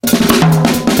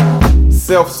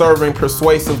self-serving,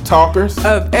 persuasive talkers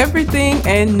of everything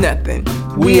and nothing.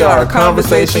 We are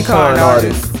Conversation Con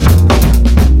Artists.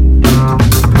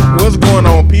 What's going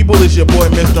on, people? It's your boy,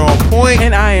 Mr. On Point.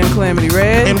 And I am Calamity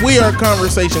Red. And we are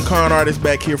Conversation Con Artists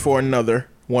back here for another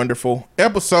wonderful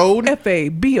episode.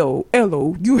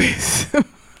 FABOLOUS.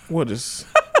 What is...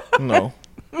 No.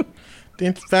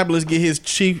 Didn't Fabulous get his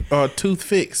tooth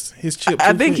fixed? His chip tooth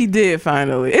I think he did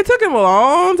finally. It took him a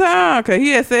long time because he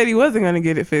had said he wasn't going to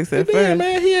get it fixed at first.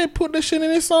 Man, he had put that shit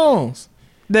in his songs.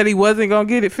 That he wasn't going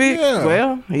to get it fixed? Yeah.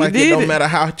 Well, he like did it. Don't matter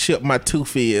how chipped my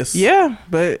tooth is. Yeah,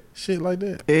 but... Shit like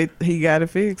that. He got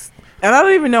it fixed. And I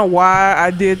don't even know why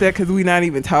I did that because we're not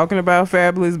even talking about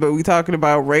Fabulous, but we talking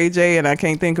about Ray J, and I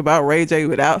can't think about Ray J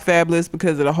without Fabulous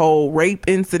because of the whole rape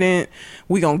incident.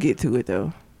 We going to get to it,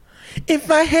 though.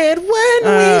 If I had one wish.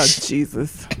 Oh,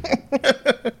 Jesus.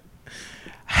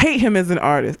 Hate him as an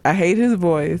artist. I hate his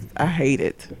voice. I hate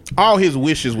it. All his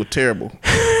wishes were terrible.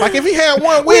 Like, if he had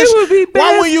one wish,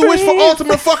 why would you wish for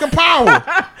ultimate fucking power?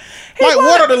 Like,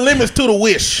 what are the limits to the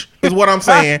wish, is what I'm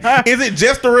saying. Is it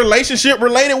just a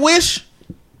relationship-related wish?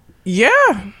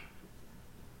 Yeah.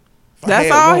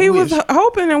 That's all he was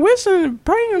hoping and wishing and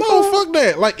praying for. No, fuck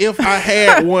that. Like, if I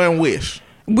had one wish.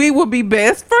 We would be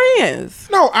best friends.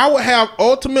 No, I would have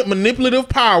ultimate manipulative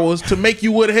powers to make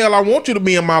you what the hell I want you to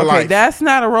be in my life. That's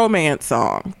not a romance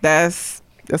song. That's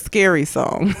a scary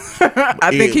song.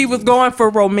 I think he was going for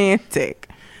romantic,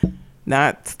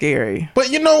 not scary.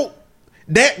 But you know,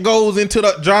 that goes into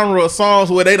the genre of songs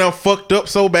where they done fucked up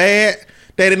so bad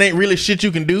that it ain't really shit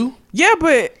you can do. Yeah,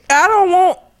 but I don't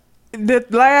want the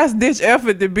last ditch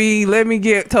effort to be let me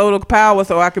get total power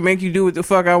so I can make you do what the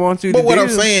fuck I want you to do. But what I'm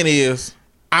saying is,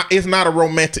 it's not a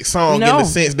romantic song in the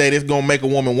sense that it's gonna make a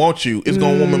woman want you. It's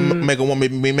gonna make a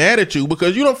woman be mad at you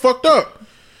because you done fucked up.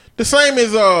 The same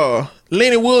as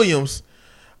Lenny Williams.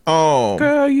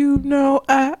 Girl, you know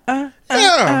I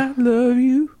love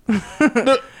you.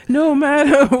 No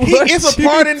matter what. It's a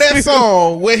part in that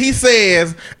song where he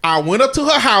says, I went up to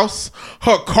her house,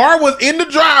 her car was in the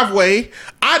driveway,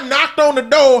 I knocked on the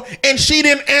door and she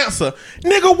didn't answer.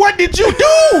 Nigga, what did you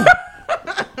do?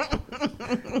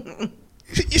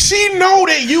 She know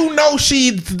that you know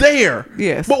she's there.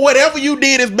 Yes. But whatever you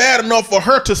did is bad enough for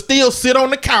her to still sit on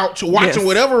the couch watching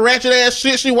whatever ratchet ass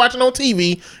shit she watching on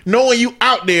TV, knowing you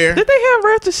out there. Did they have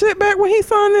ratchet shit back when he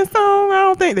sung this song? I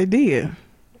don't think they did.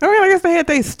 I mean, I guess they had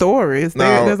their stories.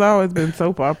 No. There's always been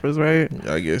soap operas, right?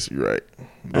 I guess you're right.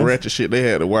 The ratchet shit they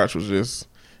had to watch was just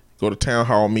go to town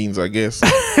hall meetings, I guess.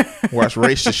 Watch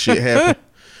racist shit happen.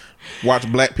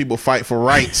 Watch black people fight for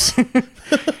rights.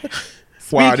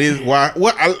 But that's what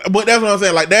I'm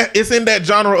saying. Like that, it's in that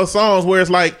genre of songs where it's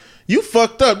like, you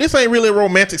fucked up. This ain't really a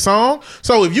romantic song.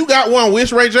 So if you got one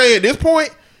wish, Ray J, at this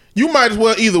point, you might as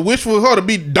well either wish for her to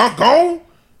be dunked on.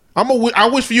 I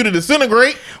wish for you to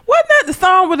disintegrate. Wasn't that the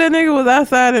song where that nigga was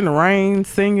outside in the rain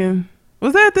singing?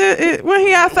 Was that when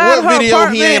he outside? What video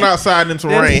apartment? He ain't outside in the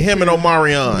rain? Him and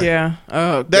Omarion. Yeah.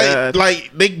 Oh God.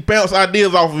 They bounce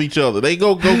ideas off of each other. They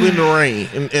go in the rain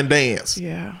and dance.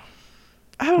 Yeah.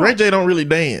 Ray J don't really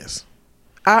dance.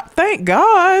 Thank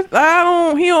God.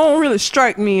 He don't really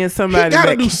strike me as somebody. He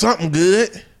gotta do something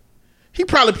good. He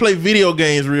probably play video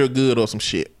games real good or some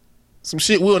shit. Some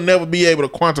shit we'll never be able to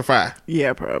quantify.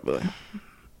 Yeah, probably.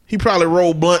 He probably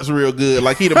roll blunts real good.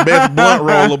 Like he the best blunt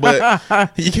roller, but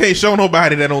you can't show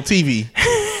nobody that on TV.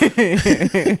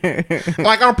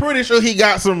 Like I'm pretty sure he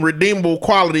got some redeemable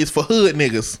qualities for hood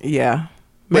niggas. Yeah.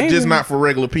 But just not for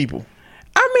regular people.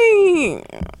 I mean,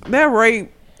 that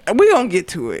rape, we gonna get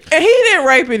to it. And he didn't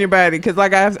rape anybody because,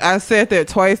 like I said that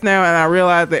twice now, and I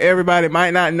realized that everybody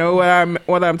might not know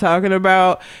what I'm talking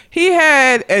about. He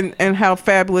had and how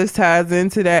Fabulous ties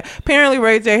into that. Apparently,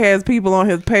 Ray J has people on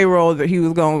his payroll that he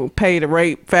was gonna pay to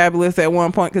rape Fabulous at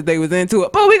one point because they was into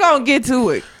it. But we gonna get to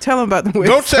it. Tell them about the website.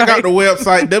 Go check out the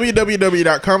website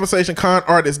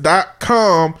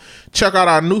www.conversationconartist.com. Check out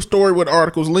our new story with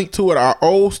articles linked to it, our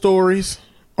old stories.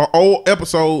 Our old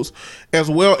episodes, as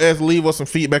well as leave us some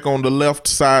feedback on the left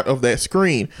side of that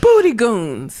screen. Booty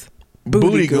Goons.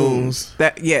 Booty Goons.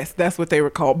 Yes, that's what they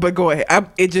were called. But go ahead.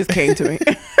 It just came to me.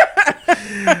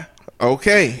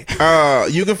 Okay.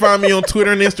 You can find me on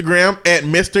Twitter and Instagram at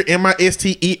Mr.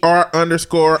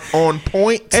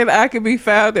 MISTER_on-point. And I can be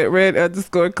found at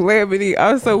Red_Calamity.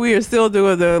 Also, we are still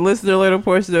doing the listener letter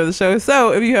portion of the show.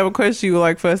 So if you have a question you would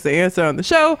like for us to answer on the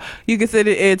show, you can send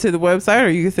it into the website or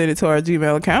you can send it to our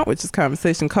Gmail account, which is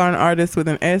conversationconartist with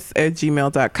an S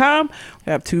 @gmail.com.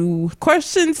 We have 2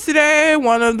 questions today.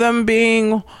 One of them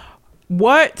being,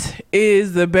 what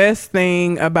is the best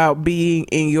thing about being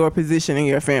in your position in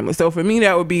your family? So for me,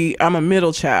 that would be, I'm a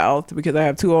middle child because I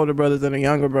have 2 older brothers and a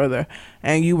younger brother,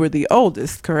 and you were the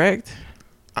oldest, correct?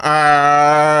 Or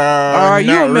are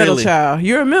you a middle child?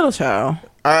 You're a middle child.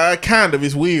 Kind of.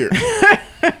 It's weird.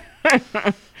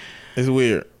 It's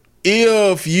weird.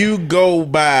 If you go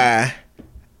by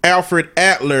Alfred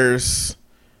Adler's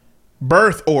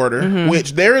birth order,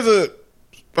 which there is a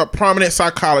prominent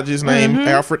psychologist named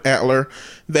Alfred Adler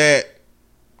that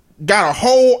got a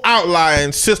whole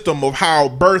outline system of how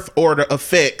birth order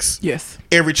affects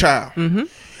every child.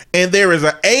 And there is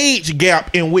an age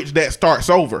gap in which that starts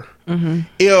over.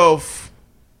 If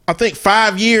I think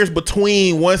 5 years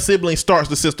between one sibling starts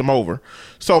the system over.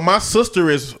 So my sister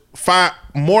is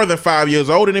more than 5 years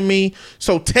older than me.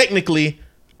 So technically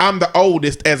I'm the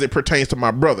oldest as it pertains to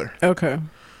my brother. Okay.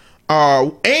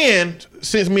 And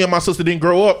since me and my sister didn't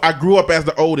grow up, I grew up as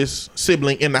the oldest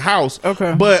sibling in the house.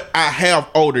 Okay. But I have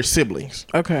older siblings.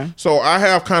 Okay. So I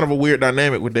have kind of a weird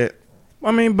dynamic with that.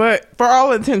 I mean, but for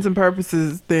all intents and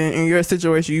purposes, then in your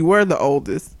situation, you were the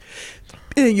oldest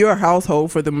in your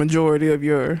household for the majority of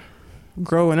your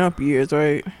growing up years,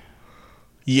 right?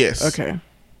 Yes. Okay.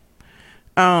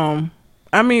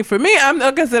 I mean, for me,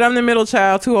 like I said, I'm the middle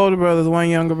child, 2 older brothers, 1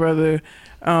 younger brother.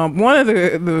 One of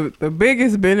the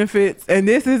biggest benefits, and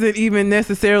this isn't even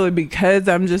necessarily because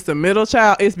I'm just a middle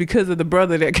child, it's because of the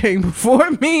brother that came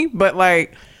before me. But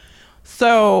like,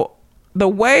 so the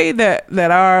way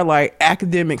that our like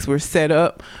academics were set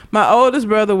up, my oldest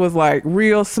brother was like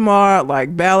real smart,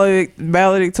 like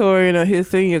valedictorian of his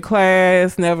senior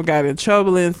class, never got in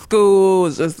trouble in school,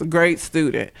 was just a great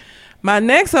student. My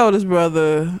next oldest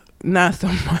brother, not so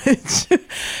much.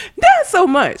 Not so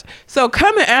much. So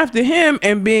coming after him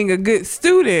and being a good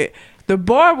student, the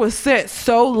bar was set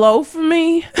so low for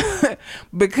me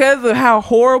because of how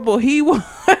horrible he was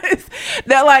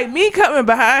that like me coming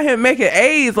behind him making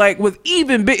A's like was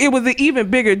even big. It was an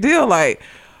even bigger deal. Like,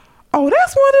 oh,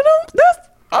 that's one of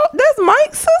them. That's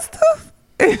Mike's sister.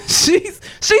 And she's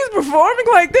performing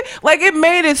like that. Like it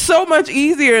made it so much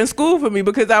easier in school for me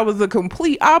because I was the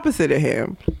complete opposite of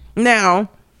him. Now,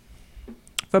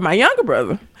 for my younger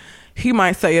brother, he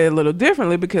might say it a little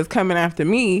differently because coming after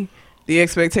me, the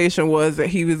expectation was that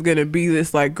he was going to be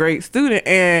this like great student,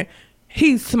 and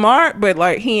he's smart, but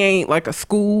like he ain't like a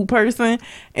school person.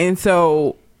 And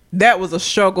so that was a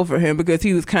struggle for him because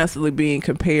he was constantly being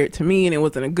compared to me, and it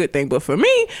wasn't a good thing. But for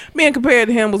me, being compared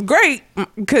to him was great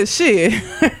because shit,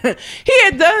 he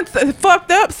had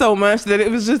fucked up so much that it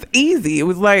was just easy. It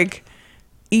was like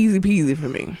easy peasy for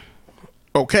me.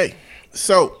 Okay.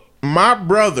 So my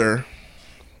brother,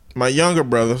 my younger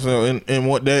brother, so in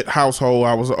what that household,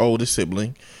 I was the oldest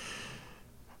sibling.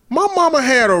 My mama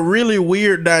had a really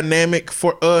weird dynamic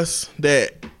for us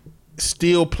that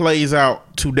still plays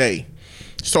out today.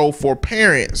 So for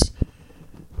parents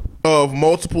of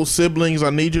multiple siblings,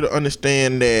 I need you to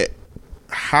understand that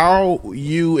how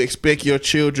you expect your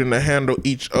children to handle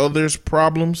each other's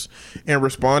problems and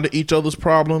respond to each other's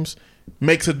problems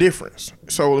makes a difference.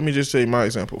 So let me just say my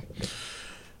example.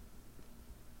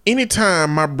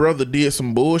 Anytime my brother did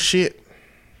some bullshit,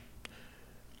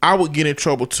 I would get in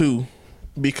trouble too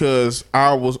because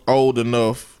I was old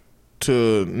enough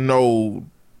to know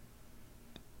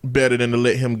better than to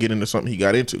let him get into something he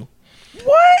got into.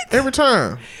 What? Every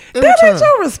time. That ain't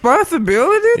your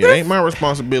responsibility? It ain't my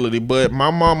responsibility, but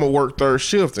my mama worked third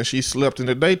shift and she slept in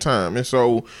the daytime. And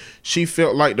so she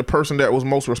felt like the person that was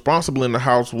most responsible in the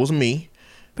house was me.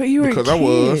 But you were because a kid. I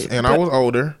was, and I was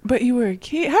older. But you were a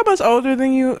kid. How much older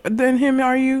than him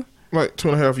are you? Like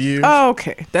 2.5 years. Oh,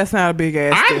 okay. That's not a big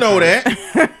ass I know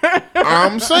that.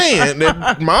 I'm saying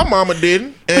that my mama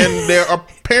didn't, and there are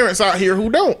parents out here who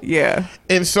don't. Yeah.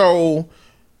 And so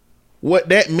what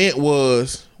that meant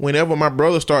was whenever my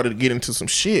brother started to get into some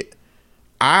shit,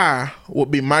 I would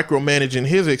be micromanaging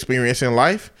his experience in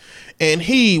life, and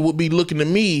he would be looking to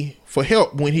me for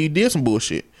help when he did some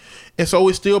bullshit. And so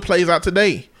it still plays out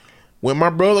today. When my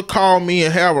brother called me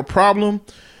and have a problem,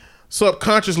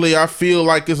 subconsciously I feel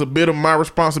like it's a bit of my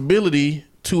responsibility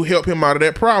to help him out of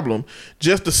that problem.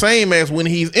 Just the same as when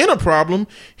he's in a problem,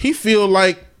 he feel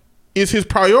like it's his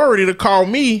priority to call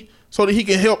me so that he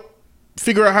can help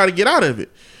figure out how to get out of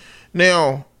it.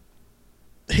 Now,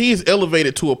 he's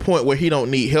elevated to a point where he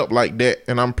don't need help like that,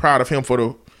 and I'm proud of him for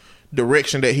the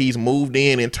direction that he's moved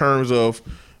in terms of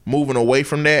moving away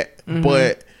from that. Mm-hmm.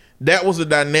 But that was the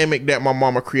dynamic that my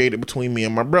mama created between me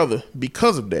and my brother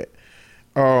because of that.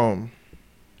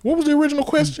 What was the original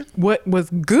question? What was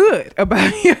good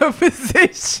about your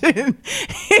position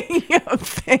in your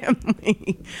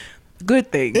family?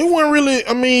 Good things. It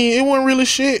wasn't really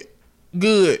shit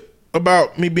good.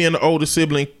 about me being the older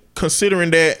sibling,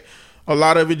 considering that a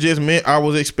lot of it just meant I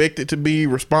was expected to be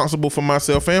responsible for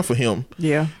myself and for him.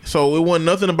 Yeah. So it wasn't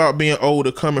nothing about being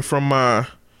older coming from my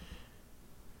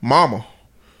mama.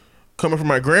 Coming from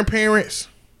my grandparents,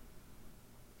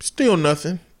 still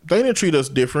nothing. They didn't treat us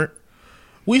different.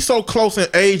 We so close in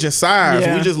age and size.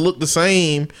 Yeah. We just look the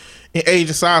same in age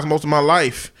and size most of my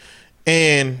life.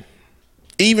 And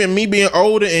even me being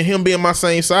older and him being my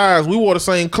same size, we wore the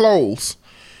same clothes.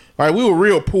 Like, we were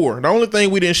real poor. The only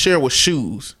thing we didn't share was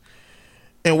shoes.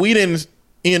 And we didn't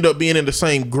end up being in the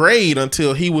same grade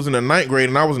until he was in the 9th grade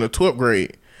and I was in the 12th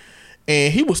grade.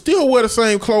 And he would still wear the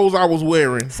same clothes I was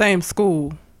wearing. Same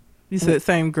school. You said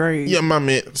same grade. Yeah, I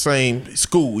meant same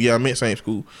school. Yeah, I meant same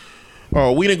school.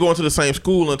 We didn't go into the same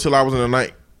school until I was in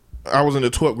the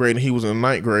 12th grade and he was in the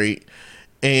 9th grade.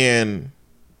 And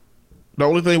the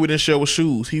only thing we didn't share was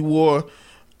shoes. He wore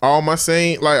all my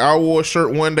same, like, I wore a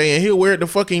shirt one day and he'll wear it the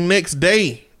fucking next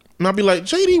day. And I'll be like,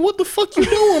 JD, what the fuck you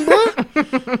doing, bro?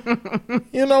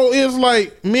 You know, it's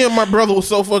like me and my brother was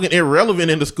so fucking irrelevant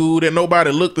in the school that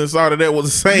nobody looked and saw that was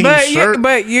the same shirt.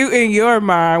 But you, in your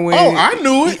mind, when I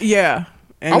knew it. Yeah.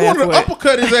 And I wanted to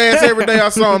uppercut his ass every day I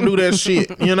saw him do that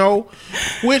shit, you know?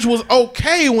 Which was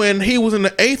okay when he was in the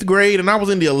 8th grade and I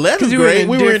was in the 11th grade.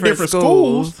 We were in different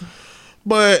schools.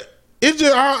 But it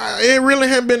just, it really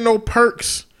hadn't been no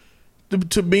perks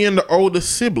to being the older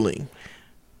sibling.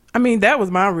 I mean, that was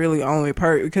my really only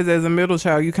perk, because as a middle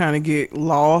child, you kind of get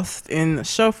lost in the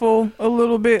shuffle a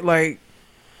little bit. Like,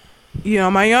 you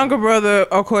know, my younger brother,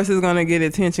 of course, is going to get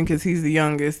attention because he's the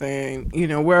youngest, and, you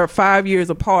know, we're 5 years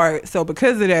apart. So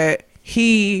because of that,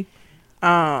 he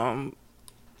was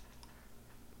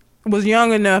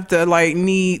young enough to, like,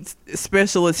 need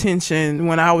special attention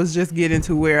when I was just getting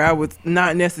to where I was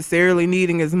not necessarily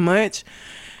needing as much.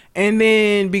 And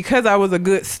then because I was a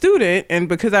good student and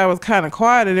because I was kind of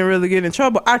quiet and didn't really get in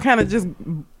trouble, I kind of just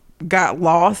got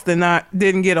lost and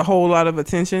didn't get a whole lot of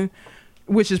attention,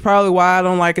 which is probably why I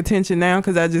don't like attention now,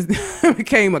 because I just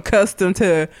became accustomed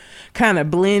to kind of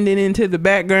blending into the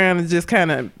background and just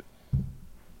kind of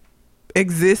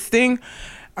existing.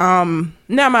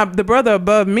 Now the brother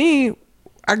above me,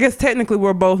 I guess technically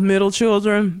we're both middle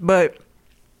children, but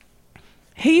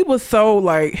he was so,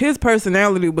 like, his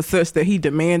personality was such that he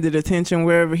demanded attention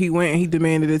wherever he went, and he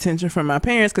demanded attention from my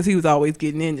parents because he was always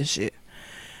getting into shit.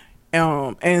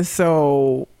 And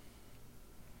so,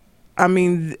 I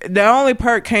mean, the only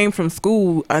perk came from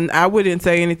school, and I wouldn't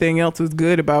say anything else was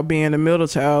good about being a middle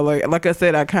child. Like I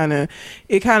said, it kind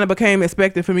of became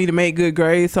expected for me to make good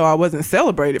grades, so I wasn't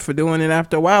celebrated for doing it.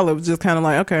 After a while, it was just kind of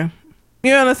like, okay, you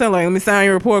know what I'm saying? Like, let me sign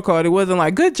your report card. It wasn't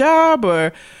like, good job,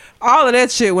 or all of that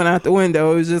shit went out the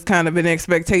window. It was just kind of an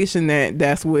expectation that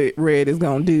that's what Red is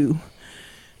going to do.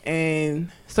 And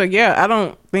so, yeah, I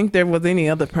don't think there was any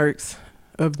other perks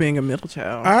of being a middle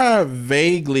child. I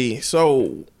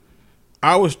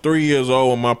was 3 years old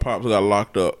when my pops got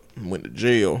locked up and went to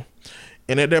jail.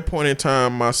 And at that point in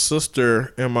time, my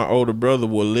sister and my older brother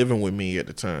were living with me at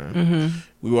the time. Mm-hmm.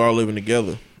 We were all living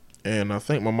together. And I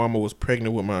think my mama was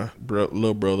pregnant with my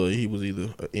little brother. He was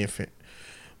either an infant.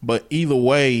 But either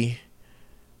way,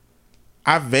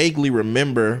 I vaguely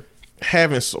remember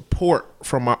having support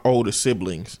from my older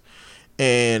siblings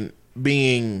and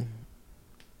being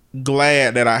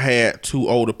glad that I had two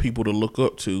older people to look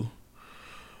up to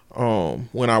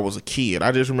when I was a kid.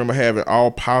 I just remember having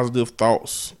all positive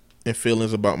thoughts and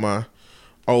feelings about my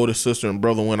older sister and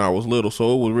brother when I was little.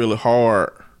 So it was really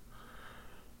hard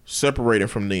separating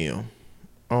from them.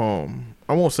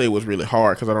 I won't say it was really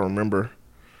hard because I don't remember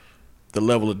the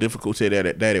level of difficulty that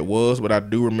it was, but I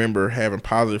do remember having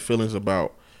positive feelings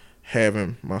about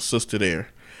having my sister there.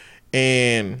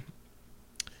 And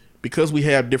because we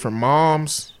have different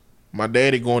moms, my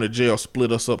daddy going to jail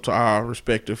split us up to our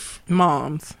respective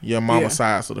moms.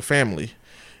 Sides of the family.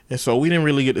 And so we didn't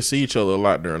really get to see each other a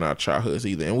lot during our childhoods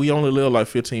either. And we only lived like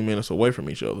 15 minutes away from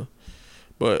each other.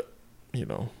 But, you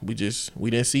know, we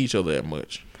didn't see each other that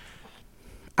much.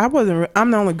 I'm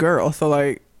the only girl, so,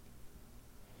 like,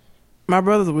 my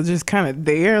brothers were just kind of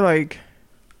there. Like,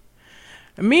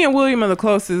 me and William are the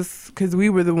closest because we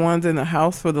were the ones in the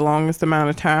house for the longest amount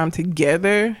of time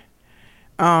together.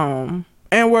 And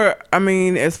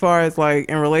as far as, like,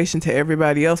 in relation to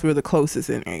everybody else, we're the closest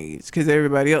in age because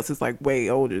everybody else is, like, way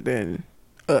older than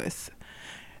us.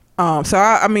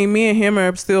 So, me and him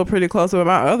are still pretty close, but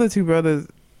my other two brothers,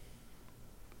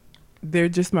 they're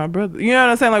just my brother. You know what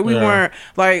I'm saying? Like, we weren't,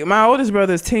 like, my oldest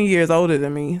brother is 10 years older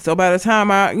than me. So by the time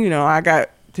I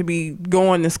got to be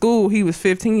going to school, he was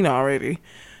 15 already.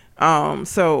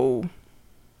 So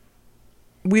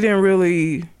we didn't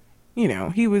really you know,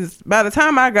 he was, by the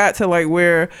time I got to like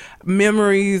where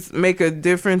memories make a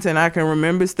difference and I can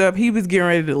remember stuff, he was getting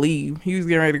ready to leave. He was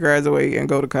getting ready to graduate and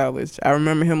go to college. I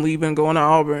remember him leaving, going to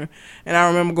Auburn, and I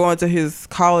remember going to his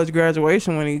college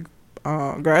graduation when he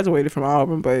graduated from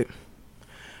Auburn, but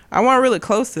I wasn't really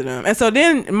close to them. And so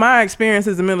then my experience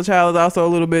as a middle child is also a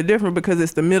little bit different because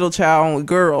it's the middle child only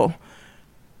girl.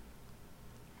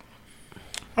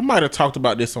 I might have talked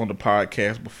about this on the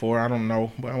podcast before. I don't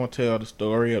know. But I want to tell the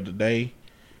story of the day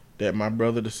that my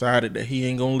brother decided that he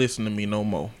ain't going to listen to me no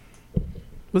more.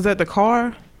 Was that the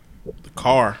car? The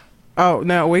car. Oh,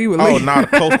 no, where you were Oh, nah, the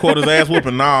close quarters ass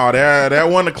whooping. Nah, that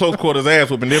wasn't the close quarters ass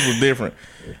whooping. This was different.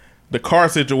 The car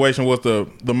situation was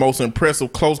the most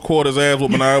impressive close quarters ass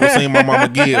whooping I ever seen my mama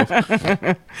give.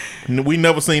 We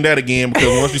never seen that again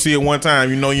because once you see it one time,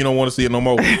 you know you don't want to see it no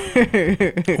more.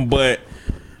 But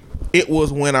it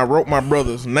was when I wrote my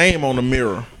brother's name on the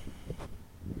mirror.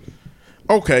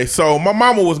 Okay, so my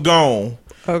mama was gone.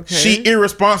 Okay. She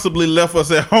irresponsibly left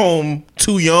us at home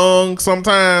too young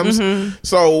sometimes. Mm-hmm.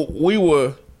 So we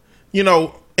were, you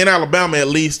know, in Alabama at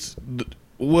least,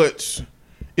 which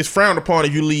is frowned upon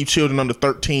if you leave children under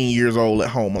 13 years old at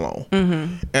home alone.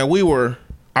 Mm-hmm. And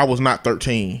I was not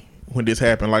 13 when this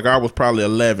happened. Like I was probably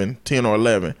 10 or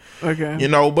 11. Okay. You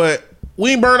know, but we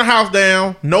didn't burn the house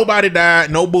down. Nobody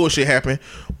died. No bullshit happened.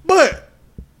 But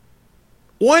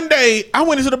one day I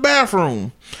went into the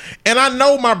bathroom and I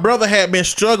know my brother had been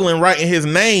struggling writing his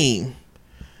name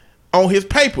on his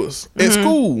papers at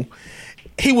school.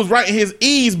 He was writing his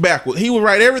E's backwards. He would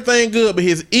write everything good, but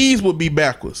his E's would be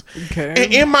backwards. Okay.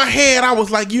 And in my head, I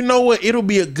was like, you know what? It'll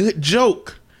be a good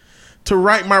joke to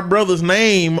write my brother's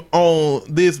name on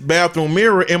this bathroom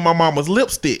mirror in my mama's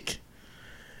lipstick.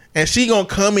 And she gonna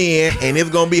come in and it's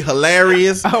gonna be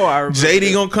hilarious. Oh, I remember.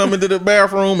 JD gonna come into the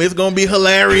bathroom. It's gonna be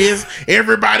hilarious.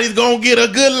 Everybody's gonna get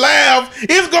a good laugh.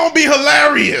 It's gonna be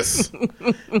hilarious.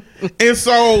 And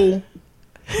so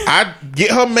I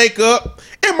get her makeup.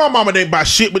 And my mama didn't buy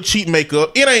shit but cheap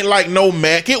makeup. It ain't like no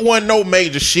MAC. It wasn't no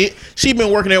major shit. She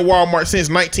been working at Walmart since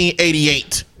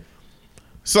 1988.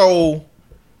 So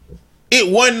it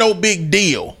wasn't no big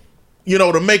deal. You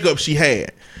know, the makeup she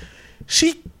had.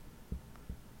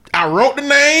 I wrote the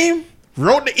name,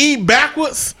 wrote the E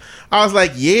backwards. I was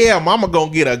like, yeah, mama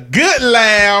gonna get a good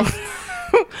laugh.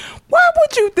 Why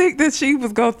would you think that she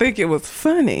was gonna think it was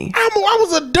funny? I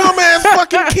was a dumbass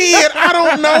fucking kid. I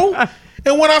don't know.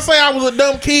 And when I say I was a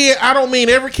dumb kid, I don't mean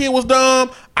every kid was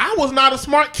dumb. I was not a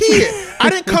smart kid. I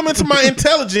didn't come into my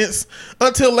intelligence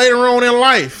until later on in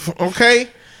life, okay?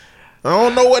 I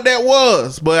don't know what that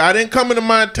was, but I didn't come into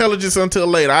my intelligence until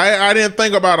later. I didn't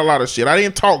think about a lot of shit. I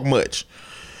didn't talk much.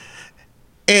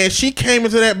 And she came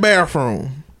into that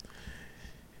bathroom.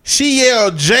 She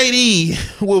yelled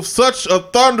JD with such a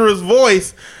thunderous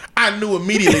voice, I knew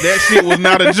immediately that shit was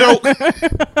not a joke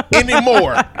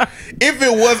anymore. If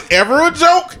it was ever a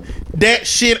joke, that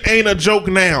shit ain't a joke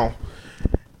now.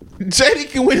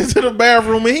 JD went into the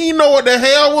bathroom and he didn't know what the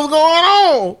hell was going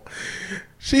on.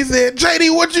 She said,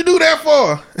 JD, what you do that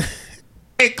for?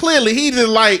 And clearly he just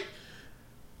like,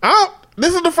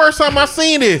 this is the first time I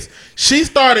seen this. She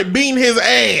started beating his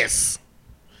ass.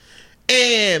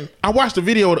 And I watched a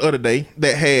video the other day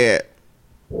that had,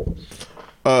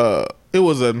 it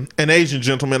was an Asian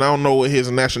gentleman. I don't know what his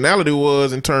nationality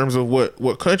was in terms of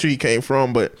what country he came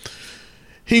from, but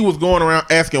he was going around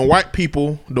asking white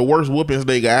people the worst whoopings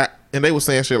they got. And they were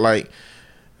saying shit like,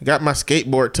 got my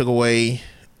skateboard took away.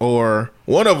 Or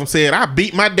one of them said, I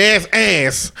beat my dad's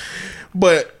ass.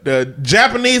 But the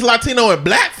Japanese, Latino, and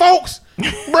black folks,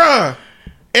 bruh,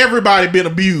 everybody been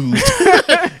abused.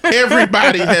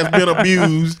 Everybody has been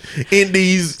abused in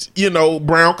these,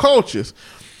 brown cultures.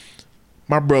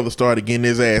 My brother started getting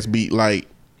his ass beat like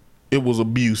it was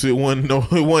abuse. It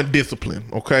wasn't discipline,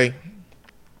 okay?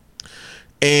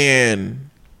 And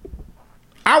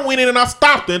I went in and I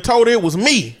stopped her and told her it was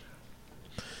me.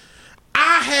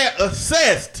 I had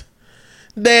assessed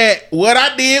that what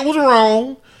I did was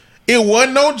wrong. It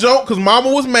wasn't no joke because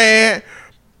mama was mad.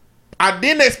 I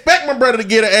didn't expect my brother to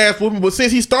get an ass whooping, but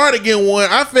since he started getting one,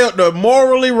 I felt the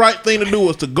morally right thing to do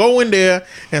was to go in there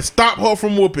and stop her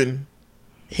from whooping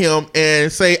him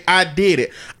and say, I did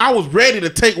it. I was ready to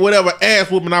take whatever ass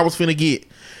whooping I was finna get.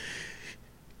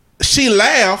 She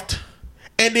laughed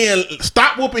and then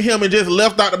stopped whooping him and just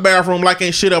left out the bathroom like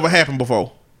ain't shit ever happened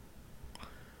before.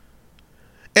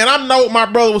 And I know my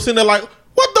brother was sitting there like,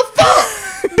 what the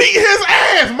fuck? Beat his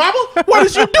ass, mama. What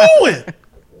is you doing?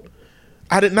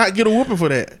 I did not get a whooping for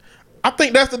that. I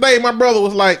think that's the day my brother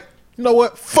was like, you know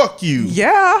what? Fuck you.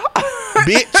 Yeah.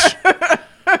 Bitch.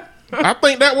 I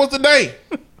think that was the day.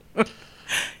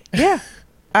 Yeah.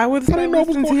 I would I didn't know it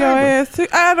was listen to gonna your happen. ass too.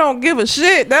 I don't give a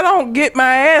shit. That don't get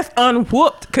my ass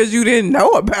unwhooped because you didn't know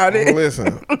about it.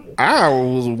 Listen, I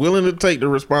was willing to take the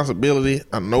responsibility.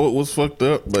 I know it was fucked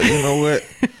up, but you know what?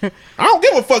 I don't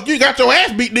give a fuck. You got your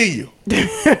ass beat, did you?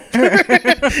 At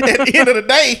the end of the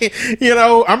day, you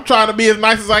know, I'm trying to be as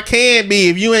nice as I can be.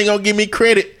 If you ain't gonna give me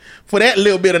credit for that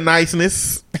little bit of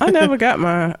niceness. I never got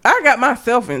mine. I got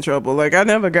myself in trouble. Like, I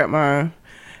never got mine.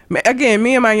 Again,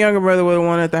 me and my younger brother were the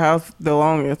one at the house the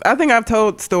longest. I think I've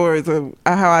told stories of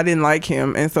how I didn't like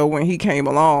him. And so when he came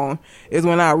along is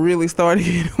when I really started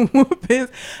getting whoopings.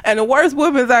 And the worst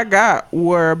whoopings I got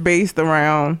were based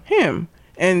around him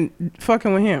and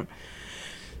fucking with him.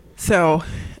 So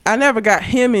I never got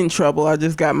him in trouble. I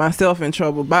just got myself in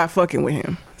trouble by fucking with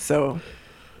him. So,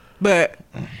 but...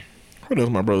 What else,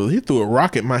 my brother? He threw a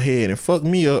rock at my head and fucked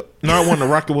me up. No, it wasn't a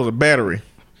rock. It was a battery.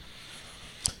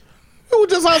 It was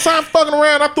just outside fucking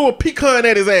around. I threw a pecan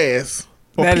at his ass.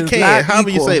 Or that pecan, however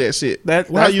you say that shit. That's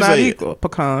how you not say equal.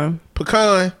 Pecan.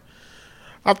 Pecan.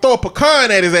 I throw a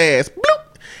pecan at his ass.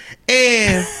 Bloop.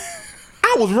 And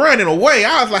I was running away.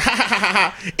 I was like, ha, ha,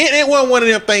 ha, ha. It wasn't one of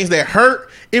them things that hurt.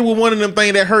 It was one of them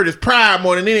things that hurt his pride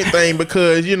more than anything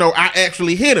because, you know, I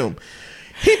actually hit him.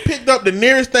 He picked up the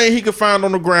nearest thing he could find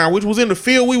on the ground, which was in the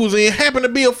field we was in. Happened to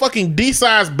be a fucking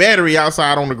D-sized battery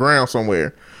outside on the ground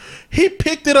somewhere. He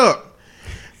picked it up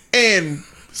and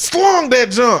slung that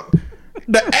junk.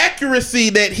 The accuracy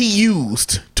that he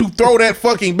used to throw that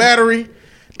fucking battery,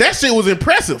 that shit was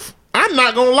impressive. I'm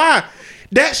not gonna lie.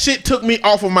 That shit took me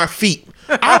off of my feet.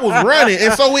 I was running,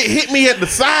 and so it hit me at the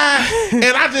side,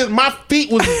 and my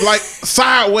feet was like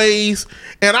sideways,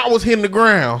 and I was hitting the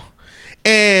ground.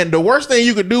 And the worst thing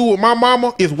you could do with my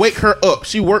mama is wake her up.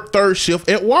 She worked third shift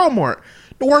at Walmart.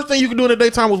 The worst thing you could do in the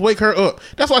daytime was wake her up.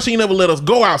 That's why she never let us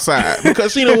go outside,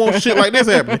 because she didn't want shit like this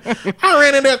happening. I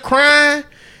ran in there crying.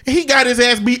 He got his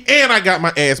ass beat, and I got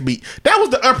my ass beat. That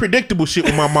was the unpredictable shit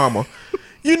with my mama.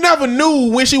 You never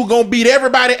knew when she was gonna beat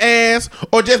everybody's ass,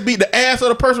 or just beat the ass of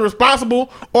the person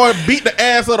responsible, or beat the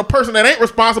ass of the person that ain't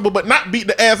responsible, but not beat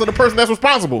the ass of the person that's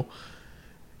responsible.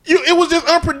 It was just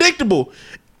unpredictable.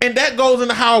 And that goes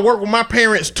into how I work with my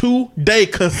parents today.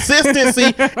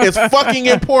 Consistency is fucking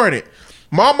important.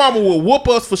 My mama would whoop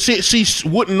us for shit she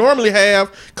wouldn't normally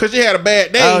have because she had a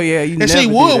bad day. Oh, yeah, and she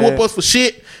would whoop us for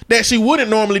shit that she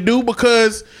wouldn't normally do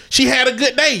because she had a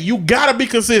good day. You gotta be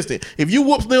consistent. If you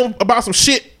whoop them about some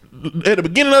shit at the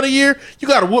beginning of the year, you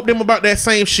gotta whoop them about that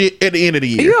same shit at the end of the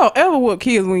year. You don't ever whoop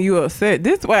kids when you upset.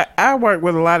 This is why I work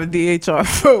with a lot of DHR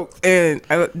folks, and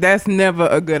that's never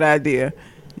a good idea.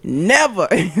 Never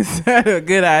is that a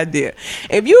good idea.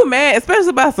 If you mad, especially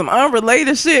about some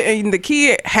unrelated shit, and the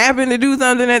kid happened to do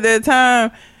something at that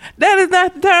time, that is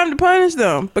not the time to punish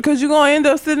them, because you're gonna end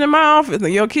up sitting in my office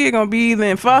and your kid gonna be either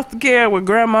in foster care with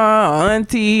grandma or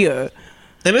auntie or.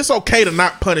 And it's okay to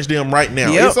not punish them right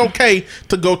now. Yep. It's okay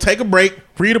to go take a break,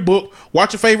 read a book,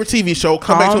 watch your favorite TV show,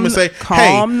 come back to them and say,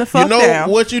 hey, you know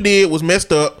down. What you did was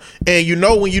messed up, and you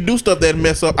know when you do stuff that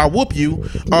mess up, I whoop you.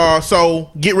 So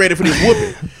get ready for this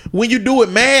whooping. When you do it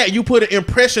mad, you put an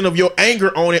impression of your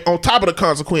anger on it on top of the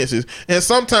consequences. And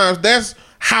sometimes that's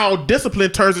how discipline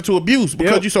turns into abuse,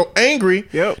 because you're so angry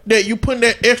that you putting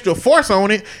that extra force on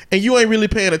it, and you ain't really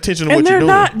paying attention to what you're doing. And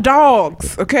they're not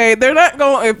dogs, okay? They're not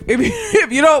going,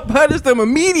 if you don't punish them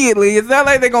immediately, it's not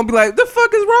like they're going to be like, the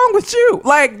fuck is wrong with you?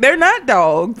 Like, they're not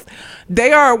dogs.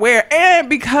 They are aware, and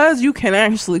because you can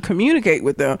actually communicate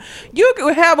with them, you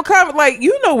can have a comment, like,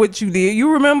 you know what you did.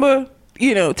 You remember,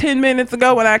 10 minutes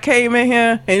ago when I came in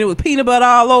here, and it was peanut butter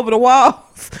all over the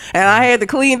walls, and I had to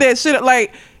clean that shit up,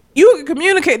 like, you can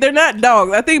communicate. They're not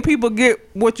dogs. I think people get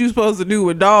what you're supposed to do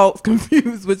with dogs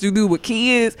confused what you do with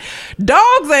kids.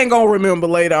 Dogs ain't gonna remember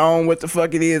later on what the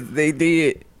fuck it is they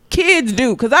did. Kids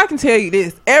do, because I can tell you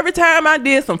this. Every time I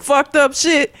did some fucked up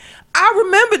shit, I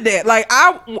remember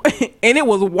that. And it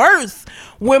was worse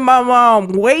when my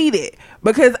mom waited,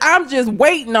 because I'm just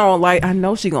waiting on, like, I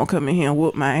know she gonna come in here and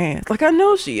whoop my ass. Like, I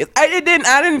know she is. I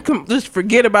didn't just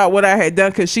forget about what I had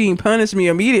done because she didn't punish me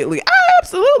immediately. I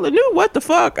absolutely knew what the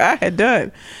fuck I had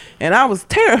done. And I was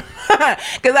terrified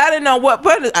because I didn't know what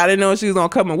punish. I didn't know if she was gonna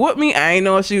come and whoop me. I didn't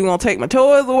know if she was gonna take my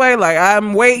toys away. Like,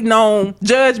 I'm waiting on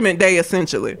Judgment Day,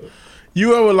 essentially.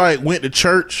 You ever went to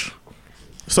church?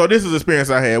 So this is the experience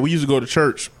I had. We used to go to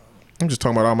church. I'm just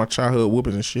talking about all my childhood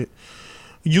whoopings and shit.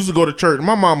 We used to go to church.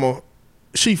 My mama,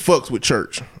 she fucks with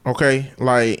church. Okay,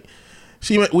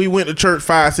 we went to church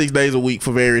 5-6 days a week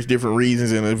for various different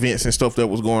reasons and events and stuff that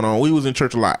was going on. We was in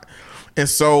church a lot, and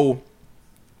so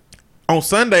on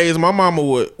Sundays, my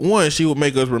mama she would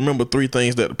make us remember 3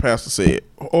 things that the pastor said,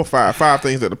 or five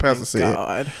things that the pastor said.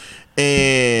 God.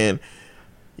 And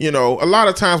You know, a lot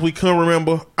of times we couldn't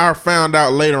remember. I found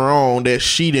out later on that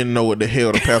she didn't know what the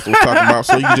hell the pastor was talking about.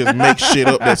 So you just make shit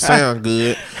up that sound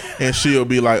good, and she'll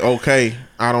be like, "Okay,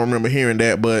 I don't remember hearing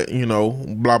that, but you know,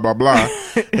 blah blah blah,"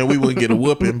 and we would get a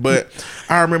whooping. But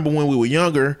I remember when we were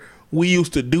younger, we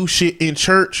used to do shit in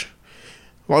church.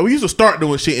 Like we used to start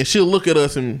doing shit, and she'll look at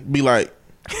us and be like,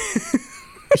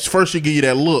 first she give you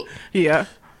that look. Yeah.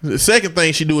 The second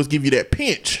thing she do is give you that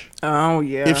pinch. Oh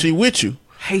yeah. If she with you.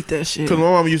 Hate that shit. Because my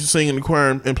mom used to sing in the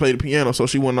choir and play the piano, so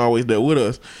she wasn't always there with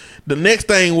us. The next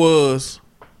thing was,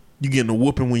 you getting a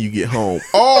whooping when you get home.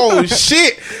 Oh,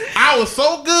 shit. I was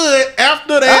so good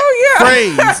after that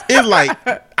phrase. It's like,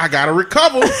 I got to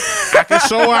recover. I can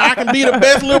show her I can be the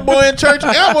best little boy in church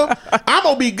ever. I'm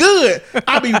going to be good.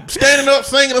 I be standing up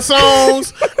singing the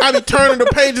songs. I be turning the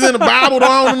pages in the Bible.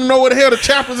 I don't even know where the hell the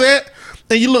chapter's at.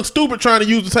 And you look stupid trying to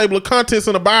use the table of contents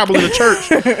in the Bible in the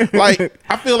church. Like,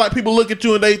 I feel like people look at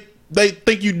you and they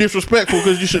think you disrespectful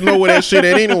because you should know where that shit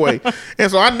at anyway. And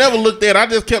so I never looked at it. I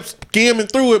just kept skimming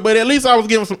through it. But at least I was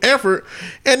giving some effort.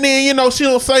 And then, you know, she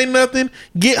don't say nothing.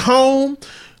 Get home.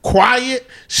 Quiet.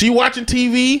 She watching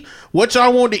TV. What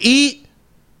y'all want to eat.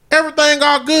 Everything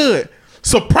all good.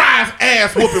 Surprise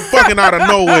ass whooping fucking out of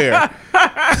nowhere.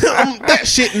 That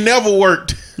shit never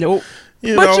worked. Nope.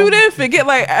 You but know? you didn't forget,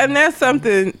 like, and that's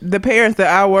something the parents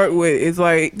that I work with is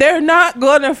like, they're not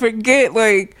gonna forget.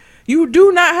 Like, you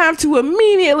do not have to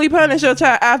immediately punish your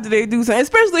child after they do something,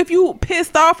 especially if you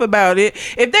pissed off about it.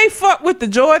 If they fuck with the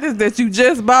Jordans that you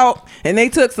just bought and they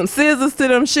took some scissors to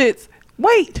them shits,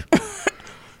 wait.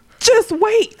 Just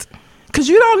wait. Cause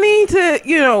you don't need to,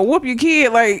 you know, whoop your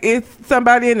kid like it's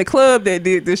somebody in the club that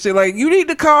did this shit. Like, you need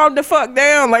to calm the fuck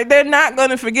down. Like, they're not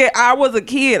gonna forget. I was a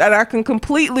kid and I can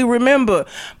completely remember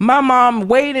my mom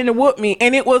waiting to whoop me,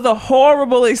 and it was a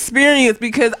horrible experience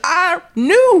because I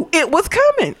knew it was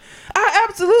coming. I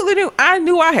absolutely knew. I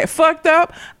knew I had fucked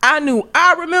up. I knew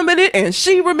I remembered it and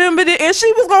she remembered it, and she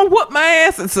was gonna whoop my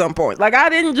ass at some point. Like,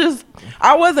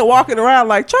 I wasn't walking around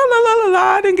like, cha la la la la,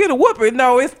 I didn't get a whooping.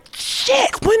 No, it's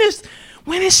shit.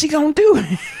 When is she gonna do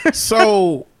it?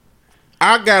 So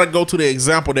I gotta go to the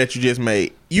example that you just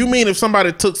made. You mean if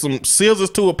somebody took some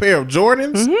scissors to a pair of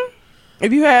Jordans? Mm-hmm.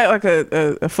 If you had like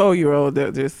a 4-year-old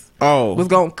that just was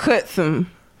gonna cut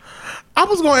some. I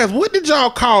was gonna ask, what did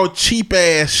y'all call cheap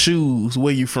ass shoes?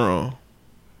 Where you from?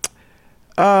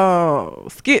 Oh,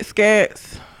 skit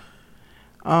scats.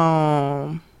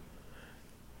 A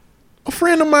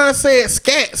friend of mine said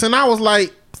scats, and I was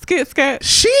like, skit scat.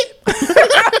 Shit.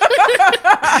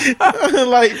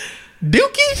 Like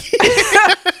Dookie.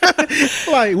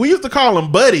 Like, we used to call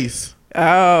them buddies.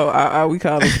 Oh, we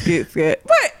call them skit scat.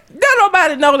 But don't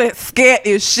nobody know that scat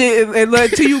is shit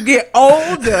until you get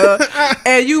older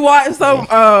and you watch some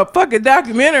fucking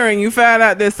documentary and you find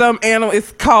out that some animal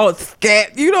is called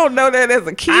scat. You don't know that as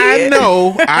a kid. I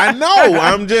know.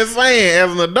 I'm just saying,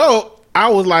 as an adult, I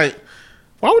was like,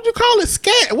 why would you call it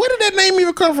scat? Where did that name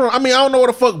even come from? I mean, I don't know where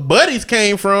the fuck buddies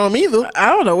came from either. I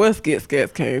don't know where skit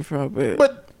scats came from,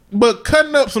 but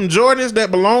cutting up some Jordans that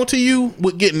belong to you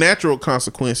would get natural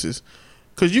consequences.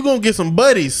 Cause you gonna get some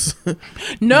buddies.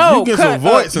 No, you get some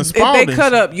Voights and Spaldings. If they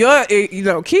cut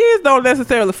up kids don't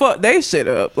necessarily fuck they shit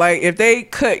up. Like, if they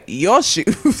cut your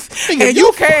shoes and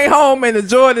you came home in the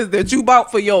Jordans that you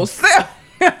bought for yourself,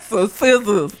 had some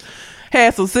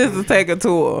scissors taken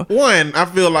to her. One, I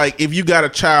feel like if you got a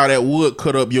child that would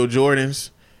cut up your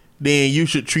Jordans, then you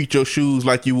should treat your shoes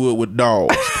like you would with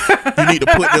dogs. You need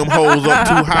to put them holes up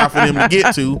too high for them to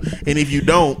get to, and if you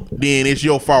don't, then it's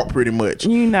your fault pretty much.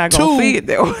 You're not gonna see it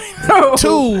that way. No.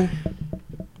 Two,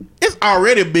 it's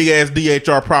already a big ass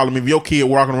DHR problem if your kid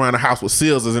walking around the house with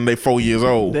scissors and they 4 years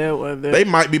old. They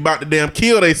might be about to damn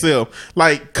kill themselves.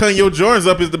 Like, cutting your Jordans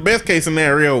up is the best case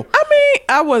scenario. I mean,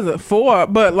 I wasn't for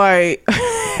it, but like,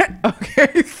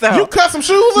 okay, so you cut some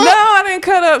shoes up? No, I didn't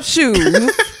cut up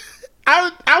shoes.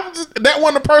 I was just, that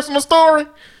wasn't a personal story.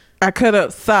 I cut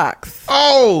up socks.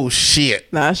 Oh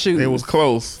shit! Not shoes. It was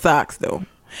close. Socks though,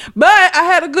 but I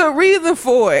had a good reason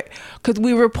for it because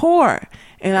we were poor,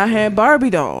 and I had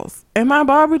Barbie dolls, and my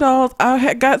Barbie dolls, I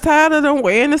had got tired of them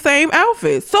wearing the same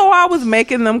outfits, so I was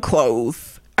making them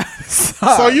clothes.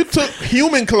 So you took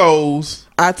human clothes.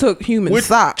 I took human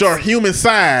socks, which are human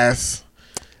size.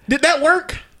 Did that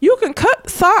work? You can cut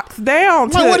socks down.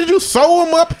 Like, what did you sew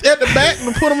them up at the back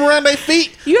and put them around their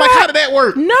feet? How did that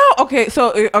work? No, okay,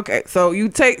 so you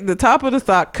take the top of the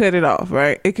sock, cut it off,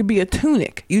 right? It could be a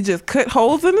tunic. You just cut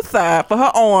holes in the side for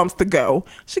her arms to go.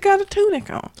 She got a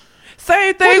tunic on.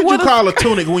 Same thing. What did you call a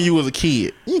tunic when you was a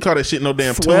kid? You didn't call that shit no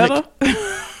damn sweater. Tunic.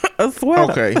 A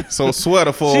sweater. Okay, so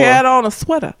sweater for. She had on a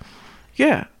sweater.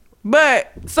 Yeah.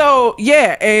 But so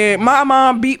yeah, and my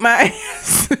mom beat my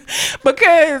ass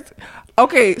because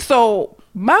so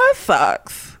my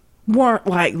socks weren't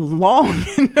like long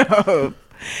enough, and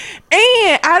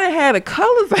I didn't have the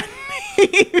colors I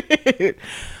needed.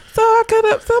 So I cut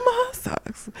up some of her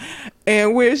socks.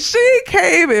 And when she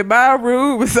came in my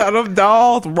room and saw them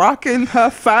dolls rocking her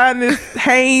finest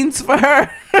Hanes for her,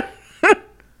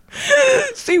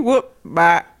 she whooped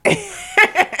my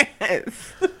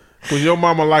ass. Was your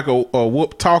mama like a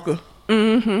whoop talker?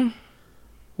 Mm-hmm.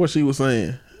 What she was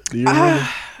saying? Do you remember?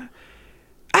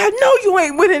 I know you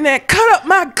ain't winning that. Cut up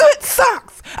my good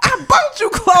socks. I bought you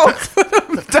clothes for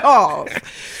them dolls.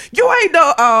 You ain't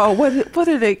no, what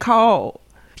are they called?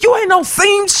 You ain't no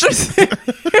seamstress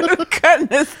cutting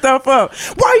this stuff up.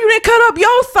 Why you didn't cut up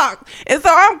your socks? And so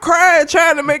I'm crying,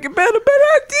 trying to make it better, but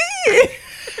I did.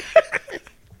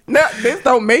 No, this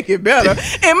don't make it better.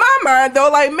 In my mind,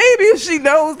 though, like maybe if she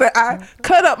knows that I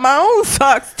cut up my own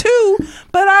socks too,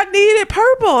 but I needed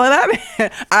purple,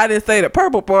 and I didn't say the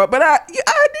purple part, but I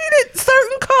needed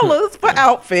certain colors for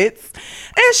outfits,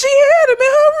 and she had them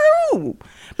in her room.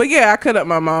 But yeah, I cut up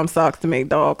my mom's socks to make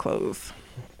doll clothes.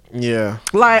 Yeah.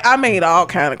 Like I made all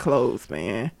kind of clothes,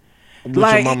 man. With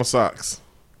like, your mama socks.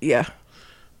 Yeah.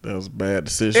 That was a bad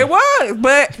decision. It was,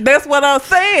 but that's what I'm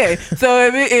saying.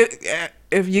 So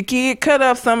if your kid cut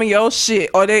up some of your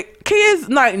shit, or the kids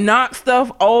like knock stuff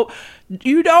off,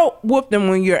 you don't whoop them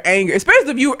when you're angry,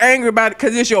 especially if you're angry about it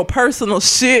because it's your personal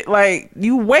shit. Like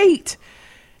you wait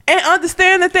and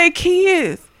understand that they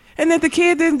kids. And that the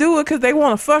kid didn't do it because they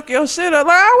want to fuck your shit up.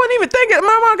 Like I wasn't even thinking.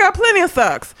 My mom got plenty of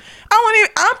socks.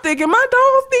 I'm thinking my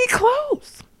dolls need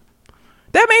clothes.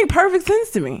 That made perfect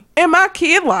sense to me. In my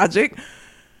kid logic,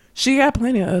 she got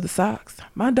plenty of other socks.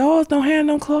 My dolls don't have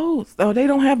no clothes. Oh, they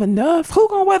don't have enough. Who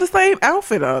gonna wear the same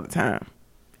outfit all the time?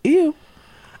 Ew.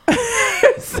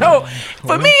 So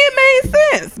for me it made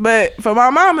sense, but for my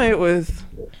mama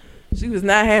she was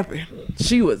not happy.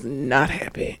 She was not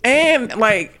happy. And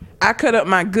like I cut up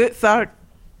my good sock.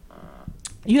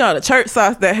 You know the church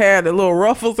socks that had the little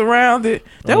ruffles around it?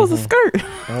 That was a skirt.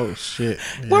 Oh shit.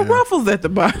 Yeah. With ruffles at the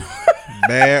bottom.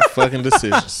 Bad fucking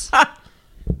decisions.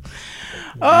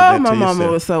 Oh, my mama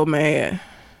was so mad.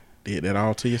 Did that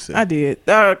all to yourself. I did.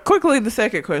 Quickly, the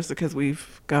second question, because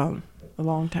we've gone a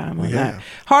long time on that.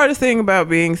 Hardest thing about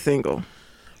being single.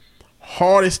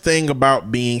 Hardest thing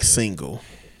about being single.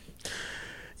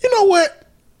 You know what?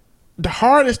 The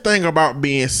hardest thing about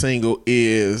being single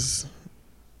is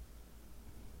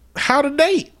how to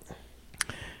date.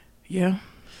 Yeah.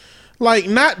 Like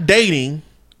not dating.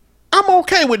 I'm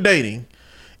okay with dating.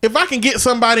 If I can get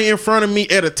somebody in front of me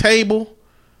at a table,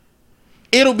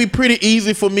 it'll be pretty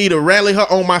easy for me to rally her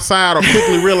on my side or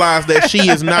quickly realize that she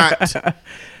is not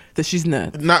that she's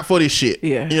not for this shit.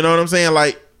 Yeah. You know what I'm saying?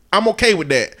 Like I'm okay with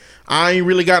that. I ain't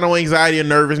really got no anxiety or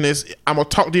nervousness. I'm gonna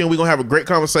talk to you and we're gonna have a great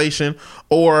conversation,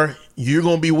 or you're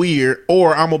gonna be weird,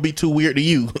 or I'm gonna be too weird to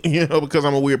you, you know, because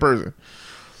I'm a weird person.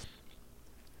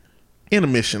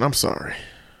 Intermission, I'm sorry.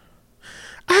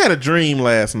 I had a dream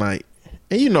last night,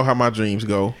 and you know how my dreams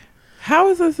go. How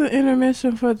is this an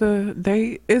intermission for the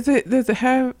date? Does it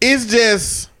have? It's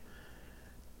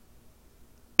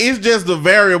just the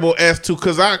variable as to,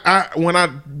 because I when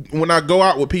I go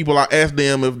out with people, I ask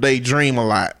them if they dream a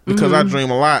lot, because I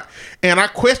dream a lot, and I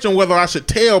question whether I should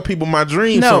tell people my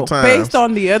dreams. Sometimes based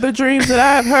on the other dreams that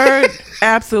I've heard,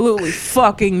 absolutely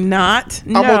fucking not.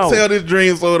 No. I'm gonna tell this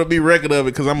dream so it'll be record of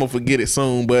it, because I'm gonna forget it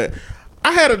soon. But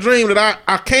I had a dream that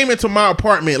I came into my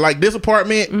apartment, like this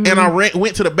apartment, and I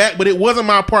went to the back, but it wasn't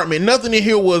my apartment. Nothing in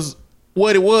here was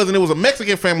what it was, and it was a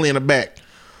Mexican family in the back.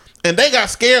 And they got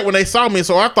scared when they saw me,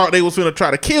 so I thought they was finna try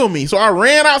to kill me. So I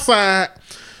ran outside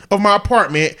of my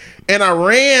apartment, and I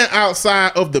ran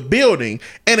outside of the building.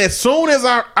 And as soon as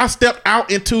I stepped out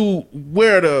into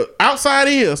where the outside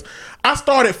is, I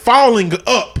started falling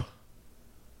up.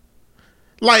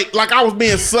 Like I was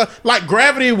being, like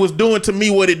gravity was doing to me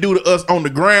what it do to us on the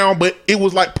ground, but it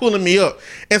was like pulling me up.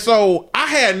 And so I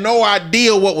had no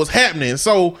idea what was happening.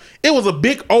 So it was a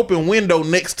big open window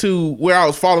next to where I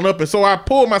was falling up. And so I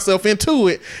pulled myself into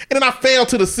it, and then I fell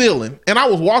to the ceiling, and I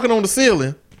was walking on the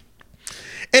ceiling.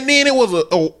 And then it was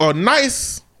a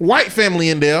nice white family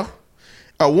in there,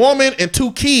 a woman and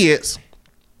 2 kids.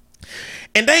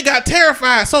 And they got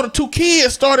terrified. So the 2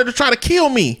 kids started to try to kill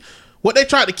me. What they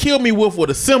tried to kill me with were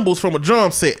the cymbals from a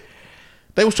drum set.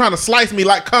 They was trying to slice me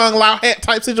like Kung Lao hat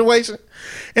type situation.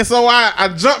 And so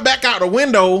I jumped back out the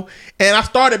window, and I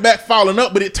started back falling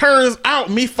up. But it turns out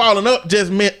me falling up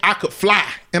just meant I could fly,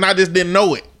 and I just didn't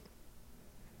know it.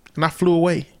 And I flew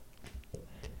away.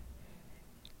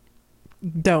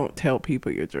 Don't tell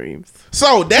people your dreams.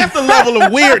 So that's the level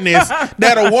of weirdness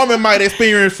that a woman might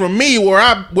experience from me,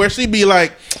 where she be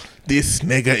like, "This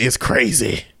nigga is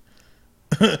crazy.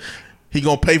 He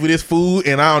gonna pay for this food,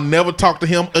 and I'll never talk to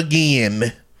him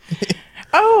again."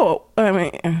 Oh, I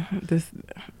mean, this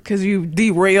because you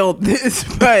derailed this,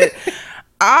 but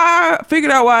I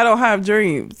figured out why I don't have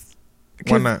dreams.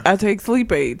 Why not? I take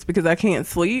sleep aids because I can't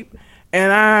sleep,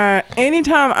 and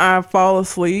anytime I fall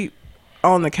asleep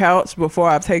on the couch before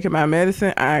I've taken my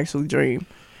medicine, I actually dream,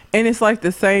 and it's like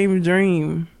the same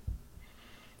dream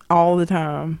all the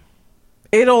time.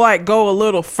 It'll like go a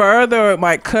little further, it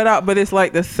might cut out, but it's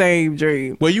like the same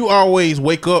dream. Well, you always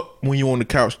wake up when you're on the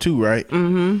couch too, right?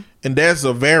 Mm-hmm. And that's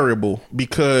a variable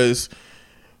because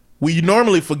we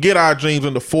normally forget our dreams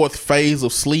in the fourth phase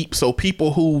of sleep. So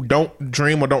people who don't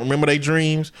dream or don't remember their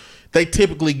dreams, they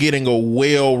typically getting a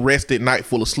well-rested night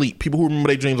full of sleep. People who remember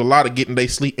their dreams a lot are getting their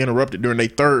sleep interrupted during their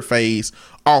third phase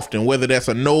often, whether that's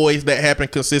a noise that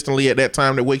happened consistently at that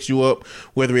time that wakes you up,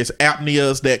 whether it's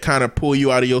apneas that kind of pull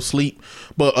you out of your sleep.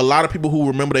 But a lot of people who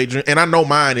remember their dream, and I know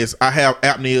mine is, I have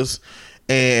apneas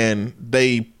and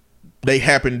they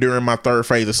happen during my third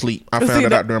phase of sleep. I found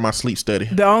it out during my sleep study.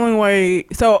 The only way,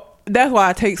 so that's why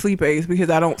I take sleep aids, because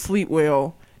I don't sleep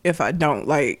well if I don't.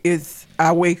 Like,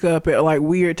 I wake up at like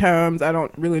weird times. I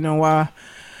don't really know why.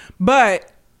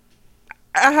 But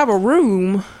I have a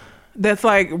room that's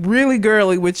like really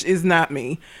girly, which is not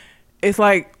me. It's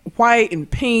like white and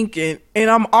pink, and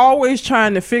I'm always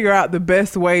trying to figure out the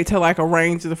best way to like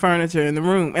arrange the furniture in the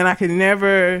room, and I can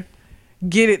never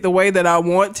get it the way that I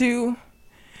want to.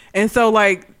 And so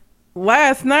like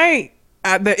last night,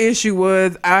 the issue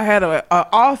was I had a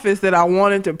office that I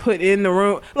wanted to put in the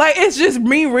room. Like, it's just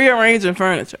me rearranging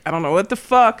furniture. I don't know what the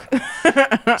fuck.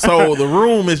 So the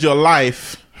room is your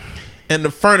life and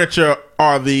the furniture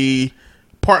are the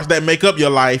parts that make up your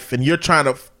life, and you're trying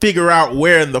to figure out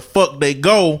where in the fuck they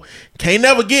go. Can't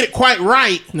never get it quite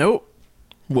right. Nope.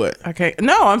 What? I can't.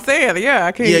 No, I'm saying, yeah,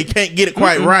 I can't. Yeah, you can't get it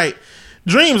quite right.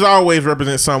 Dreams always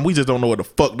represent something. We just don't know what the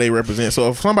fuck they represent.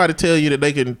 So if somebody tell you that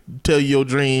they can tell you your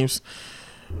dreams,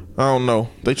 I don't know.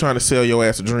 They trying to sell your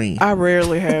ass a dream. I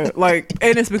rarely have, like,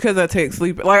 and it's because I take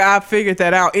sleep. Like, I figured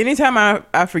that out. Anytime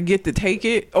I forget to take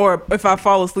it, or if I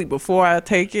fall asleep before I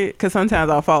take it, because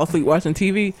sometimes I'll fall asleep watching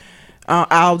TV,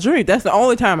 I'll dream. That's the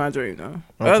only time I dream, though.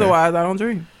 Okay. Otherwise, I don't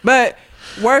dream. But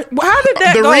how did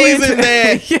that the go reason into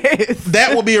that yes.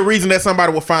 that would be a reason that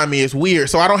somebody would find me is weird.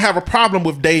 So I don't have a problem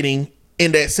with dating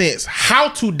in that sense. How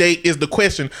to date is the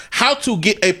question. How to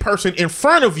get a person in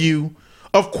front of you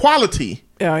of quality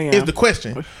is the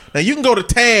question. Now you can go to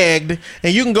Tagged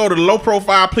and you can go to the low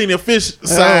profile Plenty of Fish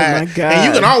side, and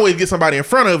you can always get somebody in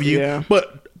front of you.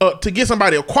 But to get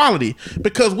somebody of quality,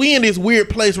 because we in this weird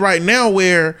place right now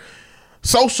where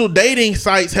social dating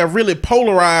sites have really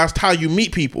polarized how you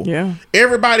meet people. Yeah.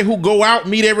 Everybody who go out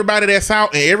meet everybody that's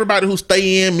out, and everybody who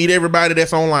stay in meet everybody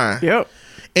that's online. Yep.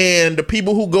 And the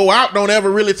people who go out don't ever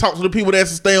really talk to the people that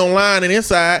stay online and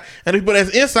inside. And the people that's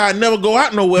inside never go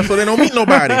out nowhere, so they don't meet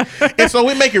nobody. And so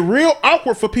we make it real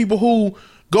awkward for people who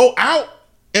go out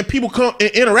and people come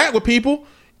and interact with people,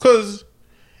 because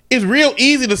it's real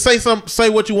easy to say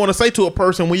what you want to say to a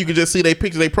person when you can just see their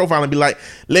picture, their profile, and be like,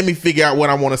 let me figure out what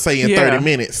I want to say in 30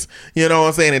 minutes. You know what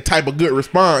I'm saying? And type a good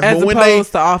response. As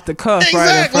opposed to off the cuff.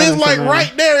 Exactly. Right, it's like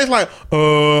right there. It's like,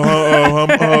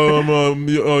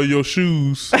 your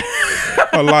shoes.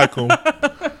 I like them.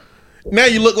 Now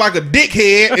you look like a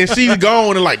dickhead, and she's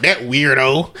gone, and like, that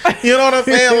weirdo. You know what I'm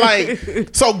saying?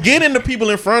 Like, so getting the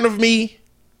people in front of me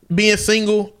being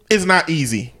single is not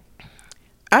easy.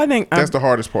 I think that's the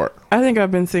hardest part. I think I've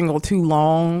been single too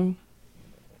long,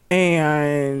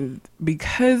 and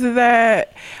because of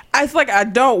that, it's like I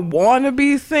don't want to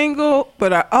be single,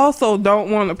 but I also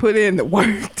don't want to put in the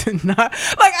work to not.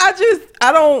 Like,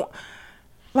 I don't.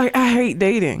 Like, I hate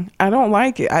dating. I don't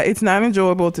like it. It's not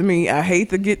enjoyable to me. I hate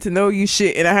to get to know you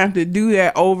shit, and I have to do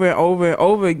that over and over and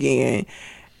over again,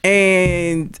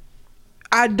 and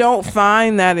I don't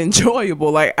find that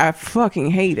enjoyable. Like, I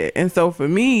fucking hate it. And so for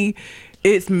me,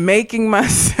 it's making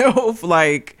myself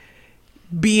like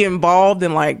be involved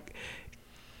and like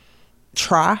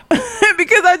try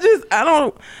because I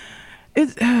don't,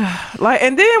 it's like,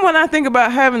 and then when I think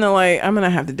about having to, like, I'm gonna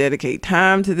have to dedicate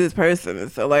time to this person,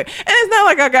 and so like, and it's not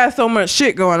like I got so much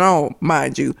shit going on,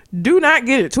 mind you, do not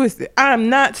get it twisted. I'm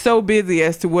not so busy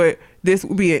as to what this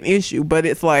would be an issue, but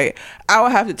it's like I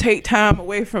would have to take time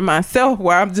away from myself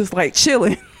where I'm just like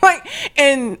chilling. Like,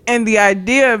 and the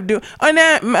idea of doing, and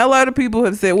that, a lot of people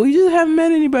have said, well, you just haven't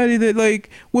met anybody that like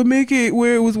would make it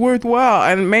where it was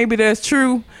worthwhile, and maybe that's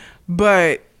true,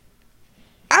 but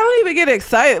I don't even get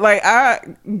excited. Like I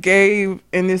gave,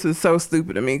 and this is so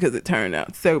stupid to me because it turned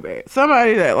out so bad.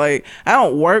 Somebody that like I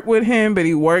don't work with him, but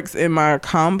he works in my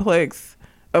complex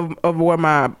of where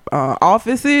my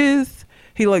office is.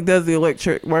 He like does the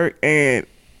electric work, and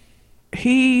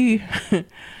he.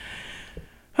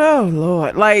 Oh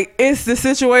Lord. Like it's the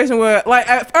situation where like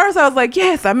at first I was like,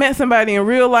 yes, I met somebody in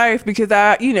real life because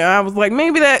I was like,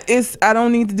 maybe I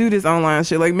don't need to do this online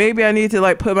shit. Like maybe I need to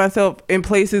like put myself in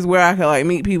places where I can like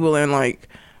meet people in like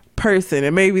person,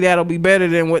 and maybe that'll be better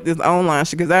than what this online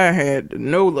shit, because I had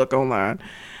no luck online.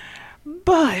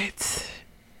 But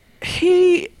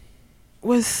he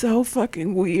was so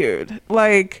fucking weird.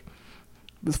 Like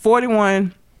was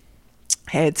 41,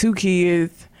 had 2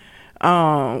 kids.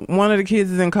 One of the kids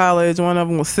is in college, one of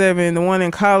them was 7. The one in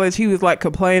college, he was like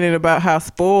complaining about how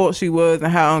spoiled she was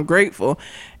and how ungrateful.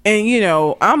 And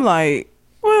I'm like,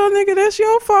 well, nigga, that's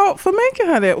your fault for making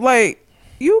her that. Like,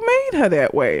 you made her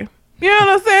that way. You know what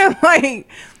I'm saying? Like,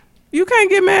 you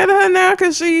can't get mad at her now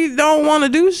because she don't want to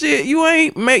do shit.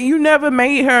 You never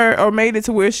made her or made it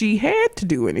to where she had to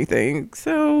do anything.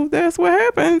 So that's what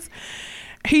happens.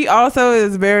 He also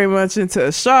is very much into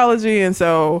astrology, and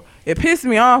so it pissed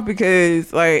me off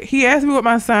because like he asked me what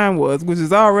my sign was, which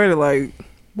is already like,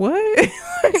 what?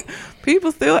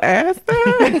 People still ask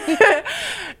that? And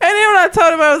then when I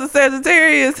told him I was a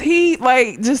Sagittarius, he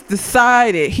like just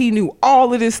decided he knew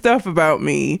all of this stuff about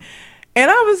me. And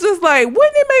I was just like,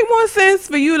 wouldn't it make more sense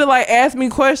for you to like ask me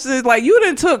questions? Like you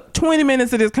done took 20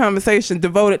 minutes of this conversation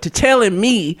devoted to telling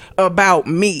me about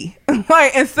me.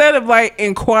 Like instead of like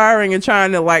inquiring and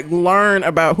trying to like learn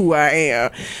about who I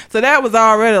am. So that was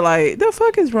already like, the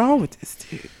fuck is wrong with this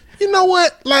dude? You know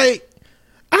what? Like,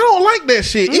 I don't like that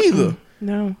shit either.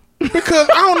 No. Because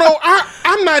I don't know.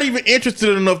 I'm not even interested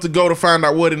enough to go to find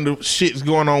out what in the shit's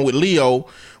going on with Leo.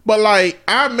 But like,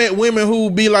 I met women who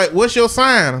be like, "What's your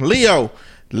sign?" Leo.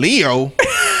 Bitch,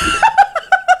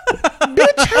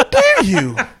 how dare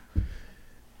you?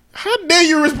 How dare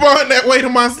you respond that way to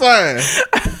my sign?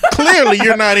 Clearly,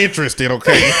 you're not interested.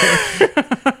 Okay.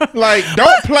 Like,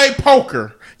 don't play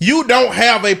poker. You don't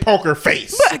have a poker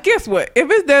face. But guess what? If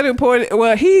it's that important,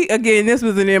 well, this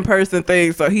was an in-person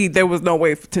thing, so there was no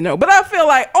way to know. But I feel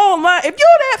like online, if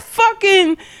you're that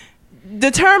fucking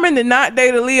determined to not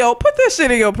date a Leo, put that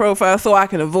shit in your profile so I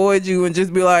can avoid you and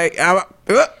just be like,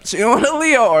 she don't want a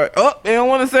Leo, or they don't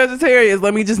want a Sagittarius.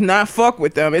 Let me just not fuck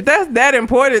with them. If that's that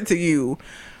important to you.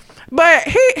 But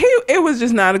it was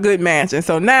just not a good match, and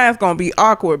so now it's gonna be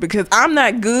awkward because I'm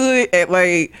not good at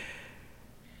like.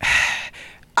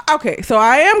 Okay, so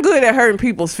I am good at hurting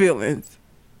people's feelings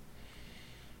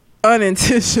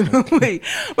unintentionally,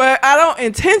 but I don't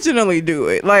intentionally do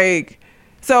it. Like,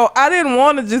 so I didn't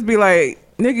want to just be like,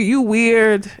 nigga, you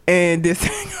weird and this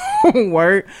ain't gonna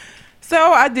work. So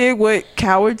I did what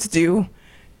cowards do.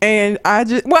 And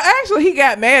actually he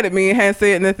got mad at me and hadn't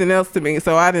said nothing else to me.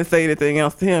 So I didn't say anything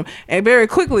else to him. And very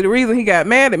quickly, the reason he got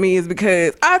mad at me is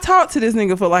because I talked to this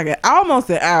nigga for like almost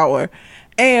an hour.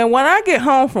 And when I get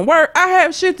home from work, I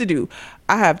have shit to do.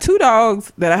 I have 2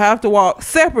 dogs that I have to walk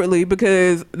separately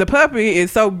because the puppy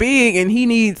is so big and he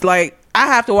needs like, I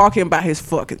have to walk him by his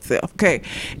fucking self. Okay.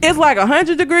 It's like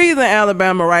 100 degrees in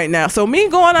Alabama right now. So me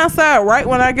going outside right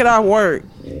when I get off work,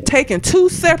 taking 2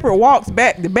 separate walks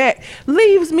back to back,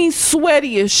 leaves me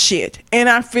sweaty as shit. And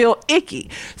I feel icky.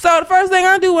 So the first thing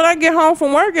I do when I get home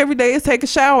from work every day is take a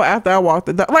shower after I walk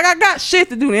the dog. Like I got shit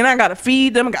to do. Then I got to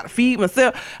feed them. I got to feed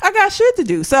myself. I got shit to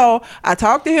do. So I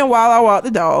talk to him while I walk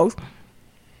the dogs.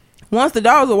 Once the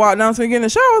dogs are walked down to me getting in the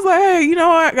shower, I was like, hey, you know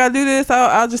what? I got to do this.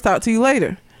 I'll just talk to you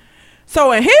later.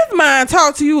 So in his mind,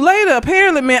 talk to you later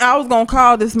apparently meant I was going to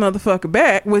call this motherfucker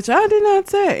back, which I did not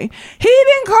say. He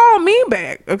didn't call me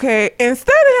back, okay?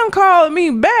 Instead of him calling me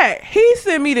back, he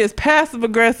sent me this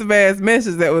passive-aggressive ass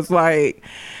message that was like,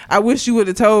 I wish you would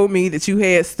have told me that you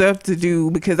had stuff to do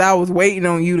because I was waiting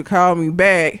on you to call me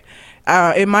back.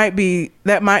 That might be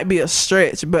a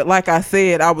stretch, but like I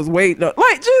said, I was waiting on,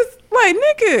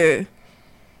 nigga,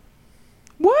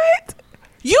 what?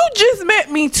 You just met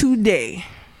me today.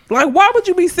 Like, why would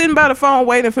you be sitting by the phone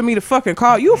waiting for me to fucking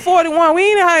call? You 41. We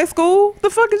ain't in high school. The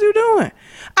fuck is you doing?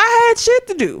 I had shit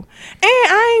to do. And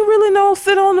I ain't really no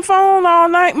sit on the phone all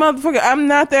night, motherfucker. I'm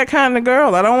not that kind of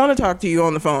girl. I don't want to talk to you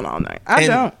on the phone all night. I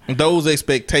don't. Those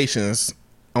expectations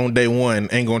on day one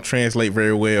ain't going to translate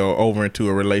very well over into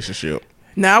a relationship.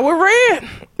 Not with Red.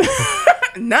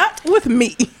 Not with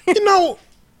me. You know.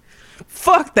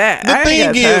 Fuck that. The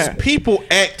thing is, people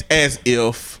act as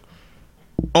if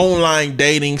online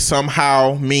dating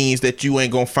somehow means that you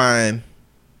ain't gonna find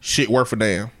shit worth a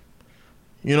damn.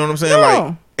 You know what I'm saying? No.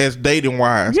 Like, as dating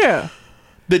wise. Yeah.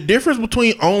 The difference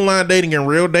between online dating and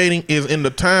real dating is in the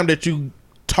time that you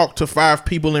talk to 5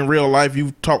 people in real life,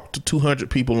 you've talked to 200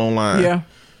 people online. Yeah.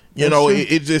 You know,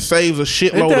 it just saves a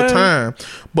shitload of time.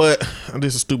 But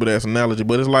this is a stupid ass analogy,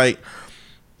 but it's like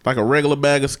a regular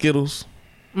bag of Skittles.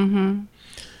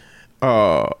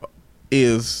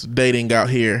 Is dating out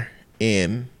here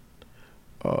in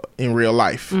real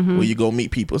life, where you go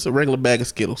meet people. It's a regular bag of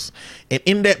Skittles, and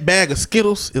in that bag of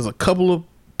Skittles is a couple of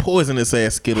poisonous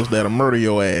ass Skittles that'll murder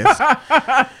your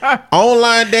ass.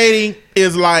 Online dating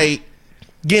is like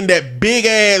getting that big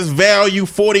ass value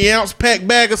 40-ounce pack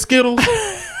bag of Skittles.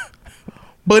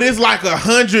 But it's like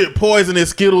 100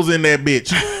 poisonous Skittles in that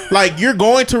bitch. Like, you're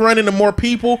going to run into more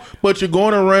people, but you're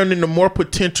going to run into more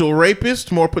potential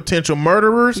rapists, more potential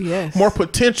murderers, more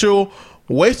potential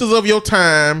wasters of your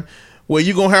time, where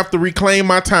you're going to have to reclaim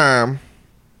my time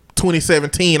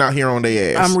 2017 out here on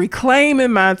their ass. I'm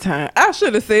reclaiming my time. I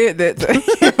should have said that to him.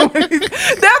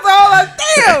 That's all I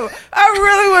did. I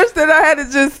really wish that I had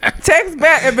to just text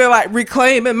back and be like,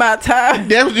 reclaiming my time.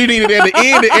 That's what you needed at the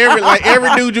end of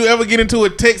every dude you ever get into a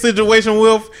text situation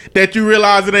with that you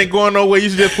realize it ain't going nowhere. You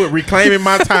should just put reclaiming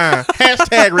my time.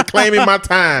 Hashtag reclaiming my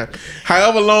time.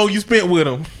 However long you spent with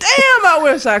them. Damn, I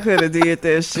wish I could have did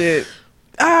that shit.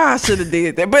 I should have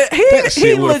did that, but he legit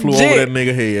flew over that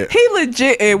nigga head. He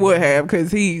legit it would have,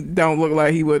 because he don't look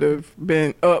like he would have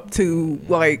been up to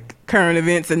like current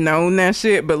events and known that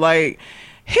shit. But like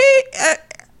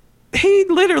he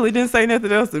literally didn't say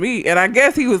nothing else to me, and I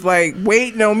guess he was like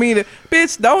waiting on me to,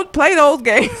 bitch, don't play those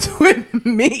games with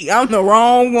me. I'm the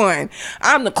wrong one.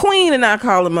 I'm the queen, and I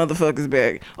call the motherfuckers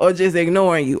back or just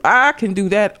ignoring you. I can do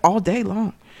that all day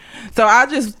long. So I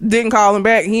just didn't call him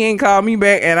back. He ain't called me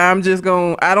back, and I'm just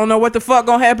I don't know what the fuck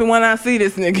gonna happen when I see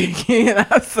this nigga again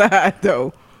outside,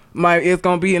 though. It's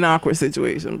gonna be an awkward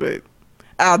situation, but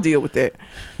I'll deal with that.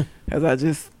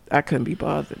 Because I couldn't be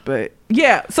bothered. But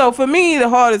yeah, so for me, the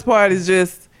hardest part is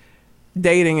just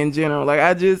dating in general. Like,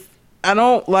 I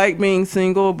don't like being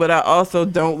single, but I also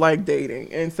don't like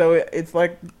dating. And so it's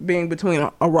like being between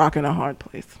a rock and a hard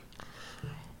place.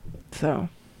 So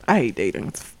I hate dating.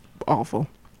 It's awful.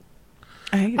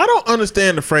 I don't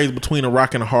understand the phrase between a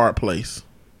rock and a hard place.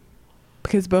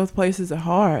 Because both places are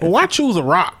hard. Well, why choose a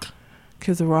rock?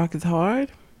 Because a rock is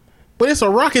hard. But a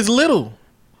rock is little.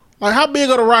 Like, how big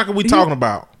of a rock are we talking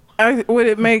about?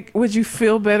 Would you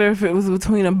feel better if it was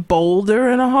between a boulder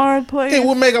and a hard place? It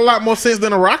would make a lot more sense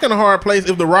than a rock and a hard place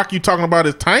if the rock you're talking about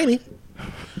is tiny.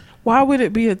 Why would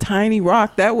it be a tiny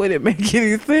rock? That wouldn't make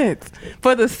any sense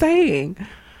for the saying.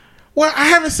 Well, I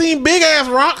haven't seen big ass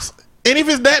rocks. And if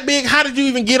it's that big, how did you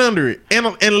even get under it and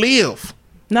live?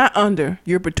 Not under.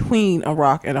 You're between a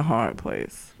rock and a hard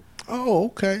place. Oh,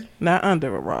 okay. Not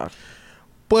under a rock.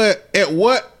 But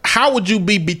how would you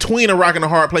be between a rock and a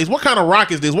hard place? What kind of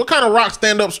rock is this? What kind of rock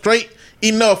stand up straight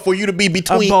enough for you to be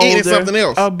between it and something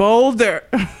else? A boulder.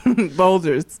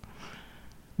 Boulders.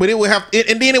 But it would have,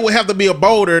 and then it would have to be a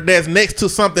boulder that's next to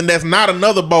something that's not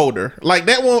another boulder. Like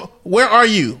that one, where are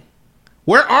you?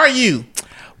 Where are you?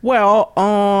 Well,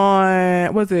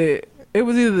 it was either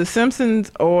The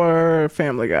Simpsons or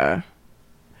Family Guy.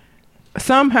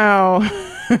 Somehow,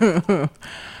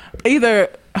 either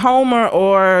Homer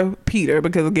or Peter,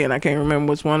 because again, I can't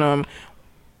remember which one of them,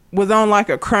 was on like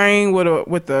a crane with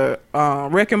a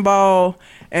wrecking ball,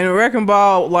 and the wrecking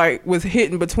ball like was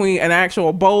hitting between an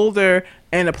actual boulder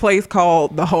and a place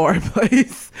called the hard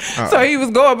place. So he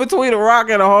was going between a rock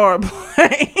and a hard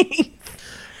place.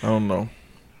 I don't know.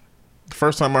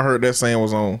 First time I heard that saying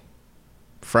was on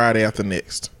Friday After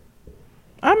Next.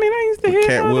 I mean, I used to hear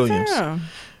Cat it all Williams. the time.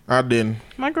 I didn't.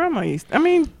 My grandma used to.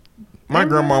 My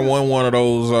grandma wasn't one of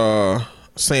those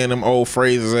saying them old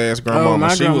phrases ass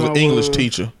grandmama. She was an English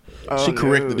teacher. She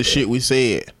corrected the shit we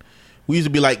said. We used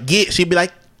to be like, get. She'd be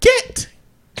like, get.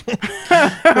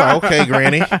 Like, okay,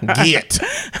 Granny, get.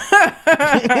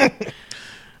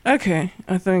 Okay,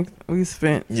 I think we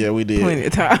spent we did plenty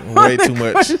of time. Way too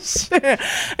much.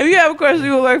 If you have a question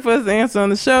you would like for us to answer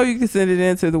on the show, you can send it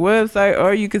in to the website,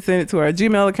 or you can send it to our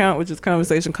Gmail account, which is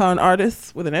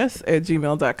conversationconartists with an S at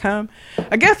gmail.com.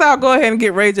 I guess I'll go ahead and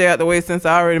get Ray J out the way, since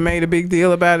I already made a big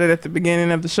deal about it at the beginning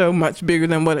of the show, much bigger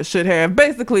than what it should have.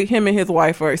 Basically, him and his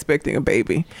wife are expecting a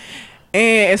baby.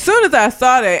 And as soon as I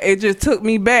saw that, it just took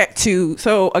me back to,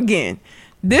 so again,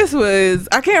 this was,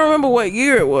 I can't remember what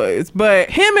year it was, but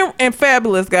him and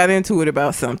Fabulous got into it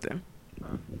about something.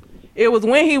 It was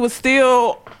when he was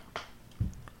still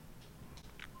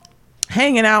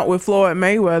hanging out with Floyd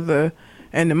Mayweather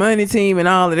and the Money Team and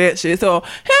all of that shit. So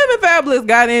him and Fabulous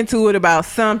got into it about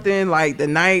something like the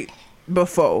night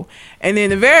before. And then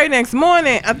the very next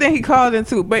morning, I think he called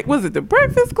into, was it the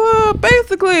Breakfast Club?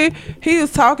 Basically, he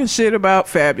was talking shit about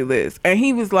Fabulous. And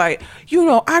he was like,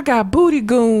 I got booty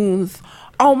goons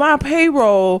on my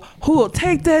payroll who will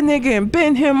take that nigga and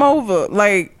bend him over.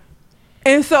 Like,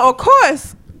 and so, of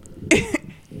course,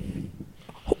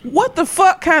 what the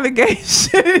fuck kind of gay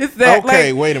shit is that?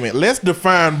 Okay, wait a minute. Let's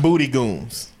define booty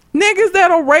goons. Niggas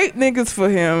that'll rape niggas for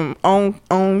him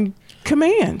on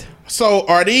command. So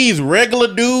are these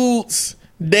regular dudes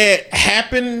that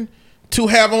happen to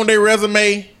have on their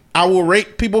resume, I will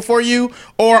rape people for you?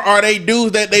 Or are they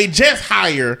dudes that they just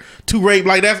hire to rape?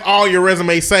 Like, that's all your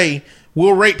resume say,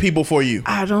 we'll rape people for you.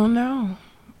 I don't know.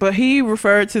 But he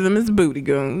referred to them as booty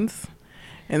goons.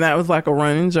 And that was like a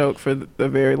running joke for the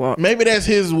very long. Maybe that's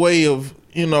his way of,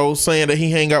 saying that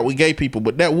he hang out with gay people.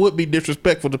 But that would be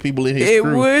disrespectful to people in his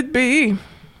crew. It would be.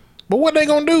 But what they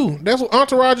gonna do? That's what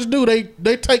entourages do.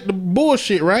 They take the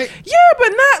bullshit, right? Yeah, but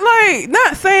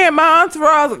not saying my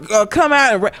entourage come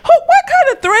out and what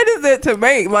kind of threat is it to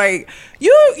make? Like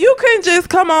you can just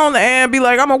come on and be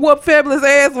like, I'm gonna whoop Fabulous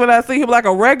ass when I see him like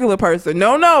a regular person.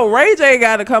 No, Ray J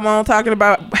got to come on talking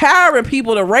about hiring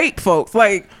people to rape folks.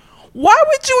 Like, why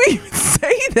would you even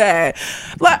say that?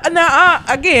 Like, now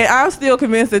I'm still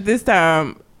convinced that this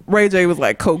time Ray J was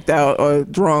like coked out or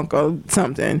drunk or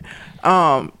something.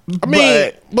 But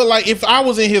like if I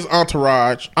was in his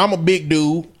entourage, I'm a big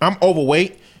dude, I'm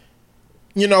overweight,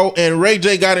 and Ray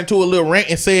J got into a little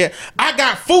rant and said, I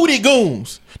got foodie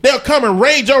goons. They'll come and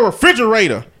raid your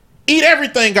refrigerator, eat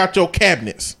everything out your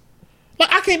cabinets.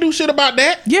 Like, I can't do shit about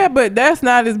that. Yeah, but that's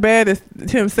not as bad as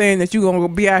him saying that you gonna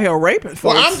be out here raping folks.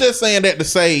 Well, I'm just saying that to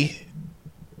say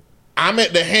I'm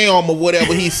at the helm of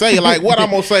whatever he say. Like, what I'm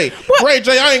gonna say? What? Ray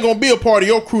J, I ain't gonna be a part of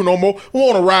your crew no more. We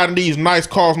want to ride in these nice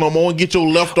cars no more and get your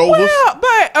leftovers. Well,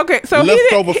 but okay, so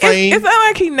leftover fame. It's not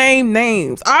like he named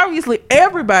names. Obviously,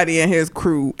 everybody in his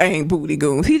crew ain't booty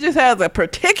goons. He just has a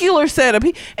particular set of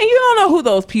people, and you don't know who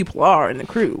those people are in the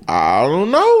crew. I don't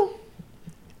know.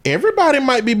 Everybody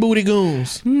might be booty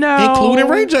goons. No, including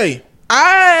Ray J.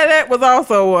 That was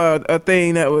also a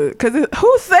thing that was because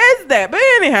who says that? But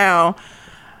anyhow.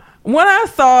 When I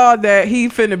saw that he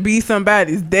finna be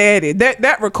somebody's daddy,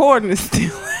 that recording is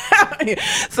still out here.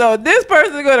 So this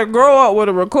person's gonna grow up with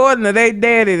a recording of their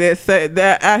daddy that said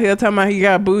that out here talking about he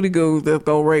got booty goons that's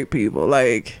gonna rape people.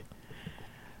 Like,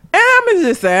 and I'm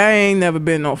just say I ain't never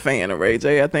been no fan of Ray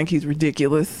J. I think he's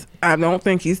ridiculous. I don't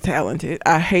think he's talented.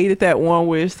 I hated that One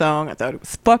Wish song. I thought it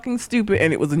was fucking stupid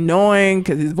and it was annoying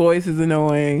because his voice is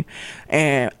annoying.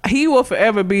 And he will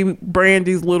forever be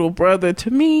Brandy's little brother to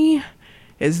me.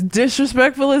 As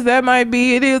disrespectful as that might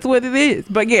be, it is what it is.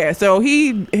 But yeah, so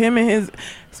him and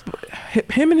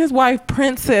his wife,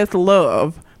 Princess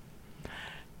Love,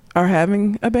 are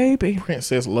having a baby.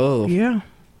 Princess Love? Yeah.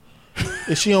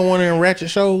 Is she on one of them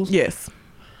ratchet shows? Yes.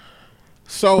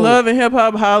 So Love and Hip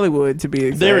Hop Hollywood, to be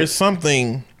exact. There is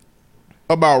something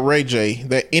about Ray J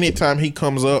that anytime he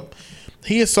comes up,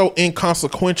 he is so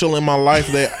inconsequential in my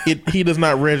life that he does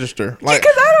not register. Like,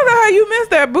 because I don't know how you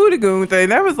missed that booty goon thing.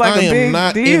 That was like a big deal. I am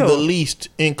not in the least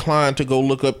inclined to go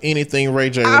look up anything Ray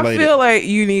J related. I feel like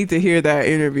you need to hear that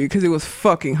interview because it was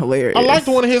fucking hilarious. I liked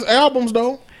one of his albums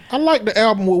though. I liked the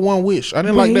album with One Wish. I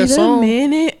didn't like that song. Wait a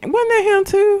minute. Wasn't that him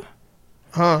too?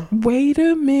 Huh? Wait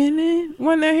a minute.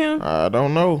 Wasn't that him? I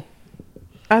don't know.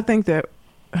 I think that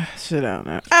shit.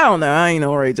 I don't know. I ain't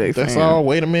no Ray J fan. That's all.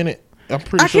 Wait a minute. I'm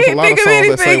pretty sure there's a lot of songs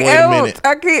that say wait a minute.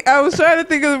 I was trying to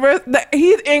think of the rest.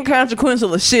 He's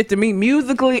inconsequential as shit to me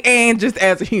musically and just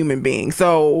as a human being.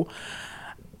 So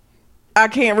I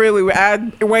can't really.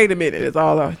 Wait a minute. It's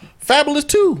all. Fabulous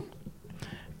too.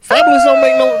 Fabulous don't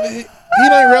make no. He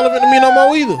ain't relevant to me no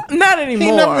more either. Not anymore.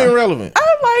 He never been relevant.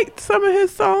 I liked some of his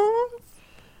songs.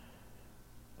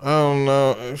 I don't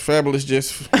know. Fabulous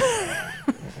just. I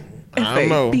don't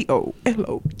know.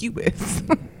 F-A-B-O-L-O-U-S.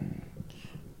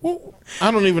 Well,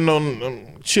 I don't even know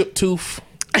Chip Tooth.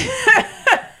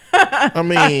 I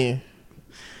mean,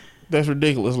 that's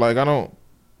ridiculous. Like, I don't.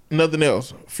 Nothing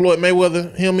else. Floyd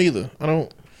Mayweather, him either. I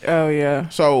don't. Oh yeah.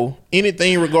 So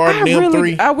anything regarding them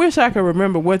three. I wish I could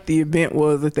remember what the event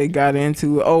was that they got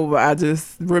into over. I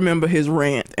just remember his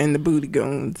rant and the booty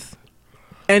goons.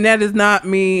 And that is not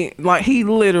me. Like, he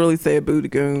literally said booty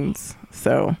goons.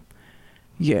 So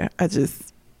yeah,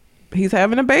 he's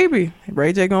having a baby.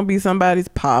 Ray J gonna be somebody's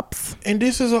pops. And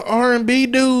this is an R&B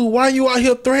dude. Why you out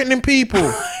here threatening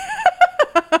people?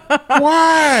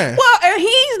 Why? Well, and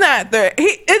he's not there. And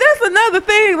that's another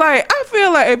thing. Like, I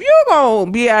feel like if you're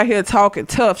gonna be out here talking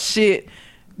tough shit,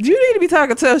 you need to be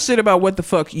talking tough shit about what the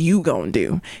fuck you gonna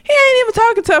do. He ain't even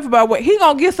talking tough about what he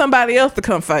gonna get somebody else to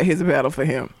come fight his battle for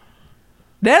him.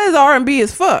 That is R&B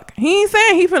as fuck. He ain't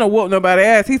saying he finna whoop nobody's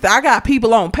ass. He said, I got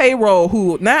people on payroll who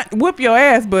will not whoop your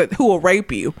ass, but who will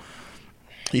rape you.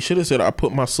 He should have said, I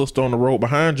put my sister on the road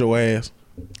behind your ass.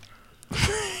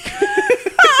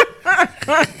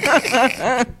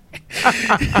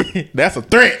 That's a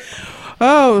threat.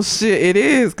 Oh, shit, it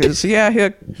is, because she out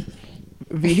here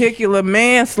vehicular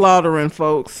manslaughtering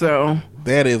folks, so.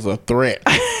 That is a threat.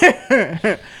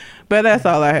 But that's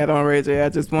all I had on Ray J. I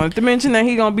just wanted to mention that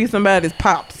he gonna be somebody's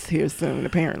pops here soon,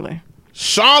 apparently.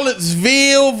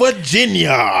 Charlottesville,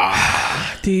 Virginia.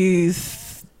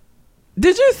 These.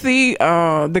 Did you see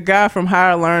the guy from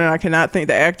Higher Learning? I cannot think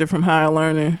the actor from Higher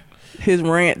Learning. His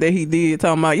rant that he did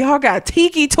talking about y'all got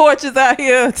tiki torches out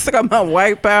here talking about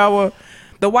white power.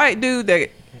 The white dude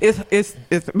that it's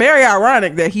very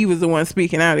ironic that he was the one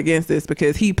speaking out against this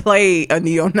because he played a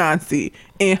neo-Nazi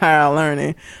in Higher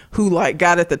Learning who like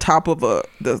got at the top of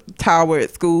the tower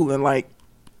at school and like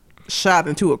shot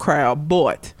into a crowd.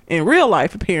 But in real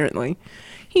life, apparently,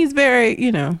 he's very,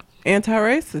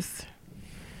 anti-racist.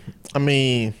 I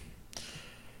mean,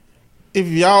 if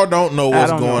y'all don't know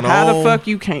what's going on, how the fuck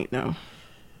you can't know?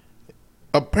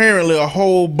 Apparently, a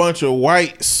whole bunch of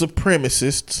white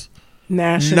supremacists,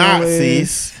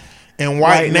 Nazis, and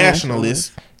white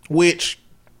nationalists, which,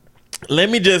 let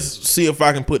me just see if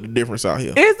I can put the difference out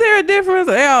here. Is there a difference?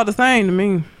 They're all the same to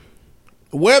me.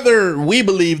 Whether we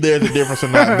believe there's a difference or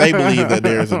not, they believe that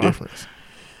there is a difference.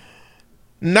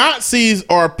 Nazis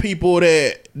are people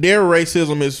that their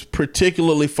racism is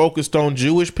particularly focused on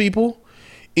Jewish people,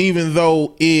 even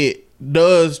though it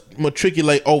does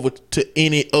matriculate over to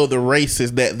any other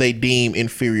races that they deem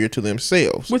inferior to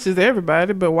themselves. Which is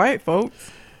everybody but white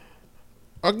folks.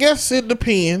 I guess it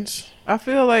depends. I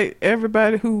feel like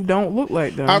everybody who don't look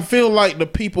like them. I feel like the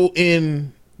people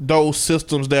in those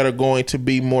systems that are going to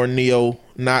be more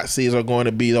neo-Nazis are going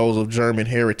to be those of German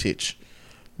heritage,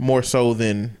 more so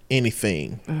than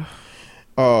anything.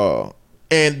 And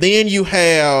then you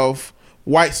have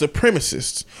white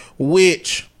supremacists,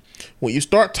 which, when you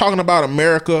start talking about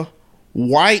America,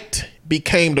 white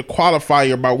became the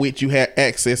qualifier by which you had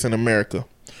access in America.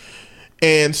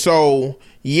 And so,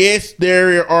 yes,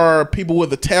 there are people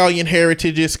with Italian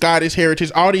heritages, Scottish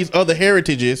heritage, all these other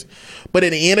heritages. But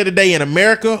at the end of the day, in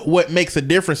America, what makes a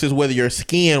difference is whether your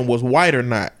skin was white or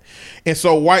not. And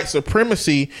so white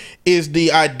supremacy is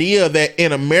the idea that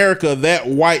in America, that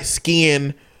white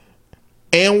skin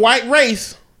and white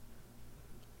race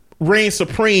reign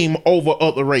supreme over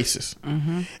other races.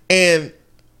 Mm-hmm. And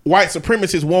white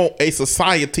supremacists want a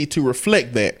society to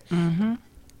reflect that. Mm-hmm.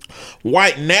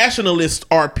 White nationalists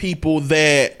are people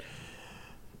that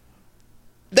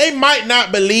they might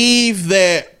not believe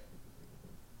that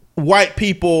white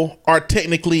people are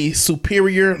technically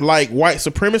superior like white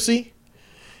supremacy,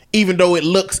 even though it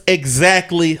looks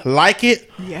exactly like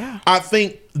it. Yeah. I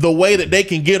think the way that they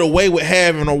can get away with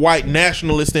having a white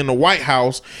nationalist in the White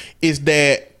House is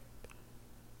that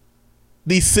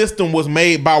the system was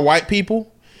made by white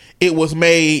people. It was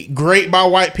made great by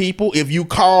white people. If you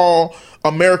call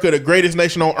America the greatest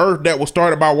nation on earth that was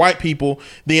started by white people,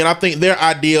 then I think their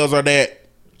ideas are that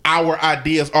our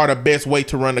ideas are the best way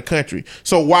to run the country.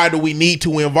 So why do we need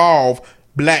to involve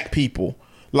black people,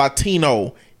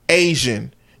 Latino,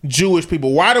 Asian, Jewish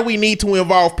people? Why do we need to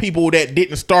involve people that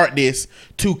didn't start this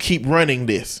to keep running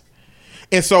this?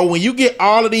 And so when you get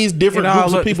all of these different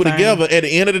groups of people together, at the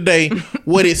end of the day,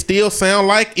 what it still sound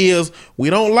like is we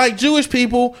don't like Jewish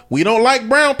people, we don't like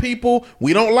brown people,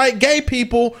 we don't like gay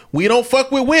people, we don't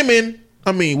fuck with women.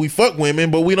 I mean, we fuck women,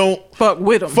 but we don't fuck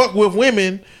with them. Fuck with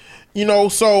women,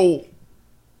 so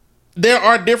there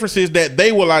are differences that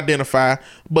they will identify,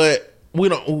 but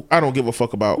I don't give a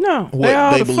fuck about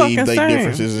what they believe they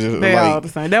differences is. They all the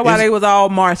same. That's why they was all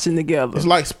marching together. It's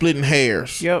like splitting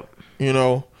hairs. Yep.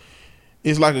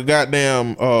 It's like a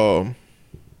goddamn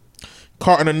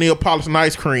carton of Neapolitan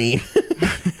ice cream.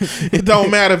 It don't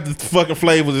matter if the fucking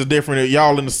flavors is different.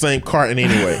 Y'all in the same carton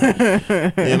anyway.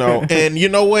 And you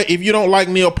know what? If you don't like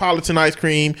Neapolitan ice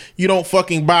cream, you don't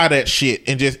fucking buy that shit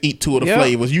and just eat two of the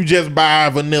flavors. You just buy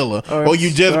vanilla, or you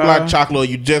just buy chocolate, or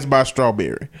you just buy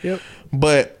strawberry. Yep.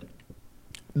 But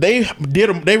they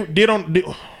went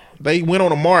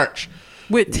on a march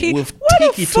with tiki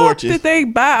torches. Where did they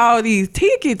buy all these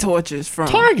tiki torches from?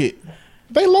 Target.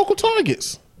 They local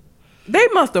Targets. They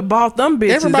must have bought them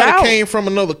bitches Everybody came from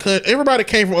another country. Everybody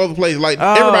came from other places. Like,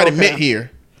 everybody met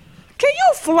here. Can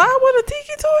you fly with a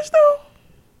tiki torch, though?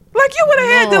 Like, you would have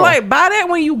had to, buy that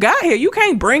when you got here. You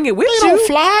can't bring it with you. They don't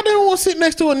fly. They don't want to sit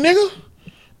next to a nigga.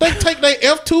 They take their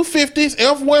F-250s,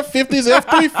 F-150s,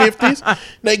 F-350s.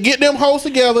 They get them hoes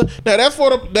together. Now, that's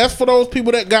for those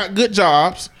people that got good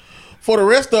jobs. For the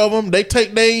rest of them, they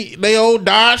take they old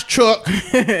Dodge truck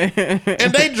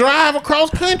and they drive across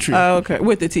country. Okay,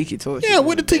 with the tiki torch. Yeah,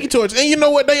 with the tiki torch. And you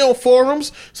know what? They on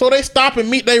forums, so they stop and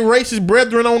meet their racist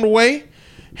brethren on the way.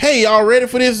 Hey, y'all ready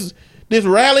for this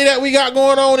rally that we got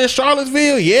going on in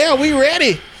Charlottesville? Yeah, we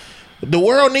ready. The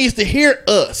world needs to hear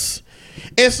us.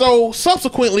 And so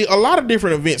subsequently, a lot of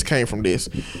different events came from this.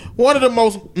 One of the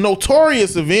most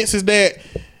notorious events is that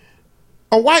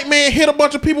a white man hit a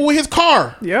bunch of people with his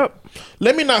car. Yep.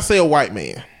 Let me not say a white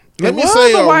man. Let me was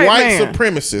say a white man.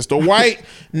 supremacist, a white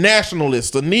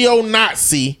nationalist, a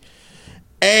neo-Nazi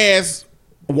as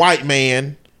white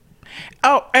man.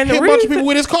 Oh, and Hit the a bunch of people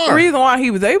with his car. The reason why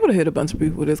he was able to hit a bunch of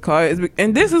people with his car is,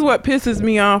 and this is what pisses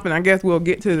me off, and I guess we'll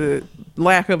get to the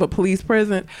lack of a police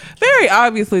presence. Very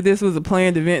obviously, this was a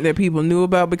planned event that people knew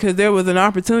about because there was an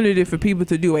opportunity for people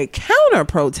to do a counter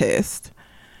protest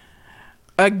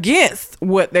against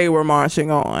what they were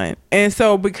marching on. And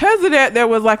so because of that, there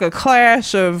was like a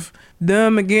clash of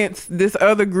them against this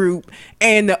other group,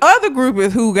 and the other group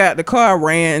is who got the car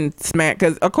ran smack,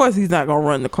 because of course he's not going to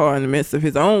run the car in the midst of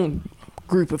his own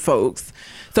group of folks.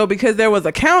 So because there was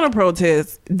a counter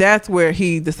protest, that's where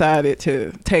he decided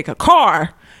to take a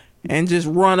car and just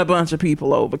run a bunch of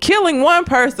people over, killing one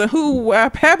person who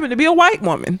happened to be a white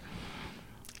woman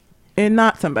and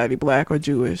not somebody black or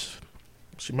Jewish.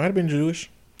 She might have been Jewish.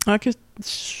 I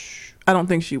don't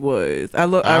think she was. I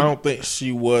don't think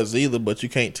she was either, but you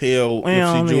can't tell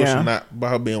if she's Jewish or not by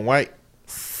her being white.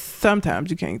 Sometimes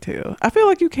you can't tell. I feel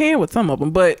like you can with some of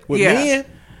them, but with men?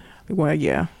 Well,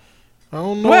 yeah. I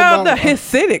don't know. Well, the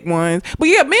Hasidic ones, but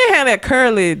yeah, men had that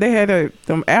curly. They had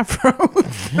them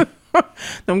afros,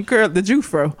 the Jew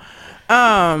fro.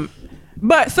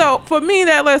 But so for me,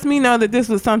 that lets me know that this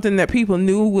was something that people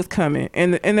knew was coming,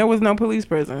 and there was no police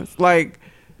presence. Like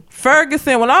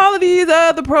Ferguson, when all of these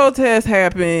other protests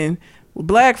happened with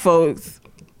black folks,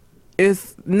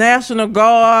 it's National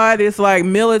Guard, it's like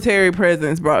military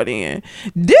presence brought in.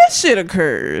 This shit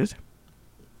occurred,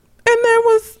 and there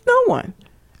was no one.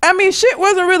 I mean, shit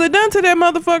wasn't really done to that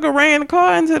motherfucker ran the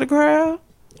car into the crowd.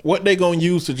 What they gonna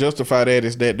use to justify that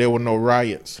is that there were no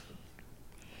riots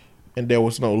and there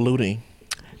was no looting.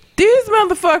 These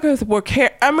motherfuckers were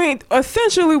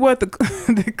essentially what the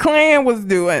the Klan was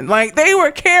doing. Like, they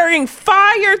were carrying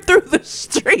fire through the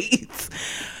streets.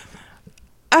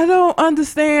 I don't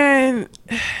understand.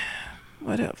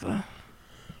 Whatever.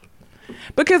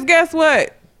 Because guess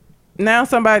what? Now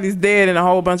somebody's dead and a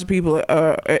whole bunch of people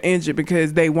are injured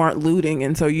because they weren't looting,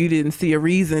 and so you didn't see a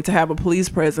reason to have a police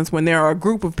presence when there are a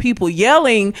group of people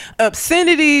yelling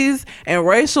obscenities and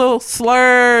racial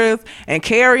slurs and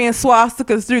carrying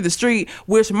swastikas through the street,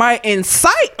 which might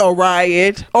incite a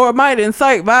riot or might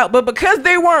incite violence. But because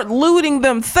they weren't looting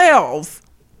themselves,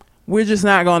 we're just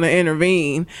not going to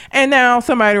intervene. And now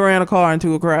somebody ran a car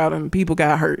into a crowd and people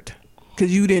got hurt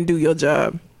because you didn't do your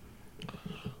job.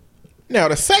 Now,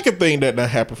 the second thing that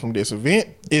happened from this event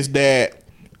is that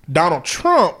Donald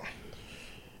Trump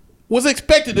was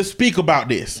expected to speak about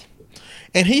this.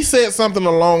 And he said something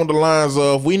along the lines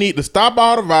of, we need to stop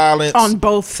all the violence. On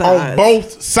both sides. On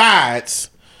both sides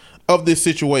of this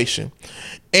situation.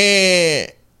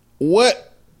 And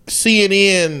what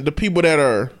CNN, the people that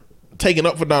are taking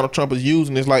up for Donald Trump is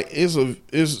using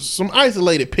is some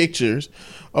isolated pictures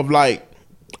of like,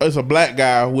 it's a black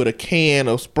guy with a can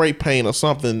of spray paint or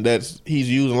something that he's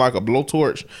using like a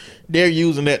blowtorch. They're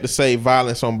using that to say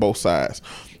violence on both sides.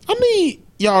 I need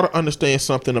y'all to understand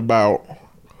something about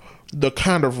the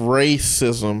kind of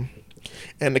racism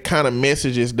and the kind of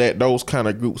messages that those kind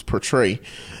of groups portray.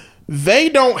 They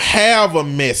don't have a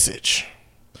message.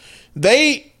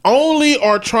 They only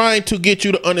are trying to get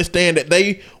you to understand that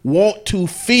they want to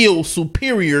feel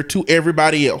superior to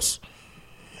everybody else.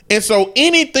 And so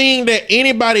anything that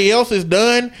anybody else has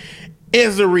done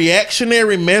is a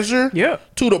reactionary measure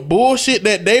to the bullshit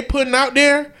that they putting out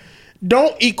there.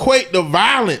 Don't equate the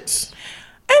violence.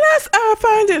 And I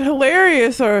find it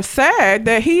hilarious or sad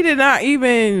that he did not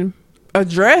even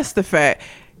address the fact.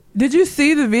 Did you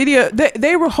see the video?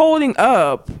 They were holding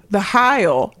up the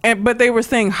Heil, but they were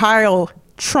saying Heil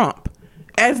Trump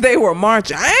as they were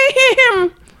marching. I ain't hear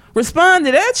him respond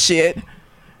to that shit.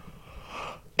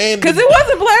 Because it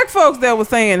wasn't black folks that were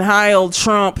saying Heil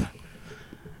Trump,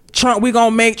 we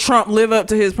gonna make Trump live up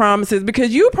to his promises,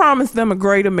 because you promised them a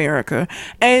great America.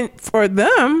 And for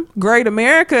them, great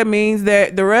America means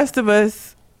that the rest of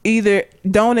us either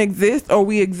don't exist or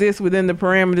we exist within the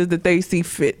parameters that they see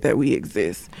fit that we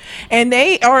exist. And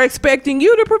they are expecting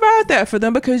you to provide that for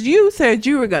them because you said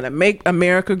you were gonna make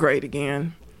America great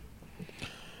again.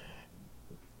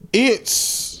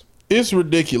 It's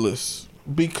ridiculous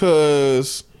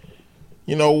because,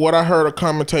 what I heard a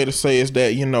commentator say is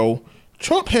that,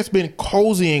 Trump has been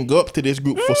cozying up to this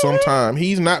group for some time.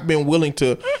 He's not been willing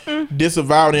to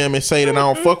disavow them and say that I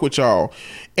don't fuck with y'all.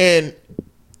 And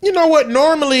you know what?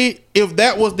 Normally, if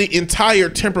that was the entire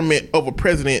temperament of a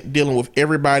president dealing with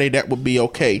everybody, that would be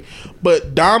okay.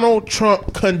 But Donald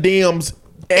Trump condemns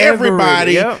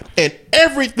everybody and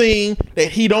everything that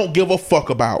he don't give a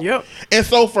fuck about. Yep. And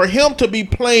so for him to be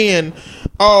playing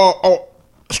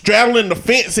straddling the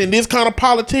fence in this kind of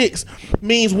politics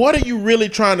means, what are you really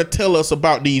trying to tell us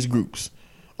about these groups?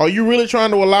 Are you really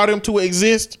trying to allow them to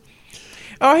exist?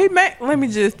 Oh,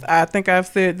 I think I've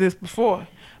said this before.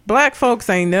 Black folks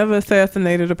ain't never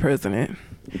assassinated a president.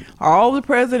 All the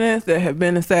presidents that have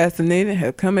been assassinated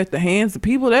have come at the hands of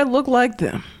people that look like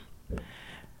them.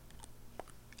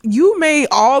 You made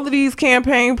all of these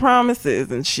campaign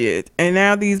promises and shit, and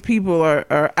now these people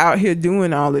are out here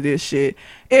doing all of this shit.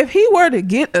 If he were to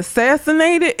get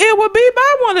assassinated, it would be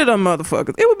by one of them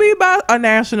motherfuckers. It would be by a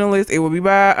nationalist. It would be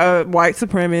by a white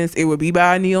supremacist. It would be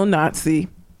by a neo-Nazi.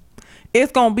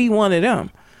 It's gonna be one of them.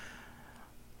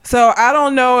 So I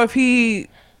don't know if he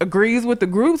agrees with the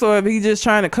groups or if he's just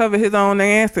trying to cover his own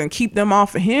ass and keep them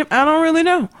off of him. I don't really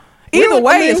know. Either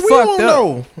way, it's fucked up.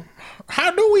 Know. How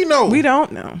do we know? We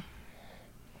don't know.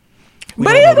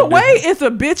 But either way, it's a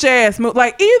bitch ass move.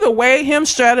 Like, either way, him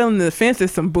straddling the fence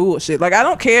is some bullshit. Like, I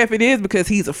don't care if it is because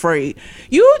he's afraid.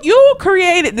 You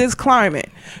created this climate.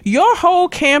 Your whole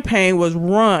campaign was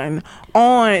run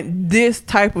on this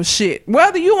type of shit.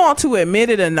 Whether you want to admit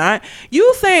it or not,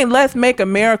 you saying let's make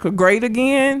America great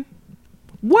again.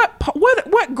 What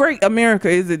great America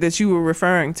is it that you were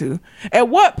referring to? At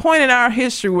what point in our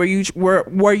history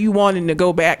were you wanting to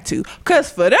go back to?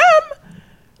 Because for them,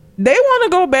 they want to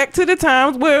go back to the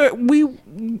times where we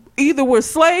either were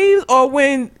slaves or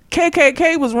when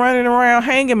KKK was running around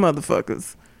hanging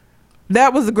motherfuckers.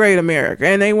 That was a great America,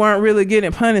 and they weren't really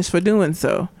getting punished for doing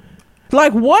so.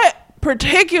 Like, what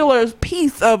particular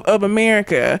piece of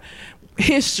America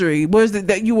history was it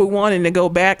that you were wanting to go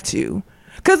back to?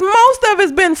 Because most of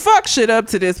it's been fuck shit up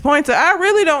to this point. So I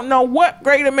really don't know what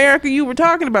great America you were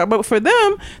talking about. But for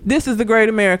them, this is the great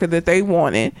America that they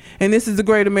wanted. And this is the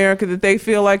great America that they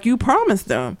feel like you promised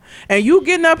them. And you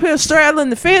getting up here straddling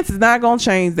the fence is not going to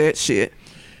change that shit.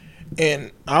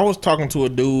 And I was talking to a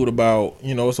dude about,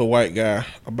 it's a white guy,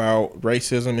 about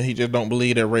racism. And he just don't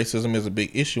believe that racism is a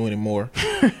big issue anymore.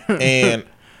 And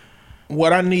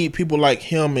what I need people like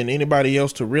him and anybody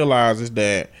else to realize is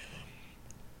that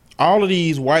all of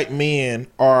these white men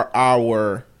are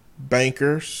our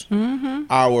bankers,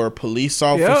 our police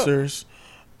officers,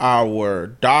 our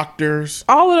doctors.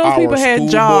 All of those people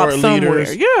had jobs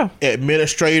somewhere.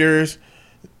 Administrators.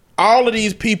 All of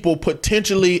these people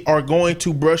potentially are going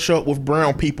to brush up with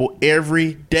brown people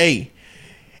every day.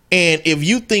 And if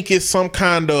you think it's some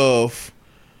kind of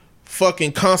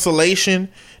fucking consolation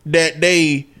that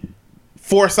they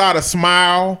force out a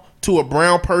smile to a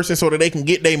brown person so that they can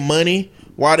get their money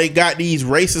while they got these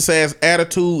racist ass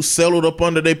attitudes settled up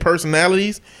under their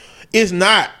personalities, it's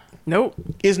not. Nope.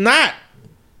 It's not.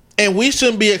 And we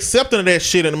shouldn't be accepting of that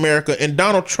shit in America. And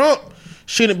Donald Trump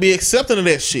shouldn't be accepting of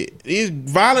that shit. These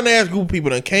violent ass group of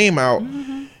people that came out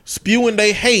spewing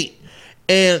they hate.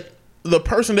 And the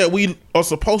person that we are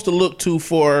supposed to look to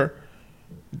for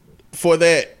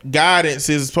that guidance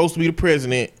is supposed to be the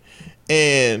president.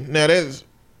 And now that's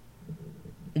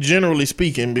generally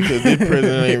speaking, because this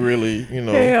president ain't really,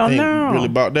 really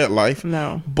about that life.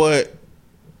 No. But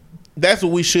that's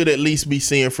what we should at least be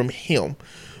seeing from him.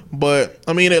 But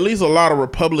I mean, at least a lot of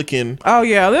Republican. Oh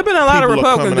yeah, there've been a lot of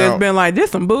Republicans that's been like,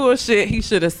 this some bullshit. He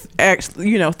should have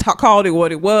actually, called it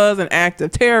what it was, an act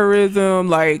of terrorism.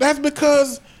 Like, that's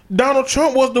because Donald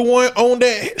Trump was the one on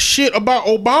that shit about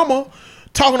Obama,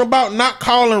 talking about not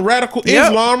calling radical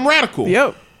Islam radical.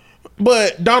 Yep.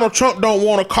 But Donald Trump don't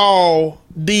want to call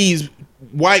these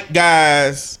white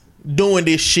guys doing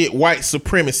this shit white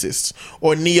supremacists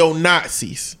or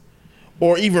neo-Nazis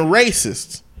or even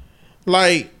racists.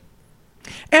 Like,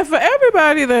 and for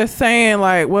everybody that's saying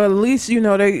like, well, at least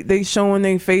they showing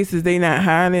their faces, they not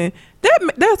hiding,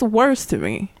 that's worse to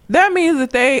me. That means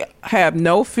that they have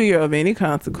no fear of any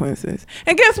consequences.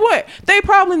 And guess what? They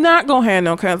probably not gonna have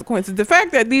no consequences. The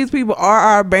fact that these people are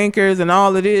our bankers and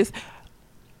all of this,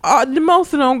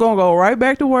 most of them gonna go right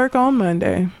back to work on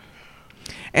Monday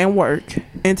and work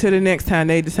until the next time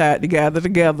they decide to gather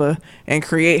together and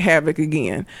create havoc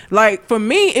again. Like, for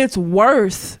me, it's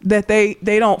worse that they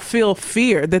don't feel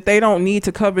fear, that they don't need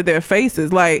to cover their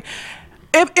faces. Like,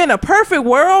 if in a perfect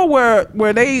world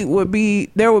where there would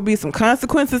be some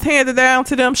consequences handed down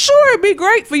to them, sure, it'd be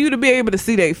great for you to be able to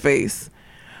see their face.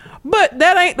 But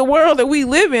that ain't the world that we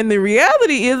live in. The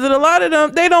reality is that a lot of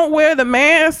them, they don't wear the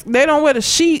mask, they don't wear the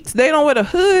sheets, they don't wear the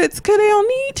hoods because they don't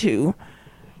need to.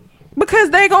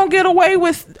 Because they gonna get away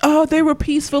with, oh, they were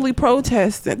peacefully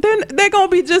protesting. Then they're gonna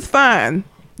be just fine.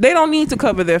 They don't need to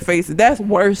cover their faces. That's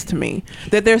worse to me,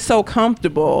 that they're so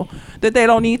comfortable that they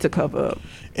don't need to cover up.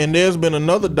 And there's been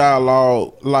another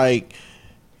dialogue, like,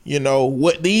 you know,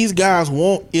 what these guys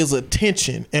want is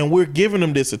attention, and we're giving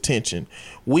them this attention.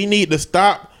 We need to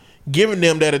stop giving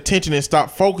them that attention and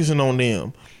stop focusing on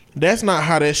them. That's not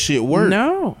how that shit works.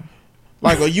 No.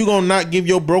 Like, are you gonna not give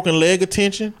your broken leg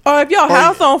attention? Or if your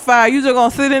house on fire, you just gonna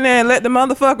sit in there and let the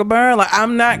motherfucker burn? Like,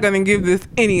 I'm not gonna give this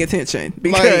any attention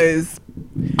because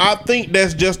I think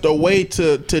that's just a way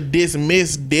to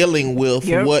dismiss dealing with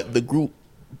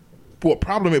what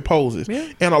problem it poses. Yeah.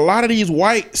 And a lot of these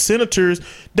white senators,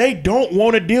 they don't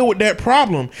want to deal with that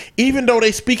problem, even though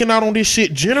they speaking out on this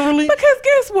shit generally. Because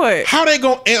guess what? How they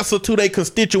gonna answer to their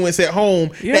constituents at home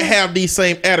that have these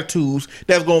same attitudes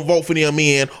that's gonna vote for them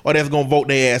in or that's gonna vote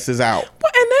their asses out?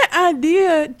 Well, and that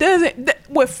idea doesn't,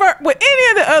 with any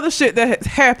of the other shit that has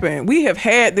happened, we have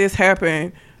had this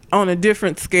happen on a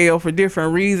different scale for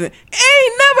different reasons.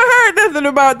 Ain't never heard nothing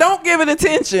about don't give it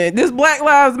attention. This Black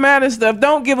Lives Matter stuff,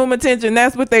 don't give them attention.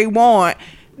 That's what they want.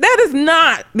 That is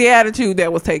not the attitude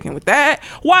that was taken with that.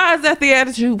 Why is that the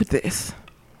attitude with this?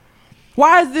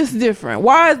 Why is this different?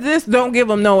 Why is this don't give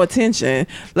them no attention?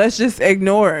 Let's just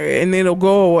ignore it and it'll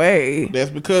go away.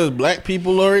 That's because black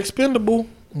people are expendable.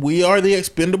 We are the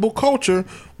expendable culture.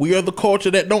 We are the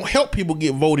culture that don't help people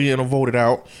get voted in or voted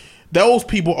out. Those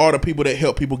people are the people that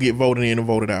help people get voted in and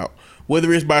voted out.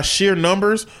 Whether it's by sheer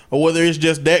numbers or whether it's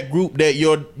just that group that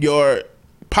your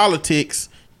politics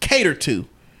cater to.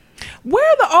 Where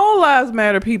are the All Lives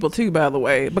Matter people too, by the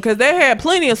way? Because they had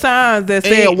plenty of signs that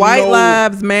said white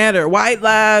lives matter, white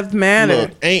lives matter.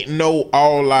 Look, ain't no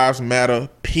All Lives Matter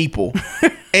people.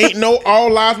 Ain't no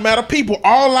All Lives Matter people.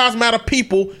 All Lives Matter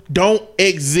people don't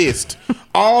exist.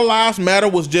 All Lives Matter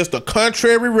was just a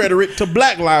contrary rhetoric to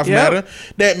Black Lives Matter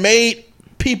that made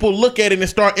people look at it and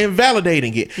start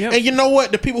invalidating it. Yep. And you know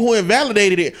what? The people who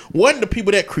invalidated it wasn't the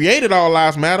people that created All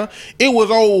Lives Matter. It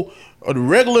was a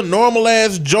regular, normal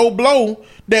ass Joe Blow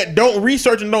that don't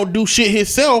research and don't do shit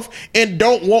himself and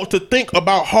don't want to think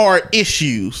about hard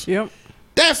issues. Yep.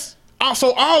 That's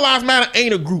also All Lives Matter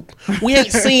ain't a group. We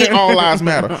ain't seen All Lives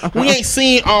Matter. We ain't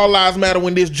seen All Lives Matter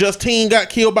when this Justine got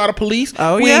killed by the police.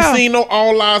 We ain't seen no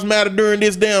All Lives Matter during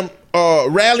this damn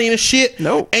rallying and shit.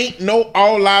 Nope. Ain't no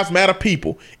All Lives Matter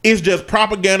people. It's just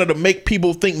propaganda to make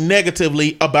people think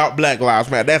negatively about Black Lives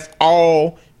Matter. That's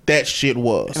all that shit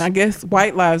was. And I guess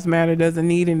White Lives Matter doesn't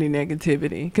need any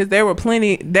negativity because there were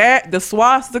plenty the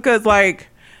swastikas, like,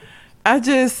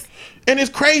 and it's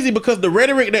crazy because the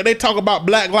rhetoric that they talk about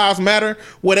Black Lives Matter,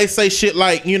 where they say shit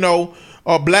like, you know,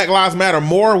 Black Lives Matter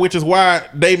more, which is why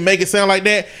they make it sound like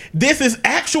that. This is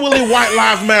actually White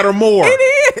Lives Matter more.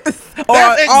 It is.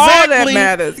 That's all that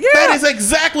matters. Yeah. That is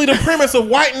exactly the premise of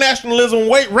white nationalism,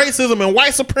 white racism, and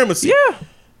white supremacy. Yeah.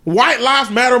 White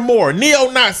lives matter more.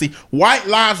 Neo-Nazi. White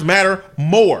lives matter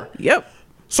more. Yep.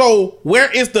 So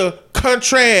where is the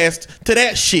contrast to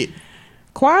that shit?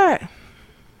 Quiet.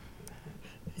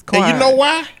 And you know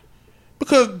why?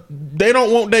 Because they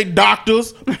don't want their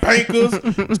doctors,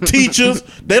 bankers, teachers.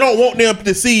 They don't want them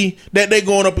to see that they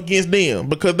going up against them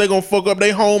because they going to fuck up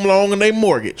their home loan and their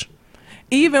mortgage.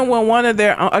 Even when one of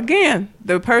their, again,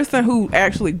 the person who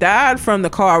actually died from the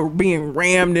car being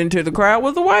rammed into the crowd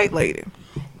was a white lady.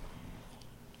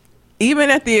 Even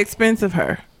at the expense of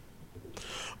her.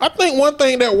 I think one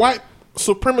thing that white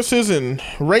supremacists and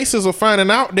racists are finding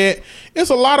out that it's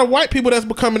a lot of white people that's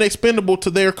becoming expendable to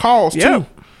their cause too.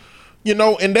 You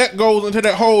know, and that goes into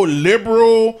that whole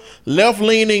liberal,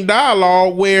 left-leaning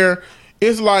dialogue where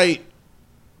it's like,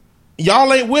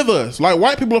 y'all ain't with us. Like,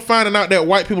 white people are finding out that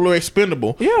white people are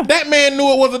expendable. Yeah. That man knew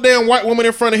it was a damn white woman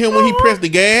in front of him when he pressed the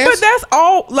gas. But that's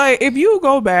all, like, if you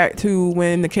go back to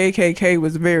when the KKK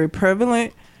was very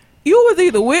prevalent, you was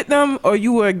either with them or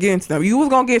you were against them. You was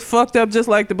gonna get fucked up just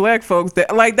like the black folks.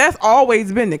 That's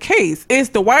always been the case. It's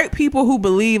the white people who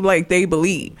believe like they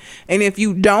believe. And if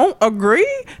you don't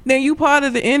agree, then you part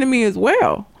of the enemy as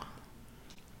well.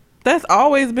 That's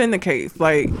always been the case.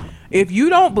 Like, if you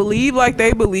don't believe like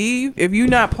they believe, if you're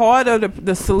not part of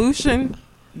the solution,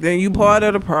 then you part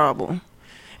of the problem.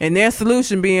 And their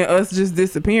solution being us just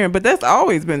disappearing. But that's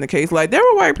always been the case. Like, there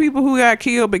were white people who got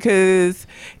killed because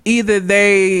either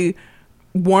they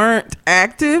weren't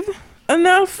active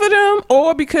enough for them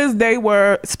or because they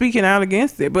were speaking out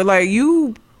against it. But like,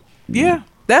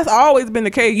 that's always been the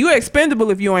case. You're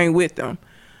expendable if you ain't with them.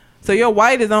 So your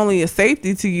white is only a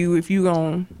safety to you if you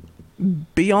gonna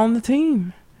be on the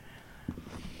team.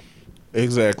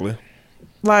 Exactly.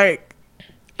 Like,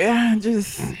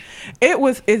 it's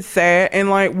sad. And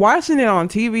like watching it on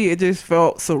TV, it just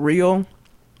felt surreal.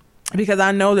 Because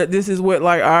I know that this is what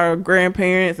like our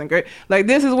grandparents and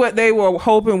this is what they were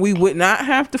hoping we would not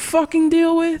have to fucking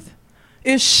deal with.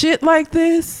 Is shit like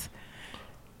this.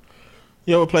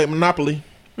 You ever played Monopoly?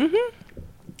 Mm-hmm.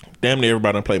 Damn near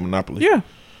everybody done played Monopoly. Yeah.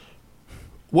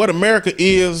 What America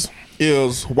is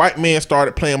white men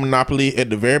started playing Monopoly at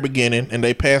the very beginning, and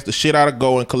they passed the shit out of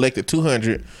Go and collected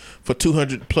 200 for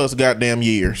 200 plus goddamn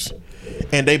years.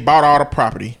 And they bought all the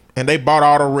property, and they bought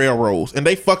all the railroads, and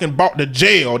they fucking bought the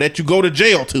jail that you go to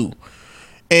jail to.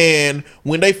 And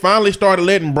when they finally started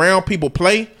letting brown people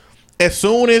play, as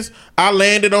soon as I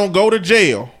landed on Go to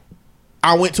jail,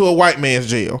 I went to a white man's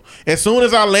jail. As soon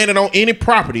as I landed on any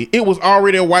property, it was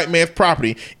already a white man's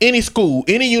property. Any school,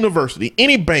 any university,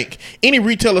 any bank, any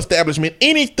retail establishment,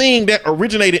 anything that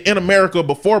originated in America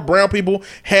before brown people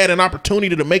had an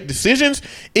opportunity to make decisions,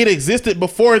 it existed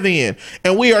before then.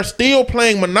 And we are still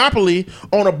playing Monopoly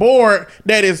on a board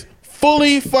that is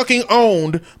fully fucking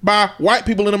owned by white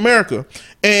people in America.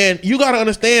 And you got to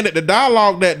understand that the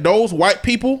dialogue that those white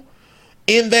people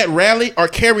in that rally are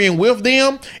carrying with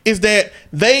them is that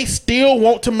they still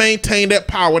want to maintain that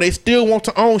power. They still want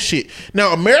to own shit.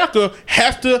 Now, America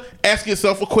has to ask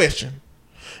itself a question.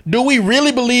 Do we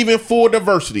really believe in full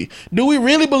diversity? Do we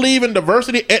really believe in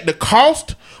diversity at the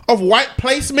cost of white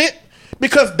placement?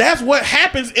 Because that's what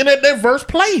happens in a diverse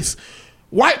place.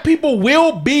 White people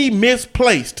will be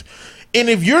misplaced. And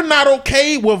if you're not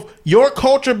okay with your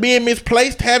culture being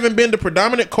misplaced, having been the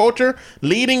predominant culture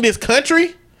leading this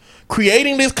country,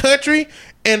 creating this country,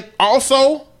 and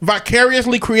also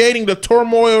vicariously creating the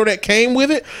turmoil that came with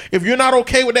it, if you're not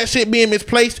okay with that shit being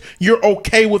misplaced, you're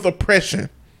okay with oppression.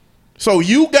 So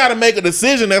you got to make a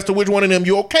decision as to which one of them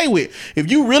you're okay with. If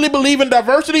you really believe in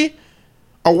diversity,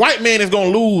 a white man is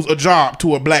going to lose a job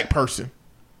to a black person.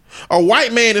 A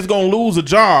white man is going to lose a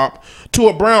job to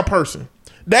a brown person.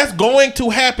 That's going to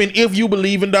happen if you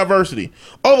believe in diversity.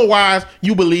 Otherwise,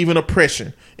 you believe in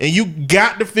oppression. And you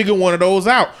got to figure one of those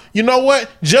out. You know what?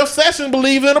 Jeff Sessions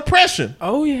believes in oppression.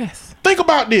 Oh, yes. Think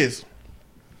about this.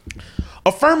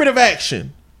 Affirmative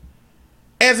action.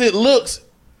 As it looks,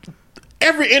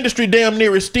 every industry damn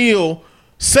near is still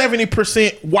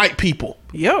 70% white people.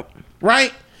 Yep.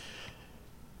 Right?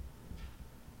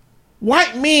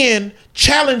 White men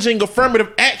challenging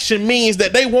affirmative action means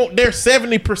that they want their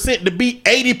 70% to be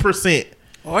 80%.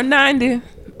 Or 90.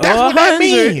 That's or what that 100.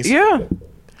 means. Yeah.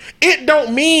 It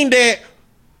don't mean that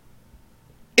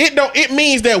it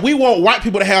means that we want white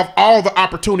people to have all the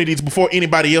opportunities before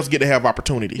anybody else get to have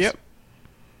opportunities. Yep.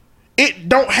 It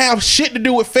don't have shit to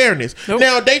do with fairness. Nope.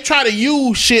 Now, they try to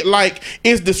use shit like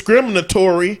it's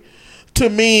discriminatory to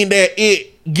mean that it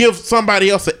gives somebody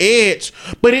else an edge,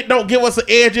 but it don't give us an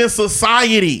edge in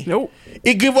society. Nope.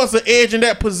 It give us an edge in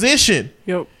that position.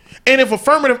 Yep. And if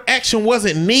affirmative action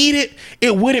wasn't needed,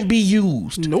 it wouldn't be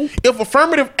used. Nope. If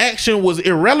affirmative action was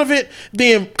irrelevant,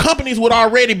 then companies would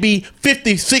already be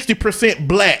 50, 60%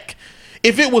 black.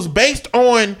 If it was based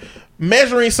on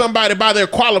measuring somebody by their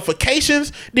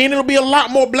qualifications, then it'll be a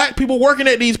lot more black people working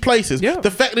at these places. Yeah.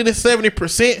 The fact that it's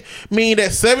 70% mean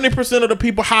that 70% of the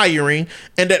people hiring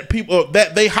and that people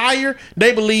that they hire,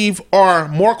 they believe are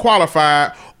more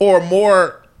qualified or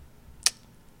more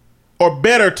or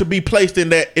better to be placed in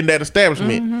that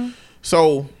establishment. Mm-hmm.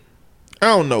 So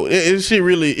I don't know.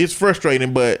 It's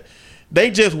frustrating, but they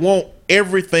just want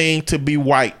everything to be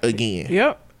white again.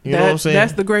 Yep. You know what I'm saying?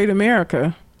 That's the great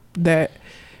America. That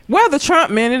whether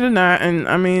Trump meant it or not, and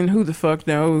I mean, who the fuck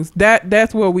knows?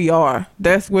 That's where we are.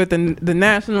 That's what the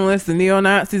nationalists, the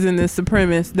neo-Nazis, and the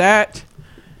supremacists, that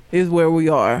is where we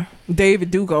are.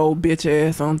 David Duke, old bitch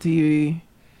ass on TV,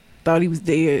 thought he was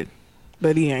dead,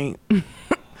 but he ain't.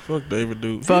 Fuck David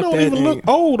Duke. Fuck he don't that even nigga. look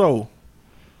old though.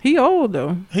 He old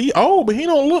though. He old, but he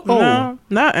don't look old. No,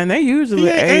 not. And they usually He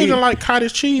ain't age. aging like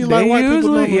cottage cheese They like white people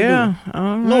usually, normally yeah. do. I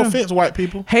don't No know. offense, white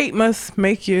people. Hate must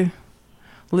make you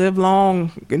live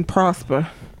long and prosper.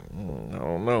 I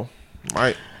don't know.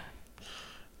 Might.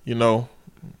 You know,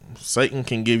 Satan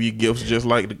can give you gifts just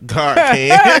like God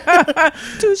can.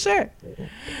 Touche. On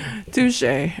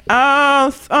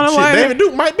a Shit, lighter, David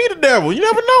Duke might be the devil. You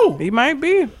never know. he might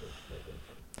be.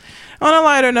 On a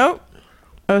lighter note,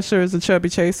 Usher is a chubby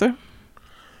chaser.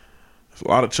 There's a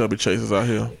lot of chubby chasers out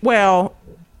here. Well,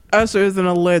 Usher is an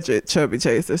alleged chubby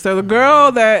chaser. So the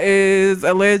girl that is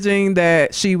alleging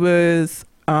that she was,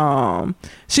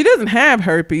 she doesn't have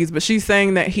herpes, but she's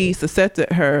saying that he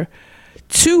suscepted her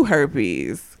to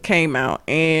herpes. came out,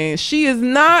 and she is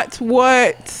not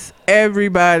what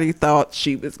everybody thought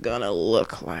she was gonna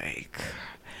look like.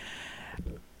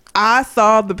 I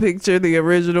saw the picture, the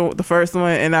original, the first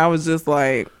one, and I was just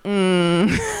like, like,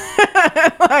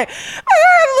 I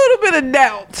had a little bit of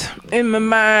doubt in my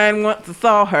mind once I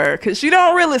saw her, because she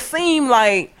don't really seem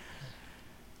like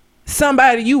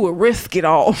somebody you would risk it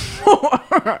all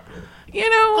for. You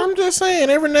know? I'm just saying,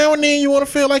 every now and then you want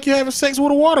to feel like you're having sex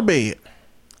with a waterbed.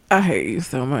 I hate you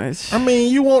so much. I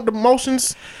mean, you want the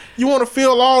motions, you want to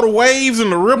feel all the waves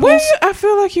and the ripples. Well, I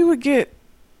feel like you would get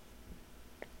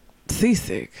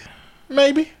seasick.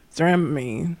 Maybe.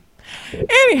 Dramamine.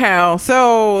 Anyhow,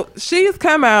 so she's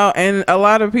come out, and a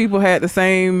lot of people had the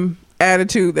same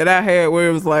attitude that I had, where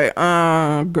it was like,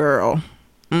 girl.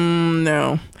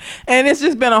 No. And it's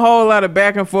just been a whole lot of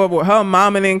back and forth with her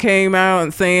mama then came out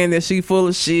and saying that she full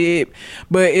of shit,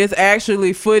 but it's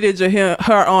actually footage of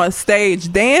her on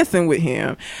stage dancing with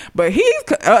him. But he's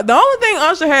the only thing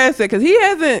Usher has said, because he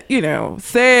hasn't,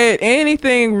 said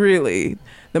anything really.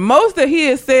 The most that he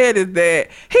has said is that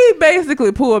he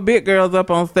basically pulled big girls up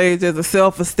on stage as a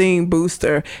self-esteem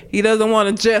booster. He doesn't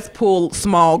want to just pull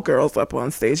small girls up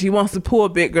on stage. He wants to pull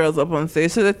big girls up on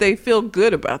stage so that they feel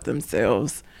good about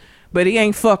themselves. But he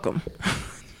ain't fuck them.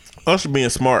 Usher being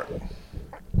smart.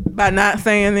 By not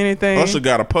saying anything. Usher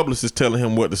got a publicist telling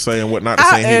him what to say and what not to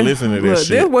say, and he listened to that shit.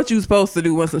 This is what you supposed to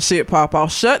do when some shit pop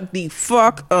off. Shut the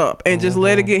fuck up and just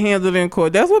let it get handled in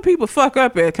court. That's what people fuck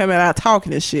up at, coming out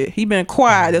talking this shit. He been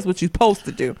quiet. That's what you supposed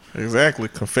to do. Exactly.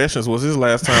 Confessions was his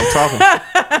last time talking.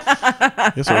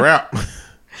 It's a wrap.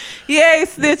 He ain't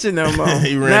snitching no more.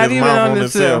 He ran his mouth on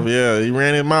himself. Yeah, he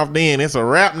ran his mouth then. It's a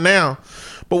wrap now.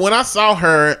 But when I saw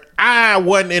her, I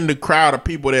wasn't in the crowd of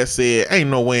people that said, ain't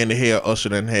no way in the hell Usher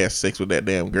done had sex with that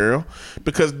damn girl.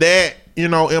 Because that,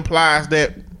 implies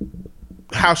that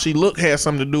how she looked had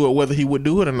something to do with whether he would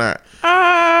do it or not.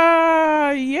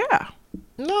 Yeah.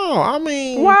 No, I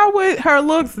mean... Why would her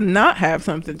looks not have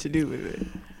something to do with it?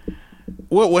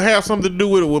 What would have something to do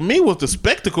with it with me was the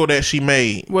spectacle that she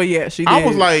made. Well, yeah, she did. I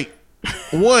was like,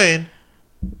 one,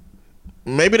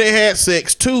 maybe they had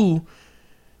sex. Two,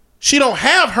 she don't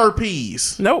have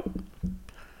herpes. Nope.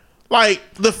 Like,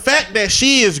 the fact that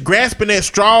she is grasping at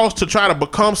straws to try to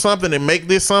become something and make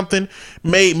this something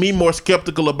made me more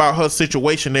skeptical about her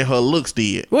situation than her looks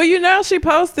did. Well, she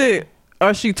posted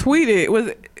or she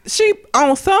tweeted, she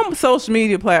on some social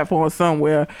media platform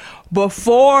somewhere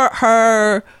before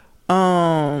her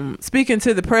speaking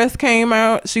to the press came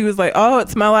out. She was like, "Oh,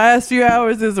 it's my last few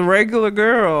hours as a regular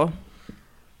girl."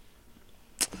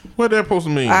 What that supposed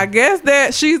to mean? I guess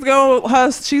that she's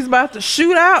about to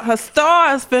shoot out. Her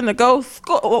star is finna go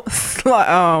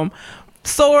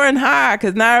soaring high,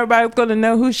 because now everybody's gonna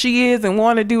know who she is and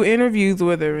want to do interviews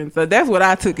with her, and so that's what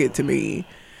I took it to mean.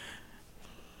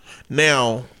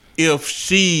 Now, if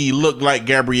she looked like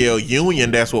Gabrielle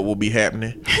Union, that's what will be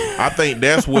happening. I think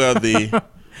that's where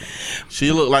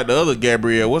she looked like the other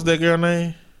Gabrielle. What's that girl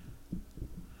name?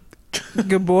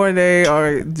 Gaborne,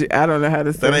 or I don't know how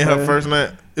to say that. Ain't her first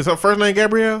name. Is her first name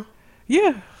Gabrielle?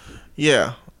 Yeah.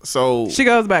 Yeah. So she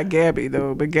goes by Gabby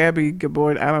though, but Gabby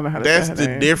Gaborne, I don't know how to say her name. That's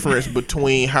the difference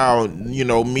between how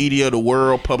media, the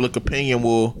world, public opinion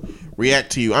will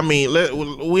react to you. I mean,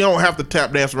 we don't have to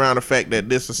tap dance around the fact that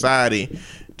this society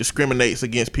discriminates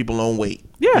against people on weight.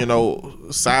 Yeah.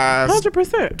 Size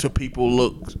 100%. to people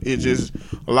look. It's just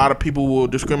a lot of people will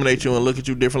discriminate you and look at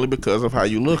you differently because of how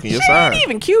you look and your size. She ain't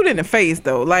even cute in the face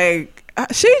though. Like,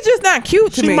 she's just not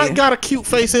cute to me. She might got a cute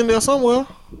face in there somewhere.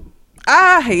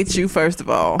 I hate you, first of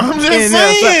all. I'm just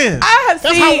saying.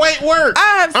 That's how weight works.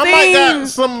 I might got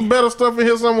some better stuff in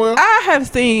here somewhere. I have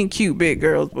seen cute big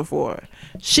girls before.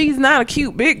 She's not a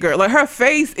cute big girl. Like, her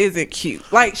face isn't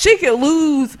cute. Like, she could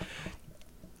lose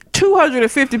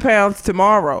 250 pounds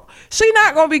tomorrow. She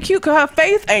not gonna be cute because her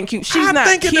face ain't cute. She's not cute.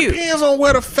 I think it depends on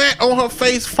where the fat on her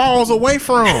face falls away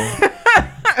from.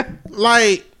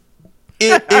 Like,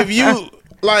 if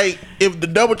the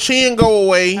double chin go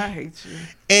away, I hate you.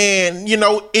 And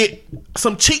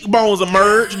some cheekbones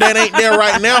emerge that ain't there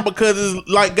right now because it's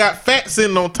like got fat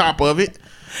sitting on top of it.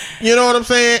 You know what I'm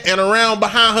saying? And around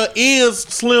behind her ears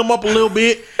slim up a little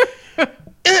bit.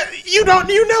 You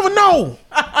never know.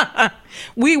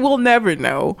 We will never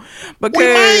know,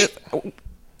 because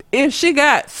if she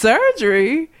got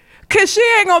surgery, cause she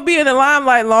ain't gonna be in the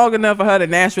limelight long enough for her to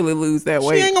naturally lose that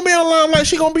weight. She ain't gonna be in the limelight.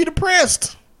 She gonna be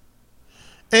depressed.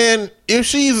 And if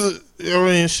she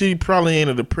probably ain't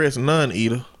a depressed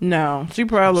non-eater. No, she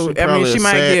probably she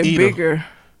might get bigger.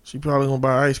 She probably gonna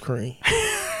buy ice cream.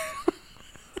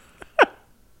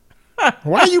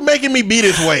 Why are you making me be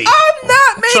this way? I'm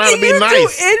not making you do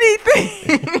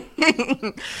anything.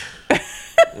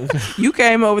 You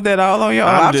came over that all on your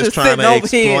own. I'm just trying sitting to over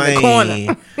here in the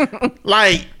corner.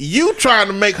 Like, you trying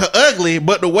to make her ugly,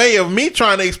 but the way of me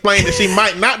trying to explain that she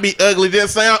might not be ugly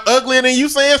just sound uglier than you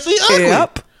saying she ugly.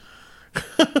 Yep.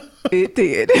 It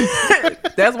did.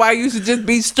 That's why you should just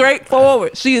be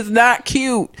straightforward. She is not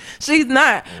cute. She's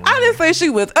not. I didn't say she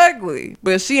was ugly,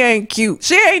 but she ain't cute.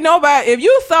 She ain't nobody. If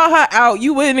you saw her out,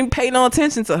 you wouldn't even pay no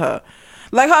attention to her.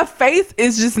 Like, her face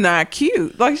is just not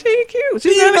cute. Like, she ain't cute.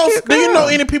 She's not a cute girl. Do you know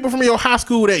any people from your high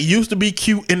school that used to be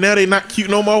cute and now they not cute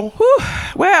no more? Whew.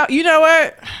 Well, you know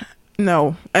what?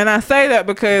 No. And I say that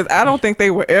because I don't think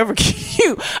they were ever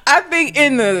cute. I think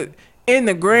in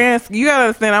the grand, you gotta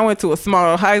understand, I went to a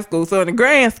small high school, so in the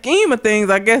grand scheme of things,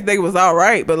 I guess they was all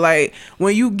right. But like,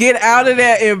 when you get out of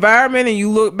that environment and you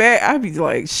look back, I'd be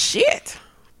like, shit.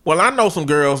 Well, I know some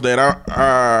girls that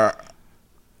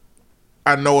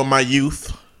I know in my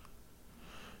youth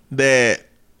that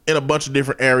in a bunch of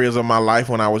different areas of my life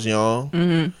when I was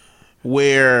young,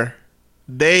 where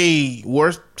they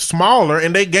were smaller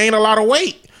and they gained a lot of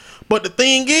weight. But the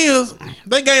thing is,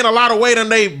 they gained a lot of weight on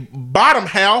their bottom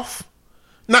half.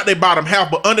 Not their bottom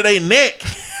half, but under their neck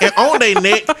and on their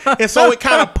neck. And so it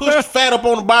kind of pushed fat up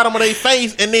on the bottom of their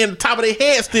face, and then the top of their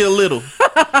head still little.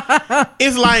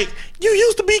 It's like, you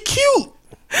used to be cute,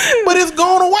 but it's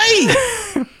gone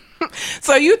away.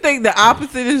 So you think the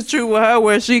opposite is true with her,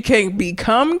 where she can't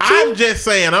become cute? I'm just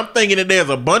saying, I'm thinking that there's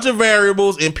a bunch of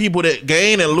variables in people that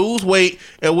gain and lose weight,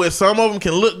 and where some of them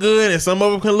can look good and some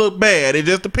of them can look bad. It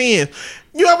just depends.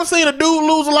 You ever seen a dude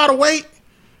lose a lot of weight?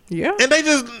 Yeah. And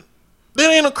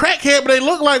they ain't a crackhead, but they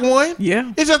look like one.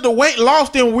 Yeah. It's just the weight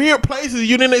lost in weird places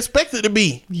you didn't expect it to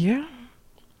be. Yeah.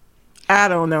 I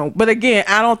don't know. But again,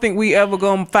 I don't think we ever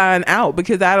gonna find out,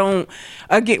 because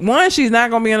one, she's not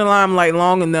gonna be in the limelight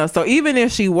long enough. So even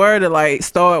if she were to like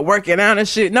start working out and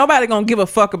shit, nobody gonna give a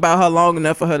fuck about her long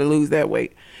enough for her to lose that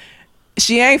weight.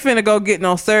 She ain't finna go get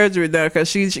no surgery done, because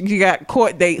she got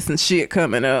court dates and shit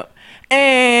coming up.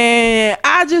 And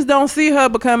I just don't see her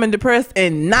becoming depressed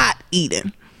and not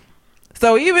eating.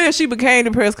 So even if she became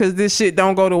depressed because this shit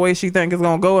don't go the way she think it's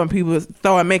gonna go, and people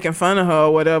start making fun of her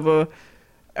or whatever,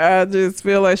 I just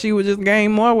feel like she would just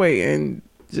gain more weight, and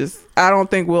just, I don't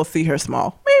think we'll see her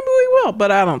small. Maybe we will, but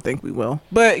I don't think we will.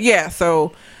 But yeah,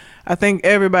 so I think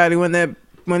everybody, when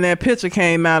that picture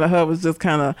came out of her, was just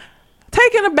kind of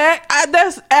taken aback.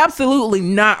 That's absolutely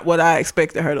not what I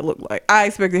expected her to look like. I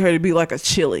expected her to be like a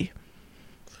Chili.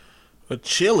 A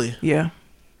Chili? Yeah.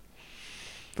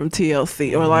 From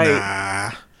TLC, or like,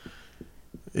 nah,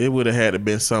 it would have had to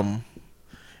been something.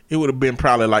 It would have been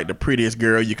probably like the prettiest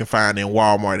girl you can find in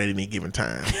Walmart at any given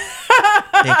time,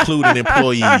 including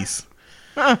employees.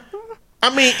 I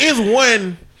mean, it's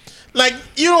one, like,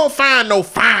 you don't find no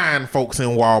fine folks in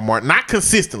Walmart, not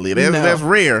consistently. That's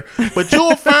rare, but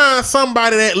you'll find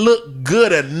somebody that look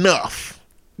good enough.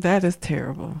 That is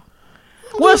terrible.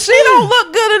 Well, she don't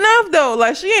look good enough though.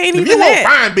 Like, she ain't if even you that.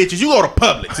 want fine bitches, you go to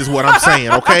Publix, is what I'm saying,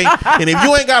 okay? And if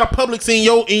you ain't got a Publix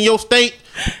in your state,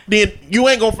 then you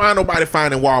ain't gonna find nobody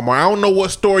fine in Walmart. I don't know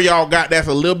what store y'all got that's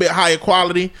a little bit higher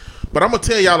quality, but I'm gonna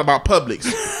tell y'all about Publix.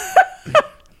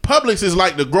 Publix is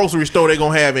like the grocery store they're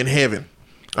gonna have in heaven.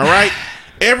 All right?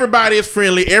 Everybody is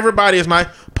friendly, everybody is nice.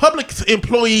 Publix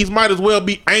employees might as well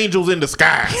be angels in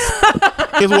disguise,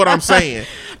 is what I'm saying.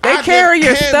 They carry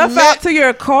your stuff out to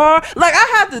your car. Like,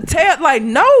 I have to tell, like,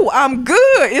 no, I'm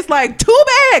good. It's like 2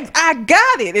 bags. I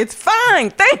got it. It's fine.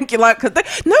 Thank you. Like, no,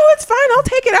 it's fine. I'll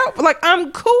take it out. Like,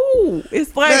 I'm cool.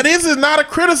 It's like, now, this is not a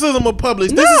criticism of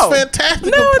Publix. This is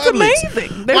fantastic. No, it's Publix.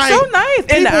 amazing. They're so nice.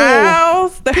 In the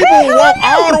aisles. People walk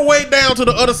all the way down to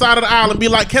the other side of the aisle and be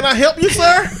like, "Can I help you,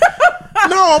 sir?"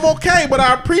 No, I'm okay, but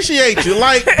I appreciate you.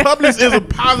 Like, Publix is a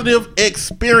positive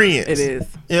experience. It is.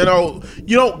 You know,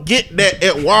 you don't get that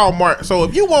at Walmart. So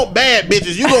if you want bad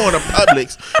bitches, you go into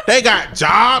Publix. They got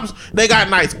jobs. They got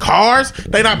nice cars.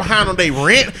 They not behind on their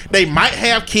rent. They might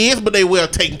have kids, but they well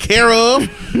taken care of.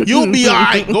 You'll be all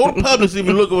right. Go to Publix if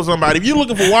you're looking for somebody. If you're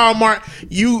looking for Walmart,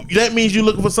 that means you're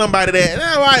looking for somebody that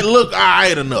might look all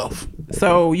right enough.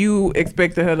 So you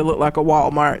expected her to look like a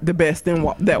Walmart, the best that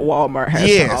Walmart has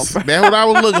to offer. That's what I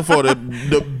was looking for.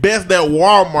 The best that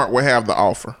Walmart would have to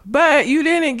offer. But you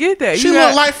didn't get that. She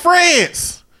looked like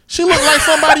France. She looked like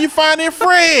somebody you find in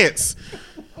France.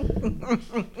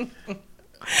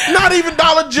 Not even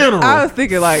Dollar General. I was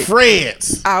thinking like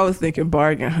France. I was thinking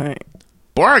Bargain Hunt.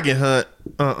 Bargain Hunt?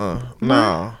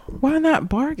 No. Why not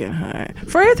Bargain Hunt?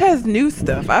 France has new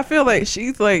stuff. I feel like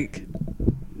she's like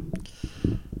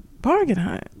Bargain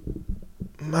Hunt.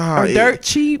 Nah, or Dirt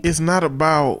Cheap. It's not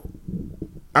about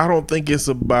I don't think it's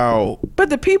about. But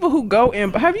the people who go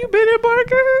in, have you been in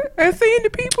Bargain Hunt and seen the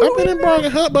people? I've been in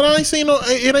Bargain Hunt, but I ain't seen no.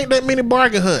 It ain't that many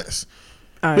Bargain Hunts.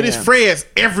 Oh, but it's Fred's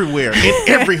everywhere in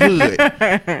every hood.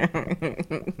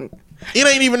 It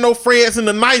ain't even no Fred's in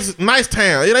the nice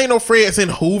town. It ain't no Fred's in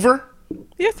Hoover.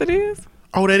 Yes, it is.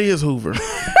 Oh, that is Hoover.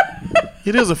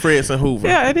 It is a Fred's in Hoover.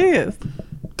 Yeah, it is.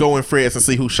 Go in Fred's and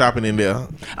see who's shopping in there.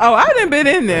 Oh, I done been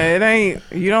in there. It ain't.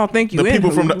 You don't think you The in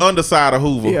people from Hoover. the underside of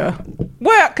Hoover. Yeah.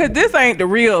 Well, cause this ain't the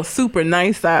real super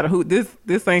nice side of Hoover.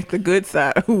 This ain't the good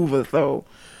side of Hoover.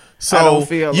 So I don't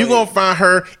feel you like- gonna find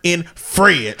her in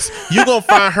Fred's. You gonna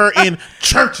find her in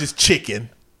Church's Chicken.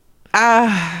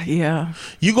 Yeah.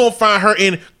 You gonna find her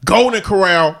in Golden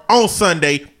Corral on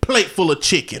Sunday, plate full of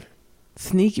chicken.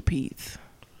 Sneaky Pete's.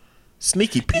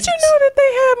 Sneaky Pete's. Did you know that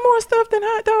they have more stuff than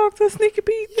hot dogs at Sneaky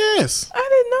Pete's? Yes. I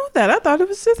didn't know that. I thought it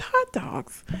was just hot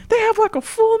dogs. They have like a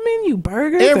full menu,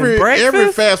 burgers and Every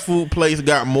breakfast. fast food place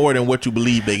got more than what you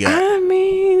believe they got. I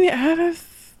mean,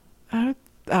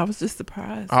 I was just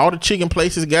surprised. All the chicken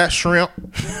places got shrimp.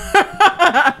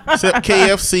 Except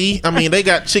KFC. I mean, they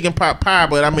got chicken pot pie,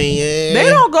 but I mean, They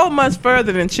don't go much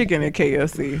further than chicken at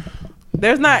KFC.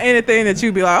 There's not anything that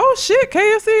you be like, oh shit,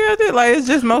 KFC. I did. Like, it's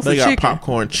just mostly they got chicken.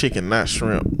 popcorn chicken, not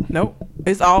shrimp. Nope.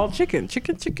 It's all chicken.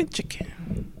 Chicken.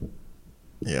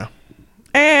 Yeah.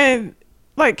 And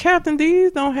like Captain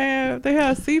D's they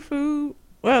have seafood.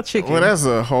 Well, chicken. Well, that's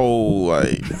a whole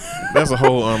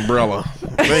umbrella.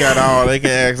 They can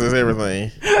access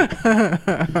everything.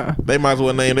 They might as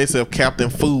well name themselves Captain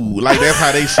Food. Like, that's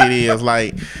how they shit is.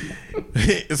 Like,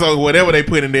 so whatever they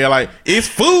put in there, like, it's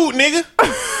food, nigga.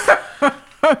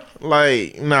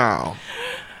 Like, no.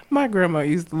 My grandma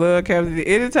used to love Captain D.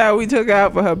 Anytime we took her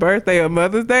out for her birthday or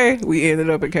Mother's Day, we ended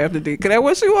up at Captain D. Cause that's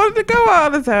what she wanted to go all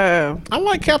the time. I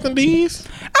like Captain D's.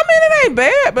 I mean, it ain't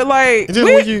bad, but like It's just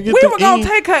when you get we to were gonna eat.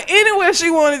 take her anywhere she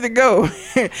wanted to go.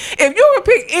 If you could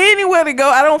pick anywhere to go,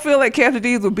 I don't feel like Captain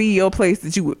D's would be your place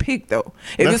that you would pick though.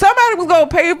 If somebody was gonna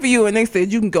pay for you and they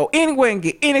said you can go anywhere and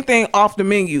get anything off the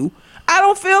menu, I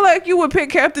don't feel like you would pick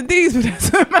Captain D's, but that's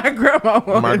what my grandma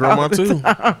wanted. My grandma all the too.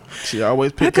 time. She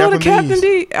always I picked go to Captain Captain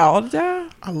D's. D all the time.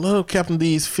 I love Captain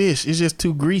D's fish. It's just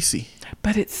too greasy.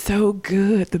 But it's so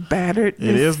good. The batter. It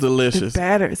is delicious. The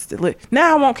batter is delicious.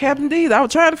 Now I want Captain D's. I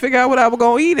was trying to figure out what I was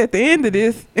going to eat at the end of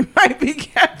this. It might be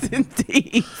Captain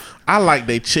D's. I like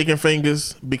they chicken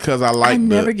fingers because I like I've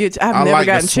never the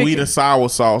gotten sweet chicken. and sour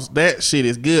sauce. That shit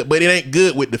is good, but it ain't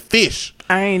good with the fish.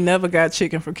 I ain't never got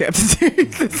chicken from Captain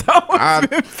D's. It's always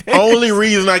been fish. Only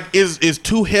reason is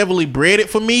too heavily breaded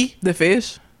for me. The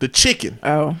fish? The chicken.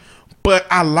 Oh. But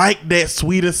I like that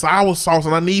sweet and sour sauce,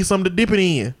 and I need something to dip it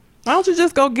in. Why don't you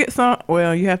just go get some?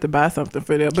 Well, you have to buy something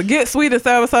for that. But get sweet and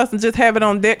sour sauce and just have it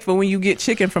on deck for when you get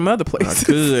chicken from other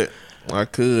places. I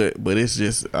could, but it's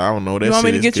just, I don't know. That You want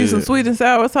me shit to is get you some good. sweet and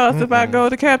sour sauce if I go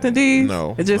to Captain D's?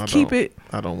 No, And just I keep don't. it?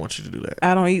 I don't want you to do that.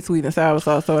 I don't eat sweet and sour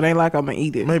sauce, so it ain't like I'm going to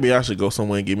eat it. Maybe I should go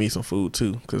somewhere and get me some food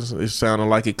too, because it sounded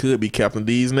like it could be Captain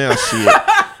D's now. Shit,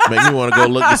 make me want to go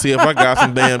look to see if I got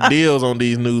some damn deals on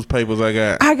these newspapers I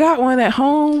got. I got one at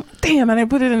home. Damn, I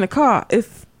didn't put it in the car.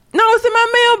 It's in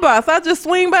my mailbox. I just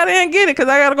swing by there and get it because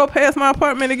I got to go past my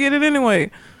apartment to get it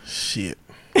anyway. Shit.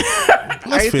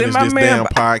 Let's It's in finish my this damn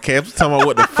mailbox. podcast. We're talking about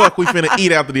what the fuck we finna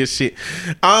eat after this shit.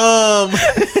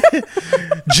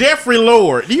 Jeffrey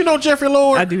Lord. Do you know Jeffrey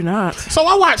Lord? I do not. So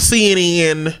I watch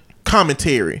CNN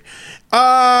commentary.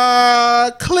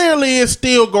 Clearly it's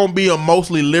still gonna be a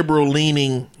mostly liberal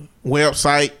leaning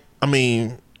website. I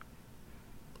mean,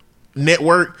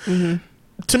 network. Mm-hmm.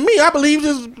 To me, I believe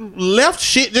this left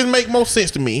shit just make more sense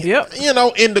to me. Yep. You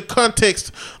know, in the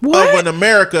context What? of an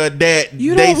America that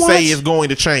You they don't say watch- is going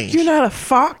to change. You're not a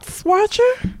Fox watcher?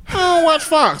 I don't watch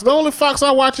Fox. The only Fox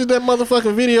I watch is that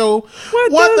motherfucking video.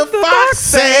 What the does Fox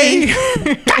say?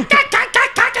 say?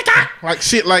 Like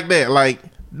shit like that. Like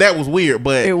that was weird,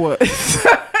 but It was.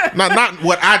 not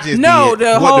what I just No, did.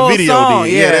 the what whole the video song.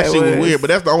 did. Yeah, that it shit was was. weird. But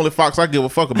that's the only Fox I give a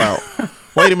fuck about.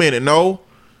 Wait a minute, no.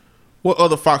 What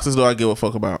other Foxes do I give a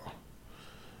fuck about?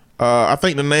 I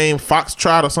think the name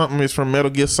Foxtrot or something is from Metal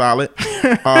Gear Solid.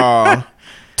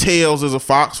 Tails is a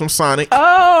fox from Sonic.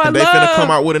 Oh, and they finna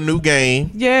come out with a new game.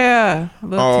 Yeah. I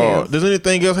love Tails. Does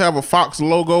anything else have a Fox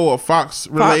logo or Fox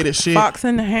related shit? Fox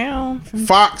and the Hound.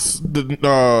 Fox,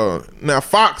 now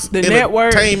Fox The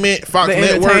network. Entertainment, Fox The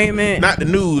Network, entertainment. not the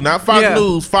news, not Fox Yeah.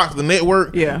 News, Fox the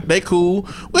network. Yeah. They cool.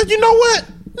 But you know what?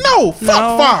 No, fuck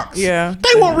No, Fox. yeah.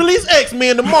 They won't release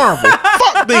X-Men to Marvel.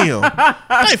 Fuck them.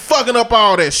 They fucking up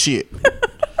all that shit.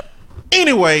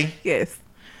 Anyway, Yes.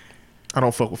 I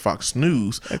don't fuck with Fox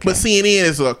News, but CNN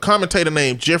is a commentator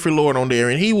named Jeffrey Lord on there,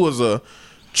 and he was a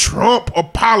Trump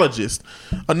apologist.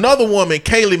 Another woman,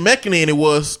 Kayleigh McEnany, it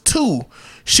was too.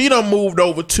 She done moved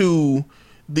over to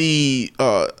the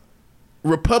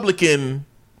Republican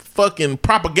fucking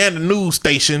propaganda news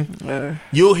station.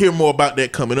 You'll hear more about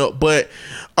that coming up. But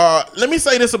let me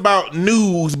say this about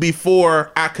news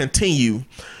before I continue.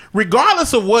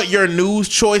 Regardless of what your news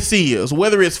choice is,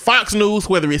 whether it's Fox News,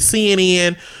 whether it's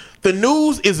CNN, the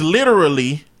news is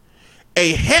literally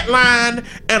a headline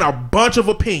and a bunch of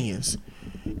opinions.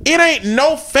 It ain't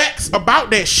no facts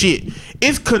about that shit.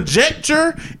 It's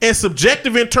conjecture and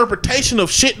subjective interpretation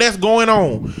of shit that's going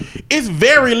on. It's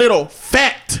very little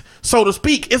fact, so to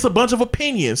speak. It's a bunch of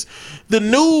opinions. The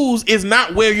news is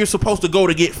not where you're supposed to go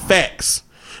to get facts.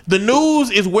 The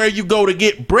news is where you go to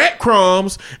get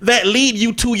breadcrumbs that lead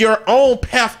you to your own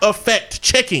path of fact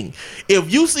checking.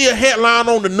 If you see a headline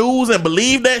on the news and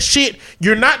believe that shit,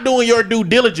 you're not doing your due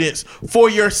diligence for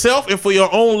yourself and for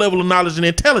your own level of knowledge and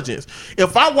intelligence.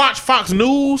 If I watch Fox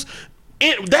News,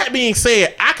 that being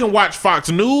said, I can watch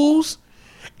Fox News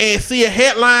and see a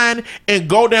headline and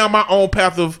go down my own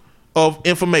path of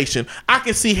information. I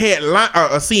can see a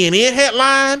CNN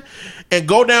headline and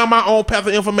go down my own path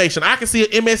of information. I can see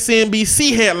an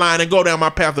MSNBC headline and go down my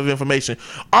path of information.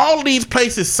 All these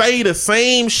places say the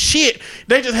same shit.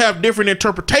 They just have different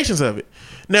interpretations of it.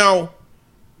 Now,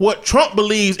 what Trump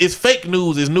believes is fake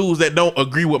news is news that don't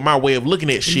agree with my way of looking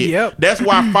at shit. Yep. That's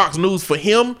why Fox News for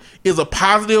him is a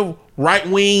positive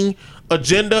right-wing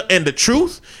agenda, and the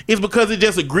truth is because it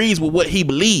just agrees with what he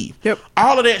believes. Yep.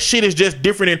 All of that shit is just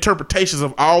different interpretations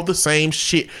of all the same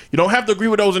shit. You don't have to agree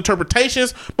with those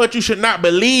interpretations, but you should not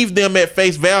believe them at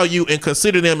face value and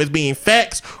consider them as being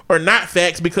facts or not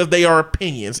facts, because they are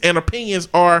opinions, and opinions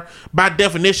are by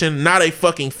definition not a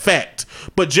fucking fact.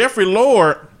 But Jeffrey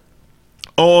Lord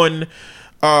on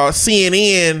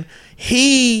CNN,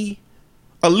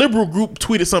 a liberal group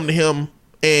tweeted something to him,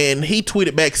 and he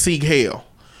tweeted back "Sieg Heil,"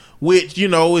 which, you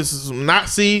know, is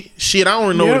Nazi shit. I don't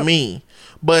even know what it means,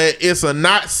 but it's a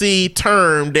Nazi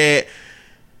term that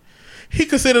he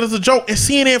considered as a joke, and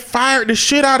CNN fired the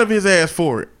shit out of his ass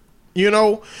for it, you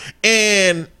know?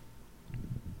 And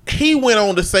he went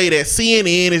on to say that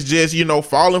CNN is just, you know,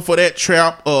 falling for that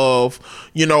trap of,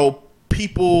 you know,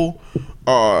 people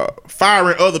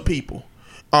firing other people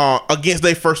against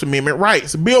their First Amendment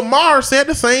rights. Bill Maher said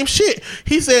the same shit.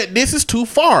 He said, this is too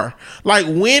far. Like,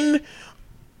 when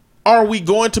are we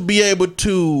going to be able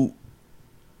to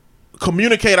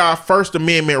communicate our First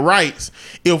Amendment rights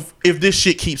if this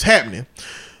shit keeps happening?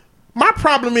 My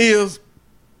problem is,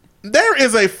 there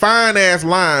is a fine ass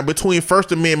line between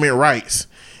First Amendment rights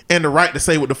and the right to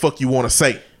say what the fuck you want to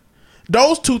say.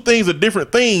 Those two things are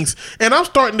different things, and I'm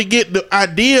starting to get the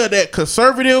idea that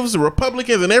conservatives,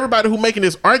 Republicans, and everybody who making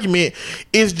this argument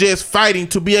is just fighting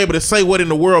to be able to say what in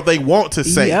the world they want to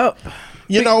say. Yep.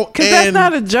 You know, because that's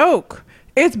not a joke.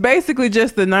 It's basically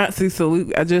just the Nazi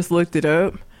salute. I just looked it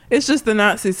up. It's just the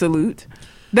Nazi salute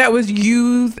that was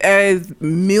used as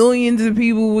millions of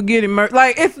people were getting murdered.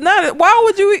 Like, it's not. Why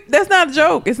would you? That's not a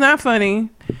joke. It's not funny,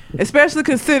 especially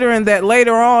considering that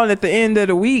later on at the end of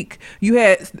the week you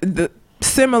had the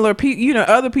similar people. You know,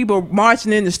 other people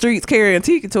marching in the streets carrying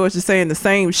tiki torches saying the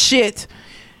same shit.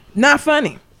 Not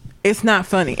funny. It's not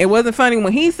funny. It wasn't funny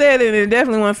when he said it, and it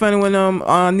definitely wasn't funny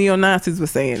when neo-Nazis were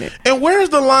saying it. And where's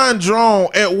the line drawn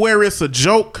at where it's a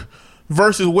joke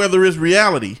versus whether it's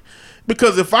reality?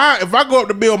 Because if I go up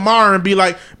to Bill Maher and be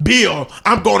like, Bill,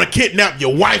 I'm going to kidnap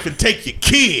your wife and take your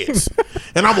kids,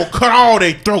 and I'm going to cut all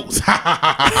their throats.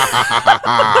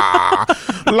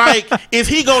 Like, is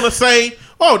he going to say,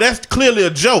 oh, that's clearly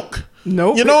a joke?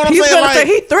 Nope. You know what I'm He's saying? gonna Like, say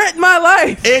he threatened my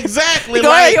life. Exactly.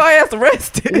 Go ahead, your ass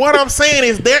arrested. What I'm saying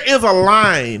is there is a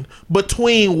line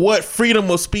between what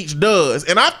freedom of speech does.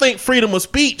 And I think freedom of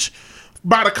speech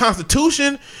by the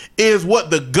Constitution is what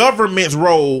the government's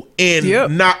role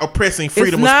in not oppressing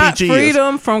freedom of speech is. It's not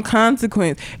freedom from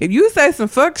consequence. If you say some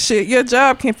fuck shit, your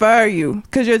job can fire you,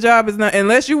 because your job is not,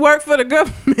 unless you work for the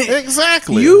government.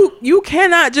 Exactly. You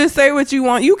cannot just say what you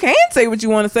want. You can say what you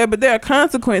want to say, but there are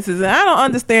consequences. And I don't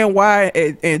understand why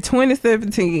in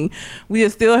 2017 we are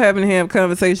still having to have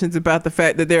conversations about the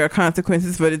fact that there are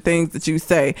consequences for the things that you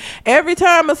say. Every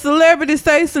time a celebrity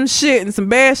says some shit and some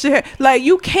bad shit, like,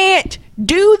 you can't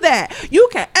do that. You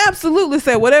can absolutely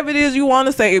say whatever it is you want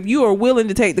to say if you are willing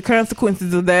to take the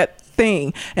consequences of that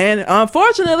thing. And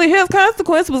unfortunately, his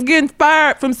consequence was getting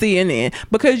fired from CNN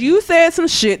because you said some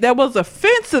shit that was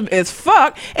offensive as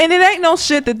fuck, and it ain't no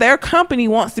shit that their company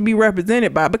wants to be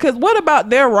represented by. Because what about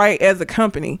their right as a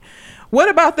company? What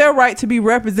about their right to be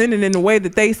represented in the way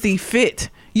that they see fit?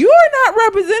 You're not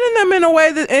representing them in a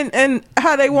way that and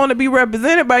how they want to be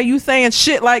represented by you saying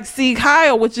shit like Sieg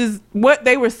Heil, which is what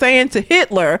they were saying to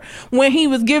Hitler when he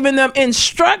was giving them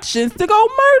instructions to go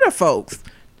murder folks.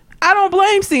 I don't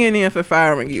blame CNN for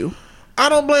firing you. I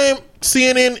don't blame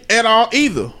CNN at all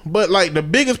either. But like the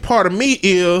biggest part of me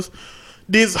is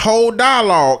this whole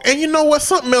dialogue. And you know what?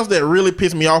 Something else that really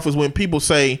pissed me off is when people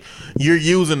say you're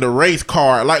using the race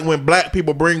card. Like when black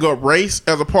people bring up race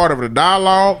as a part of the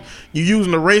dialogue, you're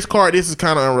using the race card. This is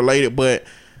kind of unrelated, but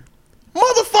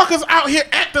motherfuckers out here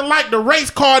acting like the race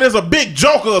card is a big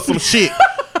joker or some shit.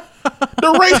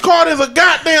 The race card is a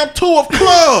goddamn two of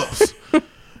clubs.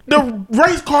 The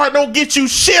race card don't get you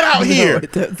shit out here. No,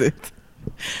 it doesn't.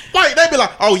 Like, they be like,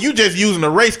 oh, you just using the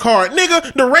race card.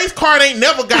 Nigga, the race card ain't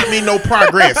never got me no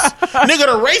progress. Nigga,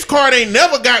 the race card ain't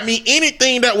never got me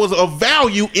anything that was of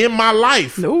value in my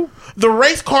life. Nope. The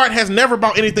race card has never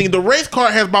bought anything. The race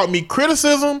card has bought me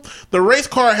criticism. The race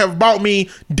card has bought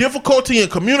me difficulty in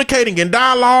communicating and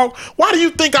dialogue. Why do you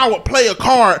think I would play a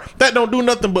card that don't do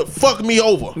nothing but fuck me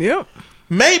over? Yep.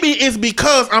 Maybe it's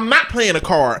because I'm not playing a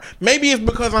card. Maybe it's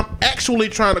because I'm actually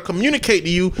trying to communicate to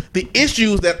you the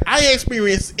issues that I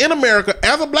experience in America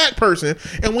as a black person.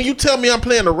 And when you tell me I'm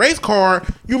playing a race card,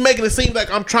 you're making it seem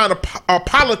like I'm trying to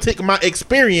politic my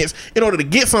experience in order to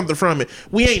get something from it.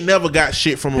 We ain't never got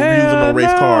shit from using no race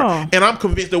card. And I'm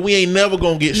convinced that we ain't never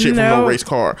going to get shit from no race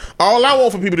card. All I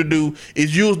want for people to do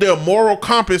is use their moral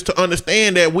compass to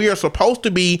understand that we are supposed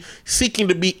to be seeking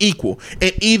to be equal.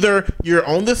 And either you're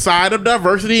on the side of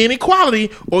diversity and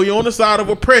equality, or you're on the side of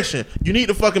oppression. You need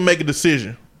to fucking make a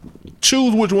decision.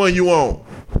 Choose which one you want.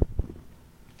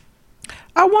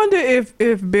 I wonder if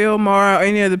Bill Maher or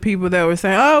any of the people that were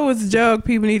saying, oh, it's a joke,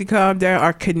 people need to calm down,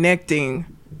 are connecting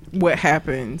what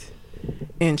happened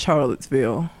in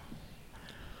Charlottesville.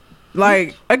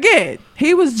 Like, again,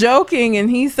 he was joking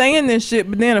and he's saying this shit,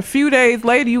 but then a few days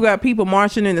later, you got people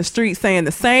marching in the street saying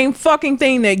the same fucking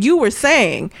thing that you were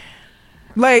saying.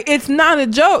 Like, it's not a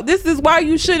joke. This is why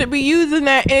you shouldn't be using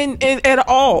that in at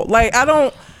all. Like, I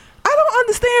don't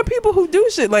understand people who do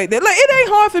shit like that. Like, it ain't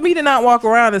hard for me to not walk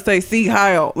around and say Sieg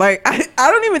Heil. Like, I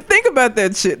don't even think about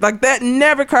that shit. Like, that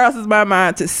never crosses my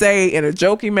mind to say in a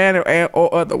joking manner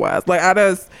or otherwise. Like,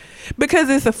 because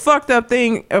it's a fucked up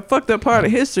thing, a fucked up part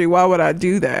of history. Why would I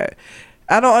do that?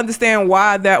 I don't understand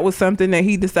why that was something that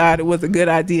he decided was a good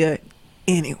idea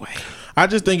anyway. I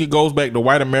just think it goes back to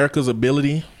white America's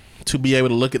ability to be able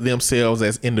to look at themselves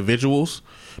as individuals,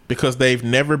 because they've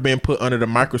never been put under the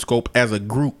microscope as a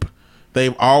group.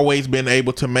 They've always been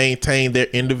able to maintain their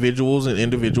individuals and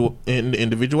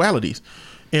individualities.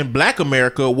 In black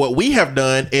America, what we have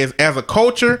done is, as a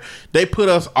culture, they put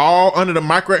us all under the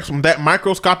that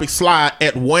microscopic slide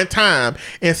at one time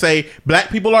and say, black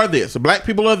people are this, black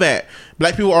people are that.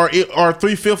 Black people are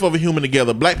 3/5 of a human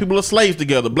together. Black people are slaves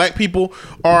together. Black people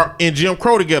are in Jim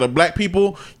Crow together. Black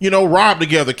people, rob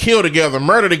together, kill together,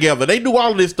 murder together. They do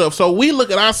all of this stuff. So we look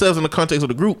at ourselves in the context of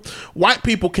the group. White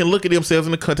people can look at themselves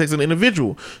in the context of the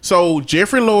individual. So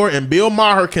Jeffrey Lohr and Bill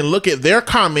Maher can look at their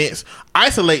comments,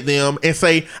 isolate them, and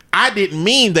say, I didn't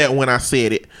mean that when I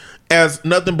said it, as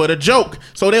nothing but a joke.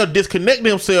 So they'll disconnect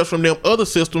themselves from them other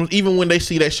systems even when they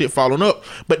see that shit falling up.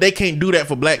 But they can't do that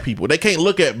for black people. They can't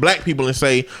look at black people and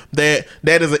say that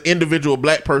that is an individual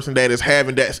black person that is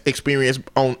having that experience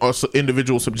on an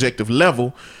individual subjective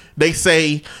level. They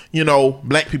say,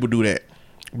 black people do that.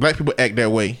 Black people act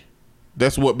that way.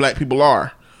 That's what black people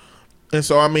are. And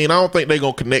so, I don't think they're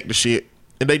going to connect the shit.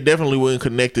 And they definitely wouldn't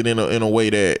connect it in a way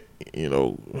that,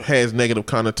 has negative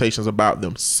connotations about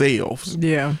themselves.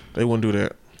 Yeah. They wouldn't do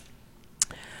that.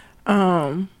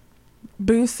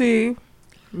 Boosie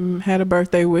had a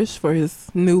birthday wish for his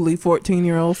newly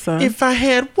 14-year-old son. If I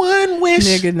had one wish.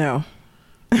 Nigga, no.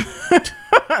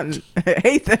 I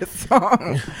hate that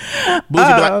song. Boosie be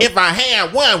like, if I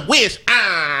had one wish,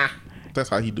 That's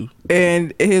how he do.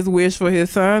 And his wish for his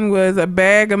son was a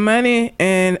bag of money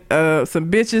and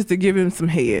some bitches to give him some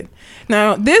head.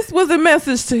 Now, this was a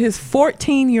message to his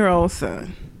 14-year-old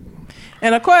son.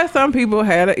 And of course, some people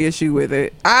had an issue with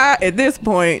it. At this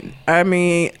point,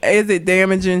 is it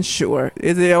damaging? Sure.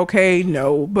 Is it okay?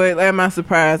 No. But am I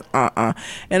surprised?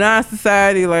 In our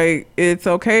society, it's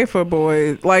okay for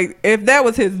boys. If that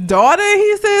was his daughter,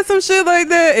 he said some shit like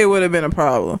that, it would have been a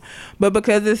problem. But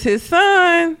because it's his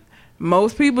son,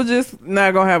 most people just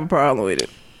not gonna have a problem with it.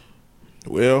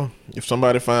 Well, if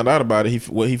somebody find out about it,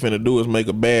 what he finna do is make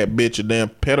a bad bitch a damn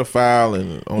pedophile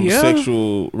and on the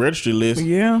sexual registry list.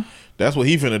 Yeah. That's what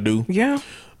he finna do. Yeah.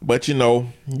 But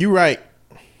you right.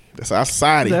 That's our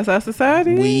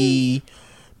society. We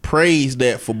praise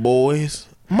that for boys.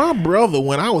 My brother,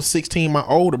 when I was 16, my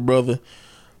older brother,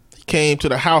 He came to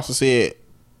the house and said,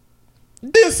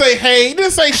 didn't say hey,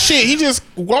 didn't say shit. He just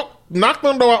knocked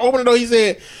on the door, opened the door. He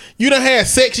said, "You done had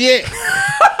sex yet?"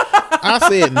 I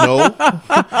said, "No."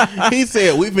 He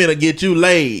said, "We finna get you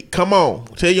laid. Come on,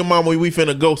 tell your mama we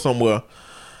finna go somewhere."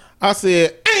 I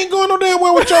said, "I ain't going no damn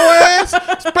well with your ass,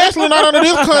 especially not under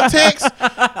this context."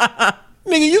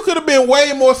 Nigga, you could have been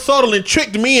way more subtle and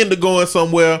tricked me into going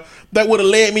somewhere that would have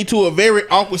led me to a very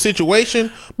awkward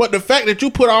situation. But the fact that you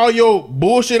put all your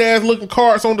bullshit ass looking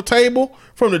cards on the table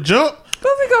from the jump.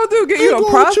 What's he gonna do? Get you a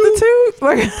prostitute?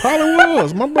 Like, probably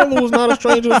was. My brother was not a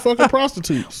stranger to fucking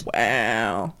prostitutes.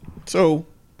 Wow. So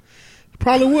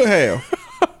probably would have.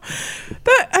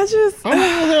 I don't want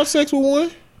to have sex with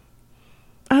one.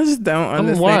 I just don't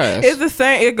understand. Wise. It's the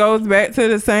same. It goes back to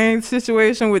the same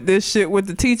situation with this shit with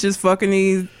the teachers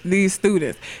fucking these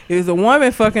students. If a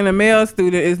woman fucking a male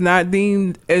student, is not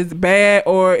deemed as bad,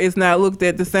 or it's not looked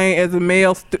at the same as a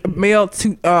male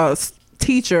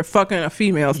teacher fucking a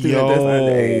female student that's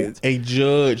underage. A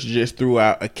judge just threw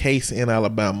out a case in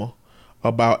Alabama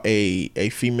about a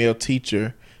female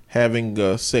teacher having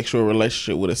a sexual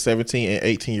relationship with a 17 and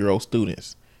 18-year-old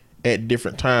students at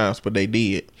different times, but they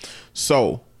did.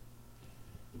 So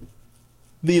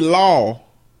the law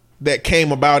that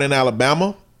came about in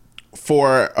Alabama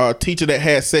for a teacher that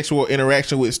has sexual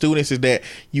interaction with students is that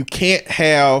you can't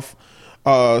have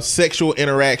sexual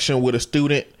interaction with a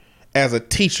student as a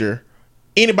teacher.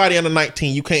 Anybody under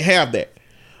 19, you can't have that.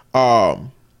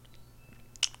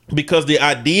 Because the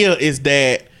idea is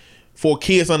that for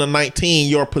kids under 19,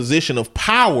 your position of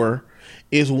power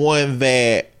is one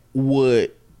that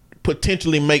would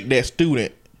potentially make that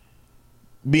student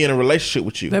be in a relationship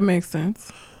with you. That makes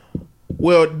sense.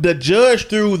 Well, the judge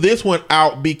threw this one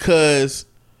out because,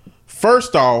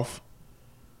 first off,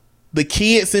 the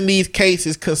kids in these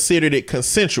cases considered it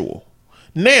consensual.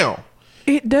 Now,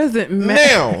 it doesn't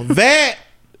matter. Now, that,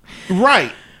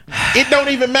 right. It don't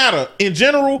even matter in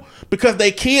general because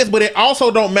they kids, but it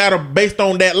also don't matter based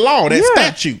on that law, that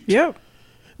statute. Yep.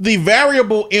 The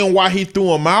variable in why he threw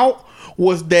them out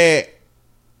was that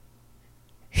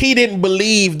he didn't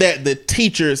believe that the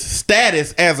teacher's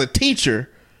status as a teacher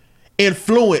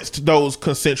influenced those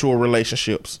consensual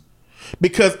relationships.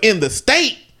 Because in the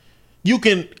state, you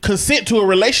can consent to a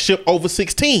relationship over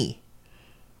 16.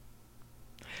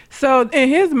 So in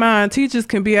his mind, teachers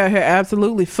can be out here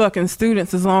absolutely fucking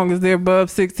students as long as they're above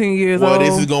 16 years old. Well,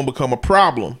 this is going to become a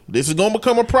problem. It's going to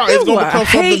become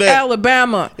something that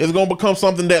Alabama. It's going to become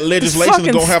something that legislation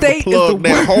is going to have to plug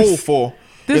that hole for.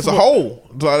 It's a hole.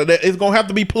 It's going to have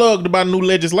to be plugged by new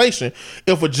legislation.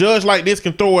 If a judge like this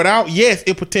can throw it out, yes,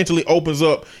 it potentially opens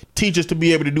up teachers to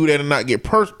be able to do that and not get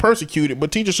persecuted.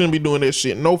 But teachers shouldn't be doing that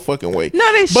shit no fucking way.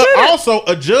 No, they shouldn't. But also,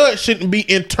 a judge shouldn't be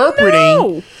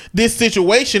interpreting this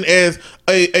situation as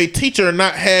a teacher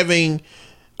not having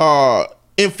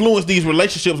influenced these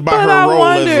relationships by her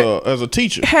role as a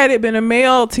teacher. Had it been a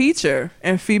male teacher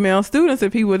and female students,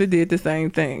 if he would have did the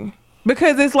same thing.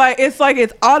 Because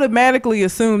it's automatically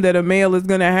assumed that a male is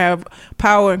going to have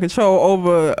power and control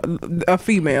over a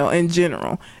female in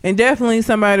general, and definitely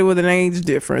somebody with an age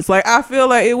difference. Like, I feel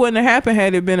like it wouldn't have happened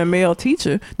had it been a male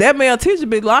teacher. That male teacher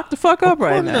be locked the fuck up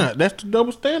right now. Not. That's the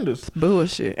double standards. It's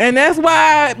bullshit, and that's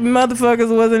why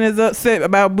motherfuckers wasn't as upset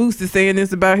about Boosie saying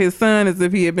this about his son as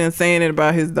if he had been saying it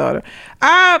about his daughter.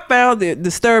 I found it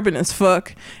disturbing as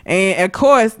fuck, and of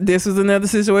course, this was another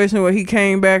situation where he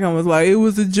came back and was like, "It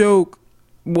was a joke."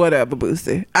 Whatever,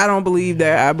 Boosie. I don't believe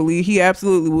that. I believe he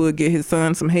absolutely would get his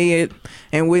son some head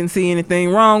and wouldn't see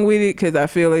anything wrong with it, because I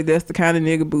feel like that's the kind of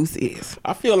nigga Boosie is.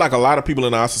 I feel like a lot of people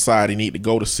in our society need to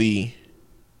go to see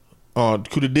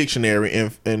to the dictionary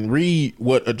and read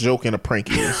what a joke and a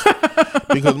prank is.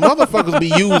 Because motherfuckers be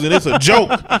using it's a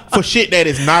joke for shit that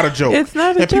is not a joke. It's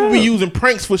not a joke. And people be using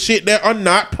pranks for shit that are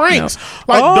not pranks.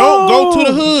 No. Like, don't go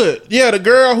to the hood. Yeah, the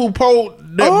girl who poured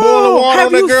that boiling water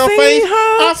on that girl's face.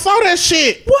 I saw that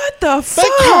shit. What the fuck?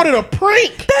 They called it a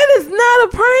prank. That is not a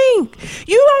prank.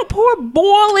 You don't pour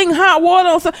boiling hot water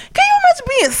on something. Can you imagine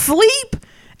being asleep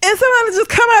and somebody just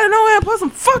come out of nowhere and put some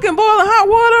fucking boiling hot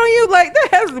water on you? Like, that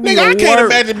has to be I can't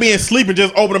imagine being asleep and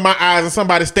just opening my eyes and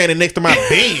somebody standing next to my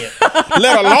bed.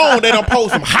 Let alone they done pour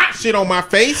some hot shit on my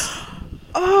face.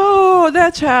 Oh,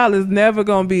 that child is never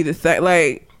gonna be the same.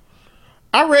 Like,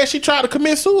 I read she tried to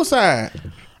commit suicide.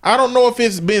 I don't know if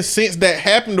it's been since that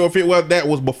happened or if that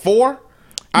was before.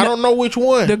 I don't know which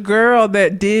one. The girl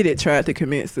that did it tried to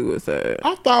commit suicide.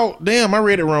 I thought, damn, I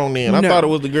read it wrong then. I thought it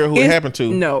was the girl who it happened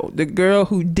to. No, the girl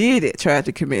who did it tried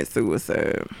to commit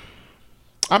suicide.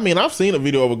 I mean, I've seen a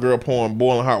video of a girl pouring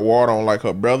boiling hot water on like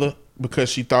her brother because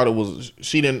she thought it was,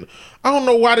 I don't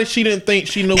know why she didn't think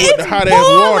she knew what the hot ass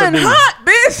water do. It's hot,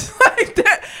 bitch.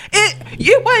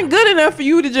 It wasn't good enough for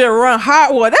you to just run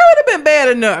hot water. That would have been bad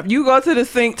enough. You go to the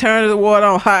sink, turn the water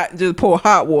on hot, and just pour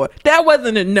hot water. That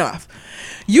wasn't enough.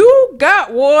 You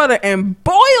got water and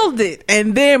boiled it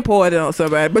and then poured it on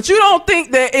somebody. But you don't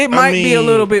think that it might be a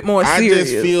little bit more serious.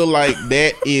 I just feel like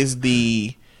that is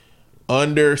the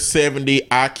under 70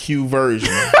 IQ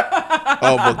version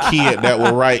of a kid that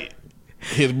will write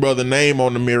his brother's name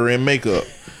on the mirror and makeup.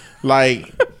 Like,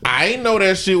 I ain't know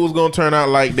that shit was gonna turn out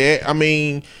like that. I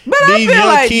mean, but these I feel young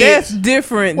like kids, that's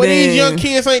different. Well, these young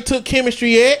kids ain't took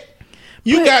chemistry yet.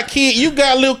 You got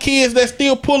little kids that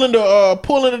still pulling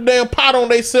the damn pot on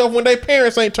themselves when their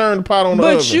parents ain't turned the pot on the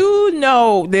oven. But you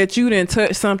know that you didn't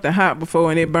touch something hot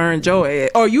before and it burned your ass,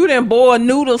 or you didn't boil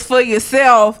noodles for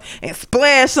yourself and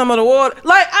splash some of the water.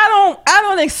 Like I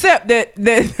don't accept that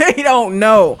they don't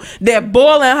know that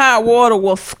boiling hot water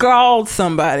will scald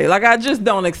somebody. Like I just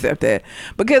don't accept that,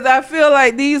 because I feel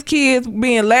like these kids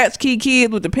being latchkey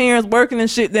kids with the parents working and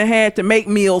shit that had to make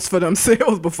meals for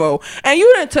themselves before, and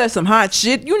you didn't touch some hot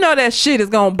shit. You know that shit is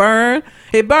gonna burn.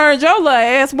 It burned your little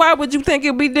ass. Why would you think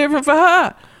it'd be different for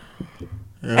her?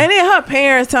 Yeah. And then her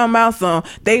parents talking about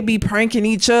they be pranking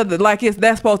each other like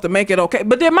that's supposed to make it okay.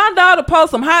 But did my daughter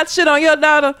post some hot shit on your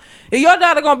daughter? Is your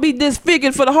daughter gonna be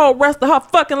disfigured for the whole rest of her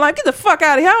fucking life? Get the fuck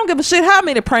out of here. I don't give a shit how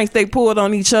many pranks they pulled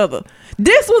on each other.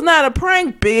 This was not a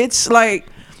prank, bitch. Like,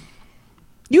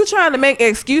 you trying to make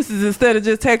excuses instead of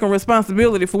just taking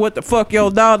responsibility for what the fuck your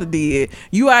daughter did.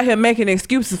 You out here making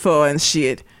excuses for her and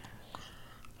shit.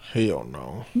 Hell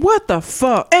no. What the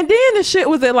fuck? And then the shit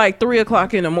was at like 3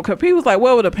 o'clock in the morning. Cause people was like,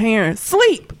 where were the parents?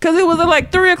 Sleep. Cause it was at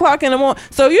like 3 o'clock in the morning.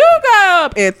 So you got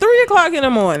up at 3 o'clock in the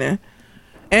morning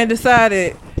and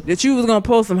decided that you was gonna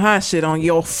post some hot shit on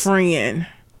your friend.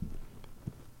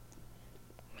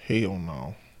 Hell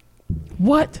no.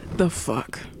 What the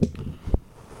fuck?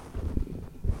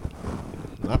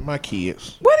 Not my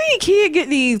kids. Where do these kids get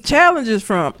these challenges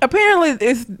from? Apparently,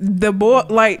 it's the boy.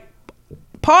 Like,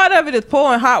 part of it is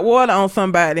pouring hot water on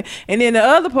somebody, and then the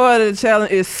other part of the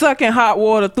challenge is sucking hot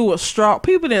water through a straw.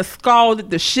 People then scalded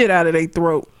the shit out of their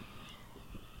throat.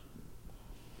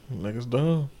 Niggas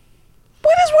dumb.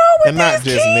 What is wrong with and not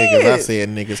these just kids? niggas. I said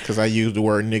niggas because I use the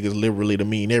word niggas liberally to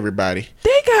mean everybody.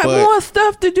 They got more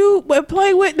stuff to do but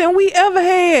play with than we ever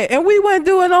had, and we wasn't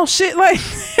doing no shit like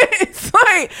it's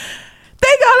like.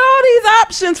 They got all these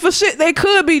options for shit they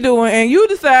could be doing, and you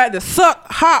decide to suck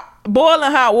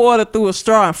boiling hot water through a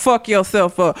straw and fuck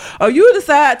yourself up. Or you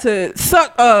decide to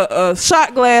suck a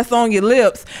shot glass on your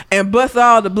lips and bust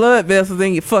all the blood vessels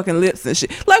in your fucking lips and shit.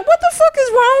 Like, what the fuck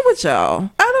is wrong with y'all?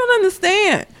 I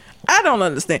don't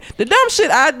understand. The dumb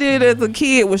shit I did as a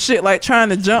kid was shit like trying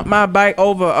to jump my bike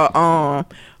over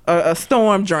a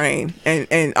storm drain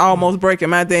and almost breaking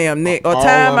my damn neck, or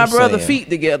tying my brother's feet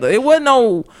together. It wasn't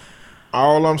no...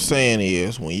 All I'm saying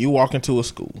is, when you walk into a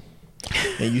school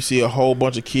and you see a whole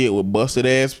bunch of kids with busted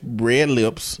ass red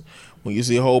lips, when you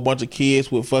see a whole bunch of kids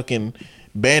with fucking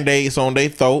band-aids on their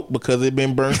throat because it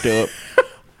been burnt up,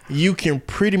 you can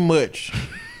pretty much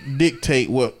dictate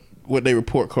what they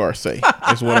report cards say.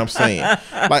 Is what I'm saying.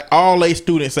 Like, all A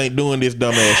students ain't doing this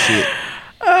dumb ass shit.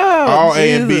 All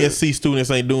A and B and C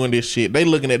students ain't doing this shit. They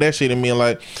looking at that shit and being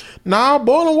like, nah,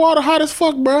 boiling water hot as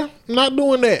fuck, bro. Not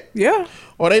doing that. Yeah.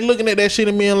 Or they looking at that shit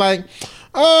and being like,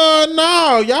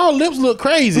 no, y'all lips look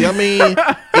crazy. I mean,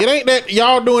 it ain't that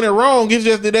y'all doing it wrong. It's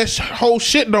just that whole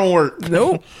shit don't work.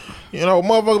 Nope. You know,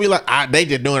 motherfucker be like, they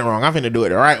just doing it wrong. I'm finna do it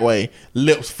the right way.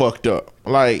 Lips fucked up.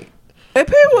 Like. And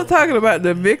people were talking about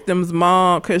the victim's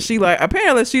mom, because she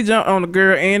apparently she jumped on the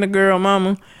girl and the girl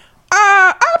mama.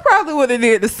 I probably would have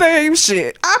did the same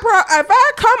shit. If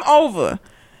I come over,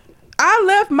 I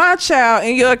left my child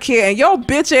in your care and your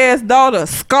bitch ass daughter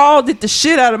scalded the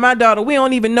shit out of my daughter. We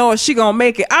don't even know if she gonna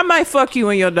make it. I might fuck you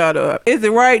and your daughter up. Is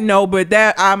it right? No, but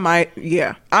that I might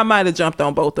have jumped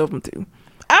on both of them too.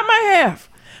 I might have,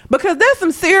 because that's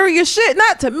some serious shit.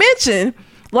 Not to mention,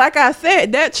 like I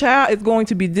said, that child is going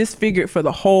to be disfigured for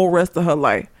the whole rest of her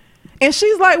life. And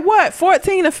she's like, what,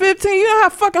 14 or 15? You know how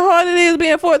fucking hard it is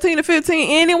being 14 or 15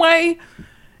 anyway?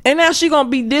 And now she gonna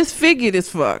be disfigured as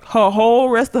fuck her whole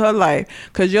rest of her life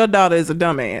because your daughter is a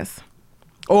dumbass.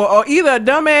 Or either a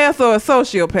dumbass or a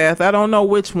sociopath. I don't know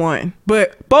which one.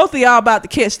 But both of y'all about to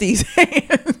catch these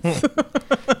hands.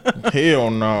 Hell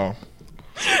no.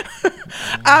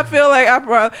 I feel like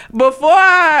before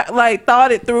I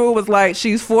thought it through, was like,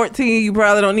 she's 14, you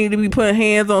probably don't need to be putting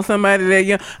hands on somebody that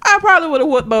young. I probably would have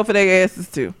whooped both of their asses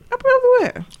too. I probably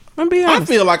would. I'm being honest.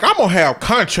 I feel like I'm gonna have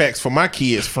contracts for my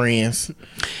kids' friends.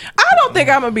 I don't think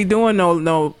I'm gonna be doing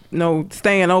no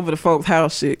staying over the folks'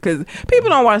 house shit, because people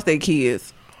don't watch their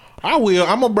kids. I will.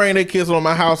 I'm gonna bring their kids on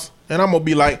my house, and I'm gonna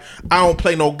be like, I don't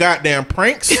play no goddamn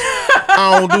pranks.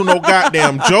 I don't do no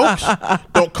goddamn jokes.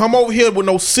 Don't come over here with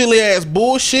no silly ass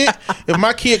bullshit. If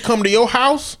my kid come to your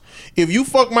house, if you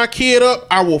fuck my kid up,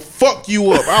 I will fuck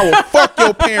you up. I will fuck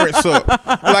your parents up.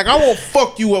 Like, I won't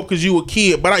fuck you up because you a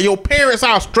kid, but your parents,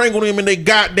 I'll strangle them in their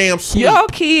goddamn sleep. Your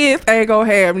kids ain't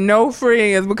gonna have no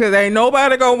friends because ain't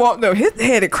nobody gonna want them. His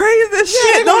head is crazy as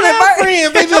shit. They Don't don't have invite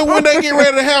friends. They just, when they get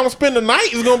ready to have them spend the night,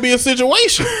 it's gonna be a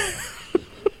situation.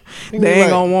 They ain't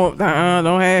gonna want.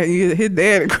 Don't have his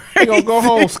daddy crazy. He gonna go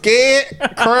home scared,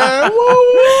 crying.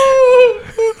 Woo,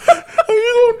 you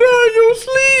gonna die in your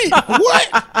sleep?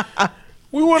 What?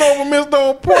 We went over Mr.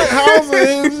 On Point house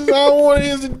and I wanted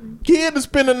his kid to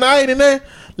spend the night, and then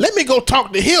let me go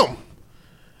talk to him.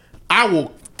 I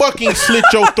will fucking slit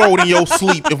your throat in your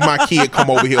sleep if my kid come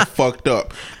over here fucked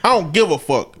up. I don't give a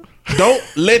fuck. Don't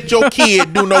let your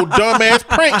kid do no dumbass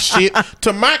prank shit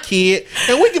to my kid,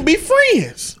 and we can be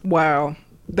friends. Wow.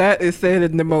 That is said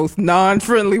in the most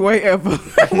non-friendly way ever.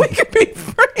 We can be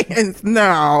friends.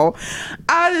 No.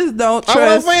 I just don't trust.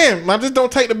 That's what I'm saying. I just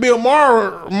don't take the Bill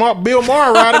Maher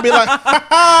ride and be like, ha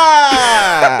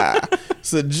ha.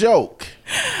 It's a joke.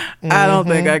 I don't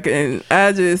think I can.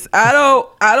 I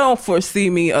don't foresee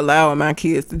me allowing my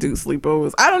kids to do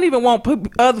sleepovers. I don't even want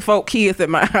other folk kids at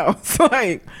my house.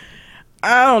 Like,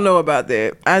 I don't know about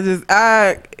that.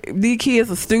 These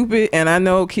kids are stupid, and I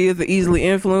know kids are easily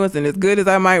influenced, and as good as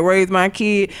I might raise my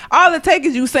kid, all it takes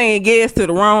is you saying yes to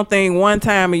the wrong thing one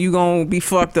time and you gonna be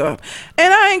fucked up.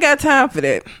 And I ain't got time for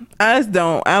that. I just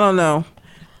don't. I don't know.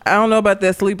 I don't know about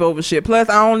that sleepover shit. Plus,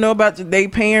 I don't know about their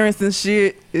parents and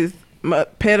shit. It's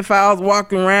pedophiles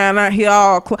walking around out here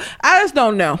all I just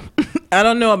don't know. I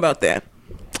don't know about that.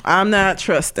 I'm not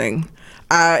trusting.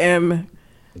 I am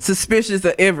suspicious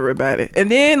of everybody. And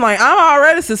then, like, I'm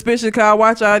already suspicious because I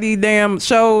watch all these damn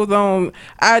shows on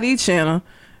ID channel,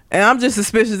 and I'm just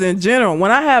suspicious in general.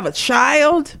 When I have a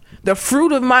child, the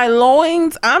fruit of my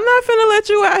loins, I'm not finna let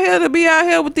you out here to be out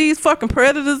here with these fucking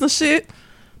predators and shit.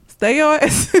 Stay your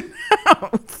ass in the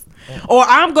house. Or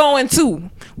I'm going too.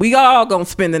 We all gonna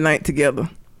spend the night together.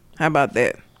 How about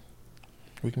that?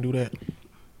 We can do that.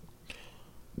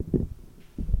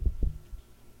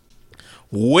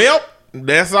 Well,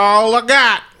 that's all I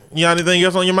got. You got anything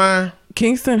else on your mind?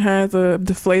 Kingston has a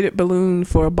deflated balloon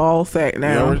for a ball sack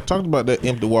now. Yeah, I already talked about that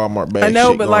empty Walmart bag. I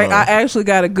know, shit but going like, on. I actually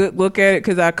got a good look at it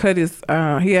because I cut his.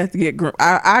 He has to get groomed.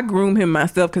 I groom him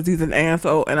myself because he's an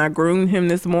asshole, and I groomed him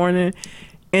this morning,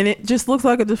 and it just looks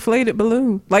like a deflated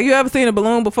balloon. Like, you ever seen a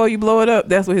balloon before you blow it up?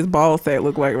 That's what his ball sack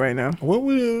look like right now. What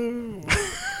you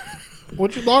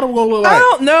thought it was gonna look like? I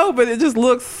don't know, but it just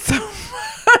looks so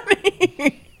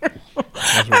funny.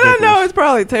 And I know it's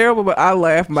probably terrible, but I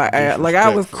laughed my ass. Like,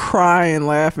 I was crying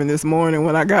laughing this morning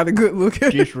when I got a good look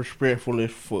at it. Disrespectful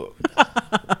as fuck.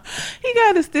 He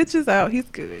got his stitches out. He's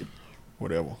good.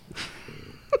 Whatever.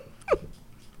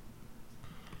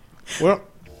 Well,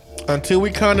 until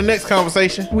we come to the next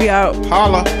conversation, We out.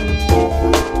 holla.